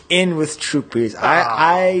Freak, in with Troopies.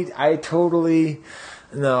 I totally...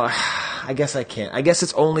 No, I guess I can't. I guess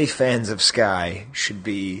it's only fans of Skye should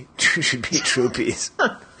be Troopies.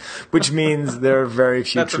 Which means there are very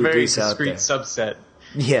few That's Troopies a out there. very discreet subset.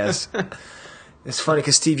 Yes. It's funny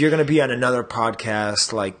because, Steve, you're going to be on another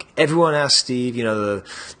podcast. Like, everyone asks Steve, you know, the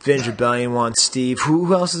Vintage Rebellion wants Steve.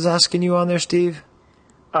 Who else is asking you on there, Steve?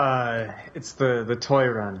 It's the Toy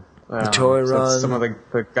Run. The Toy Run. It's some of the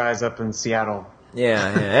guys up in Seattle.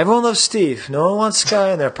 Yeah. Everyone loves Steve. No one wants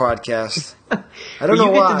Skye on their podcast. I don't know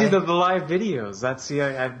you why. You get to do the live videos. That's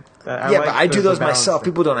I but I do those myself.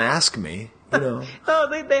 People don't ask me. You know. No,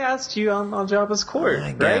 they asked you on Jabba's court, I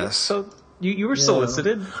right? guess. So you were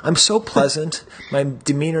solicited. I'm so pleasant. My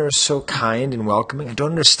demeanor is so kind and welcoming. I don't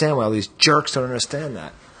understand why all these jerks don't understand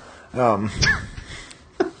that.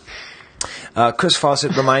 Chris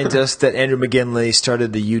Fawcett reminds us that Andrew McGinley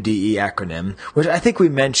started the UDE acronym, which I think we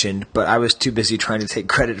mentioned, but I was too busy trying to take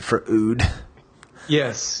credit for OOD.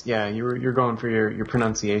 Yes, yeah, you're going for your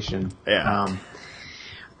pronunciation. Yeah.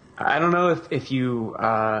 I don't know if you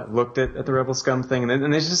looked at the Rebel Scum thing,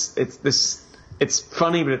 and it's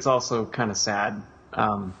funny, but it's also kind of sad.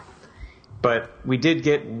 But we did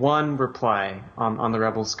get one reply on the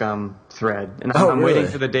Rebel Scum thread, and I'm really?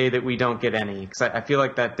 waiting for the day that we don't get any, because I feel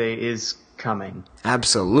like that day is coming.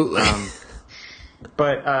 Absolutely.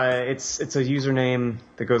 But it's a username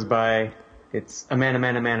that goes by, it's a man,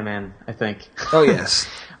 I think. Oh, yes.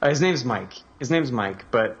 His name's Mike, but he says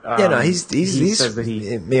that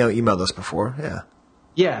he emailed us before.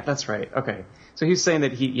 Yeah, that's right. Okay, so he's saying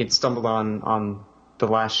that he had stumbled on the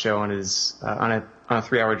last show on his on a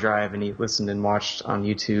 3-hour drive, and he listened and watched on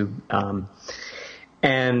YouTube.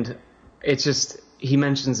 And it's just, he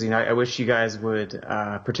mentions, I wish you guys would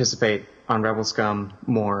participate on Rebel Scum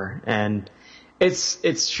more, and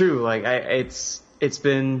it's true. Like it's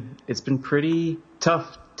been pretty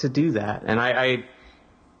tough to do that, and I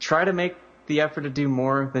try to make the effort to do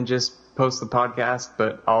more than just post the podcast,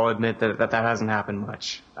 but I'll admit that hasn't happened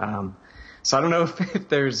much. So I don't know if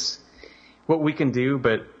there's what we can do,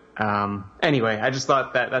 but anyway, I just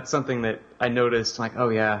thought that's something that I noticed. Like, oh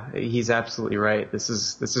yeah, he's absolutely right. This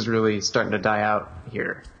is really starting to die out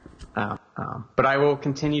here. But I will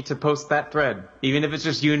continue to post that thread, even if it's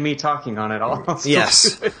just you and me talking on it. I'll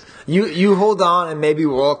yes, you hold on, and maybe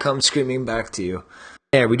we'll all come screaming back to you.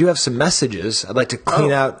 Yeah, we do have some messages. I'd like to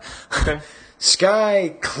clean out. Okay.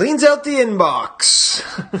 Skye cleans out the inbox.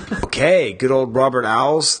 Okay, good old Robert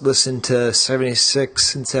Owls listened to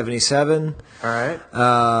 76 and 77. All right.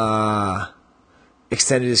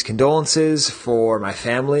 Extended his condolences for my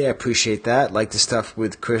family. I appreciate that. Like the stuff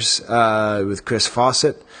with Chris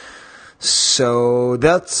Fawcett. So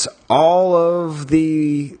that's all of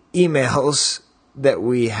the emails that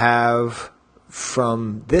we have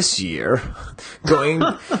from this year.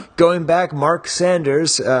 Going back, Mark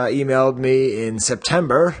Sanders emailed me in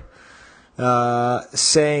September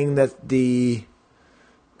saying that the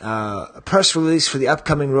press release for the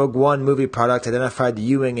upcoming Rogue One movie product identified the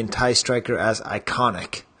U-Wing and TIE Striker as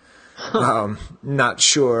iconic. Not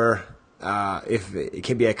sure if it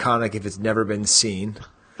can be iconic if it's never been seen.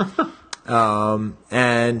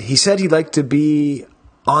 And he said he'd like to be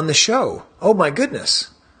on the show. Oh my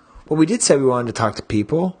goodness. Well, we did say we wanted to talk to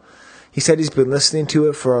people. He said he's been listening to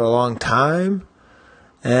it for a long time.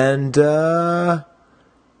 And,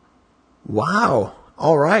 wow.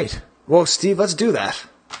 All right. Well, Steve, let's do that.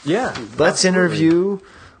 Yeah. Let's interview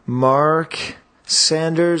Mark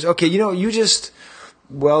Sanders. Okay, you just...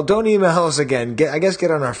 Well, don't email us again. Get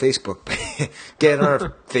on our Facebook page. Get on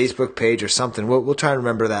our Facebook page or something. We'll try and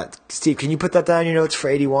remember that. Steve, can you put that down in your notes for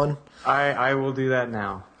 81? I will do that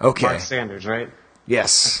now. Okay. Mark Sanders, right?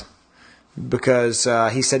 Yes. Because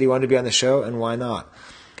he said he wanted to be on the show, and why not?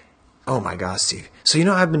 Oh, my God, Steve. So,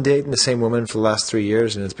 I've been dating the same woman for the last 3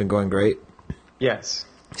 years, and it's been going great? Yes.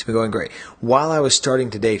 It's been going great. While I was starting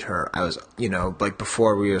to date her, I was, like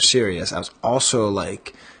before we were serious, I was also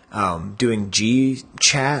like doing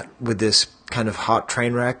G-chat with this kind of hot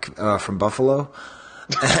train wreck from Buffalo.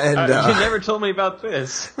 And you never told me about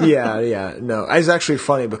this. yeah. No, it's actually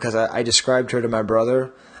funny because I described her to my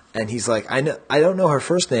brother, and he's like, I don't know her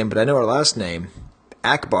first name, but I know her last name,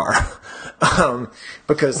 Akbar,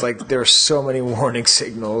 because like there are so many warning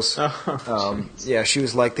signals. Yeah, she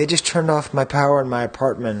was like, they just turned off my power in my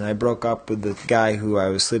apartment, and I broke up with the guy who I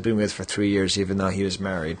was sleeping with for 3 years, even though he was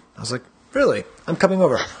married. I was like, really? I'm coming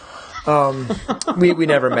over. We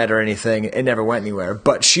never met or anything. It never went anywhere.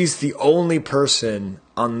 But she's the only person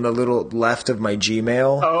on the little left of my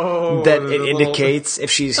Gmail that it indicates if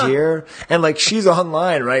she's here. And like she's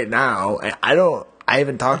online right now, and I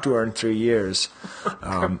haven't talked to her in 3 years.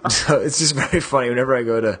 So it's just very funny whenever I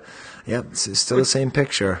go to. Yep, it's still the same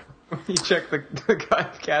picture. You check the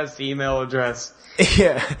Cast email address.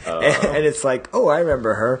 Yeah, and it's like, oh, I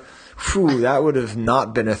remember her. Phew, that would have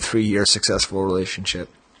not been a 3-year successful relationship.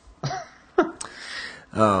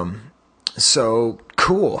 So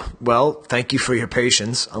cool. Well, thank you for your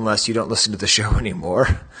patience, unless you don't listen to the show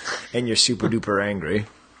anymore and you're super duper angry.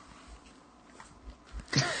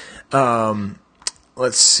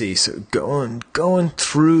 Let's see. So going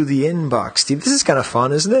through the inbox, Steve, this is kind of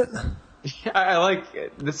fun, isn't it? Yeah, I like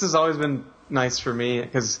it. This has always been nice for me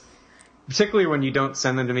because particularly when you don't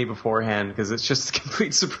send them to me beforehand, because it's just a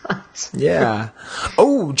complete surprise. Yeah.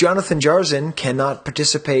 Oh, Jonathan Jarzin cannot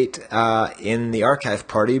participate in the archive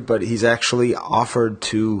party, but he's actually offered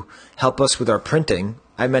to help us with our printing.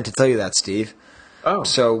 I meant to tell you that, Steve. Oh.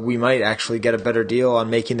 So we might actually get a better deal on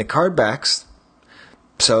making the card backs.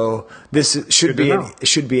 So this should be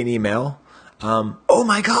an email. Oh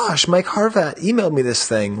my gosh, Mike Harvat emailed me this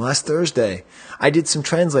thing last Thursday. I did some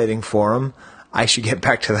translating for him. I should get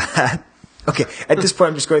back to that. Okay, at this point,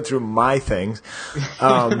 I'm just going through my things.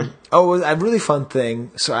 A really fun thing.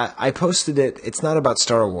 So I posted it. It's not about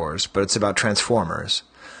Star Wars, but it's about Transformers.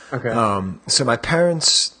 Okay. So my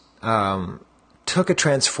parents took a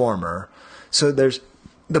Transformer. So there's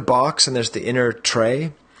the box and there's the inner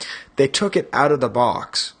tray. They took it out of the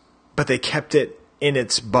box, but they kept it in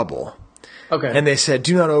its bubble. Okay. And they said,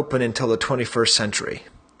 do not open until the 21st century.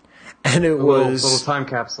 And it was little time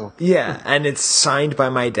capsule. Yeah, and it's signed by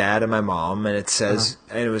my dad and my mom, and it says,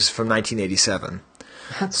 and it was from 1987.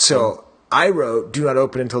 So cool. I wrote, "Do not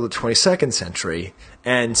open until the 22nd century."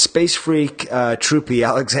 And Space Freak Troopy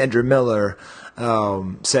Alexander Miller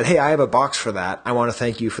said, "Hey, I have a box for that. I want to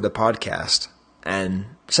thank you for the podcast," and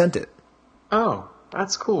sent it. Oh,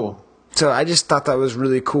 that's cool. So I just thought that was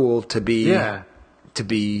really cool to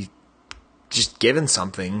be just given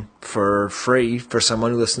something for free for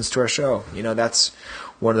someone who listens to our show. That's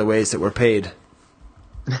one of the ways that we're paid.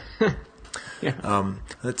 Yeah.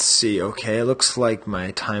 Let's see. Okay, it looks like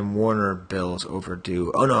my Time Warner bill's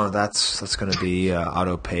overdue. Oh no, that's going to be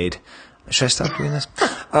auto paid. Should I stop doing this?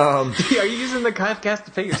 Are you using the Chive Cast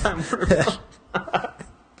to pay your Time Warner bill?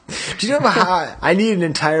 Do you know how I need an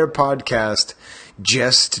entire podcast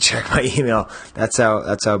just to check my email? That's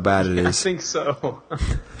how bad it is. I think so.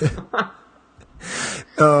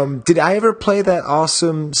 Did I ever play that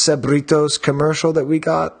awesome Sabritos commercial that we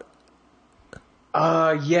got?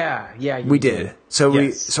 Yeah. We did. So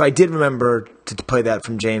I did remember to play that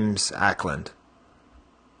from James Ackland.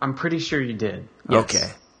 I'm pretty sure you did. Yes.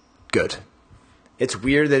 Okay, good. It's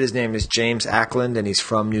weird that his name is James Ackland and he's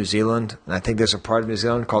from New Zealand, and I think there's a part of New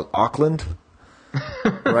Zealand called Auckland,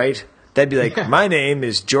 right? That'd be like, my name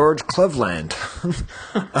is George Cleveland.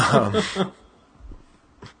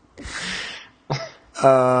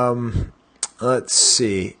 Let's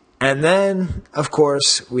see. And then, of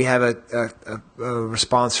course, we have a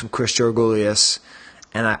response from Chris Georgoulias,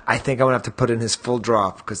 and I think I'm going to have to put in his full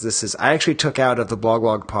drop, because I actually took out of the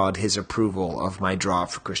Blog Pod his approval of my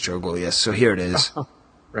drop for Chris Georgoulias, so here it is. Oh,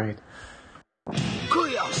 right.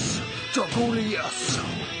 Chris Georgoulias.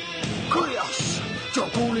 Chris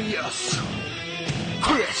Georgoulias.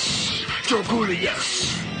 Chris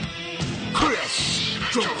Georgoulias. Chris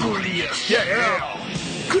Georgoulias. Yeah.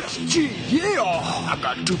 Chris G, yeah! I've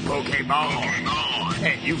got 2 Pokemon,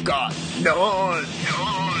 and you've got none.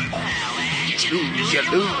 Choose, you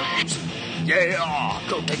lose. Yeah!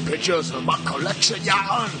 Go take pictures of my collection,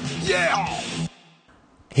 yeah!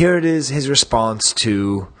 Here it is, his response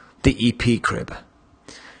to the EP crib.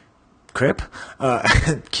 Crib?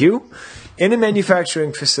 Q? In a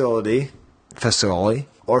manufacturing facility,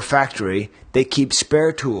 or factory, they keep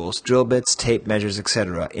spare tools, drill bits, tape measures,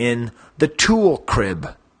 etc. in the tool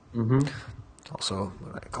crib. Mm-hmm. Also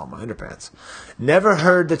what I call my underpants. Never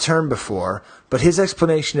heard the term before, but his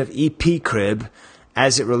explanation of EP crib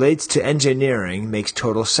as it relates to engineering, makes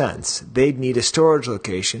total sense. They'd need a storage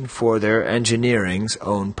location for their engineering's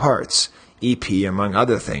own parts, EP among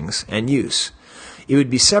other things, and use. It would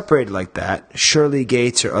be separated like that, surely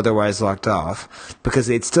gates or otherwise locked off, because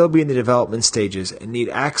they'd still be in the development stages and need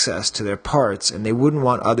access to their parts, and they wouldn't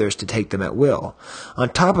want others to take them at will. On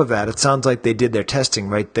top of that, it sounds like they did their testing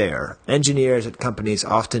right there. Engineers at companies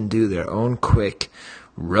often do their own quick,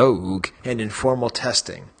 rogue, and informal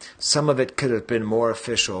testing. Some of it could have been more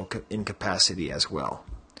official in capacity as well.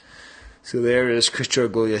 So there is Chris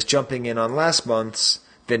Jorgulius jumping in on last month's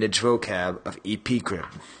vintage vocab of EP Grid.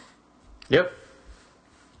 Yep.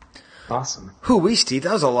 Awesome. Hoo-wee, Steve,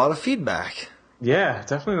 that was a lot of feedback. Yeah,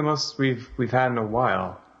 definitely the most we've had in a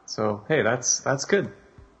while. So hey, that's good.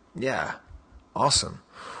 Yeah, awesome.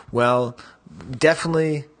 Well,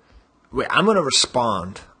 definitely. Wait, I'm going to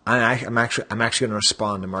respond. I'm actually going to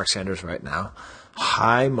respond to Mark Sanders right now.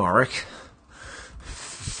 Hi, Mark.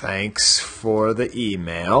 Thanks for the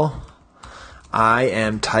email. I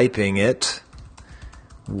am typing it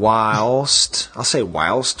whilst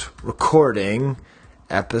recording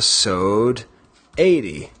episode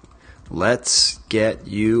 80. Let's get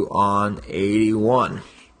you on 81.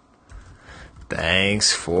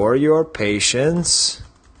 Thanks for your patience.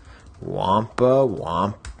 Wampa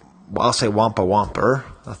wamp. Well, I'll say wampa wamper.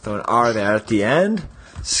 I'll throw an R there at the end.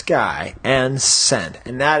 Sky and send.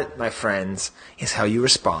 And that, my friends, is how you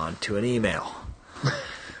respond to an email.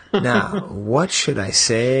 Now, what should I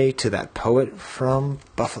say to that poet from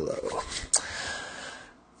Buffalo?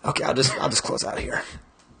 Okay, I'll just close out here.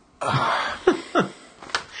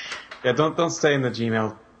 Yeah, don't stay in the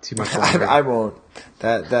Gmail too much longer. I won't.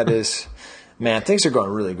 That is, man. Things are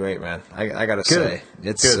going really great, man. I gotta say,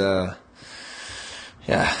 it's good.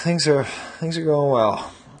 Yeah, things are going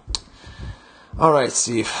well. All right,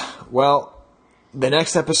 Steve. Well, the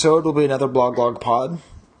next episode will be another Blog Pod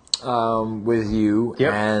with you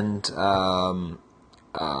and a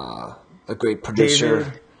great producer,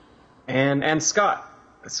 David and Scott.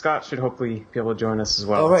 Scott should hopefully be able to join us as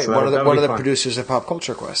well. Oh, right. So one of the producers of Pop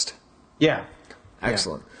Culture Quest. Yeah.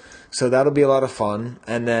 Excellent. Yeah. So that'll be a lot of fun.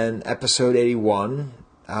 And then episode 81.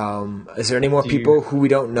 Is there any more people who we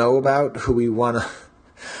don't know about who we want to...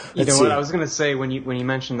 You know what? I was going to say, when you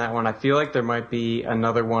mentioned that one, I feel like there might be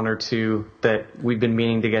another one or two that we've been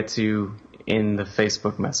meaning to get to in the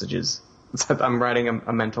Facebook messages. I'm writing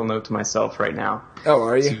a mental note to myself right now. Oh,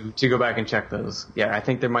 are you? To go back and check those. Yeah, I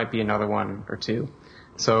think there might be another one or two.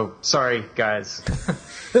 So sorry, guys.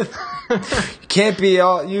 You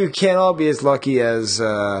can't all be as lucky as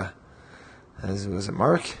was it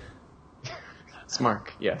Mark? It's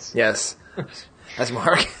Mark. Yes. Yes. That's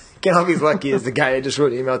Mark. Can't all be as lucky as the guy I just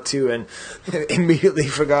wrote an email to and immediately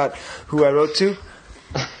forgot who I wrote to.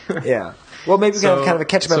 Yeah. Well, maybe we can have kind of a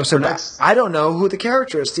catch-up episode. I don't know who the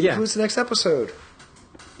character is. Steve, who's the next episode?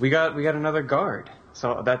 We got another guard.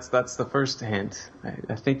 So that's the first hint.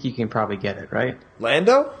 I think you can probably get it, right?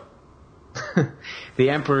 Lando? The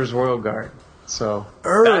Emperor's Royal Guard. So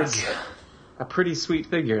that's a pretty sweet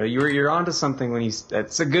figure. You're onto something when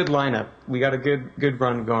it's a good lineup. We got a good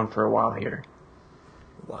run going for a while here.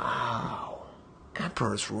 Wow.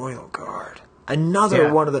 Emperor's Royal Guard.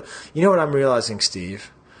 Another one of the... You know what I'm realizing,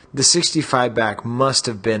 Steve? The 65 back must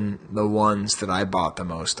have been the ones that I bought the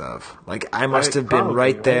most of. Like, I must have been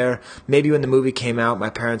right there. Maybe when the movie came out, my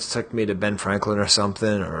parents took me to Ben Franklin or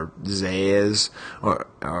something, or Zayas,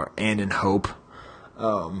 or And in Hope,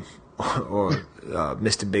 or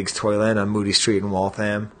Mr. Big's Toyland on Moody Street in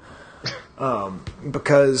Waltham.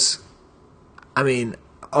 Because, I mean,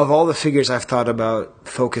 of all the figures I've thought about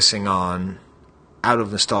focusing on out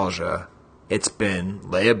of nostalgia, it's been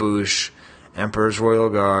Leia Bouche, Emperor's Royal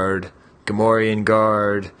Guard, Gamorrean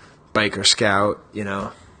Guard, Biker Scout, you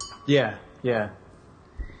know. Yeah.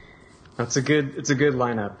 It's a good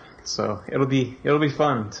lineup. So it'll be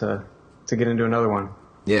fun to get into another one.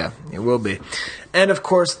 Yeah, it will be. And of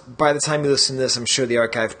course, by the time you listen to this, I'm sure the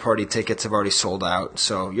archive party tickets have already sold out.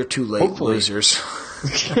 So you're too late, losers.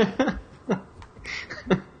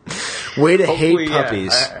 Way to hate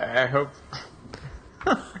puppies. I hope.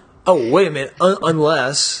 Oh, wait a minute.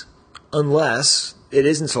 Unless it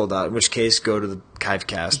isn't sold out, in which case go to the Chive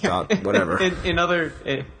Cast. Whatever.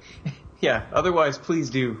 Otherwise, please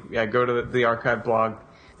do. Yeah, go to the archive blog.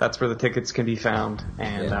 That's where the tickets can be found.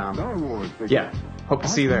 And hope to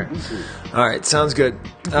see you there. All right, sounds good.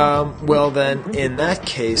 Well then, in that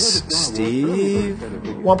case, Steve,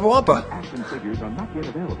 Wampa Wampa.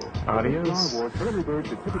 Adios.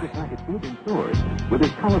 With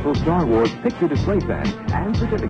his colorful Star Wars picture display set and certificate.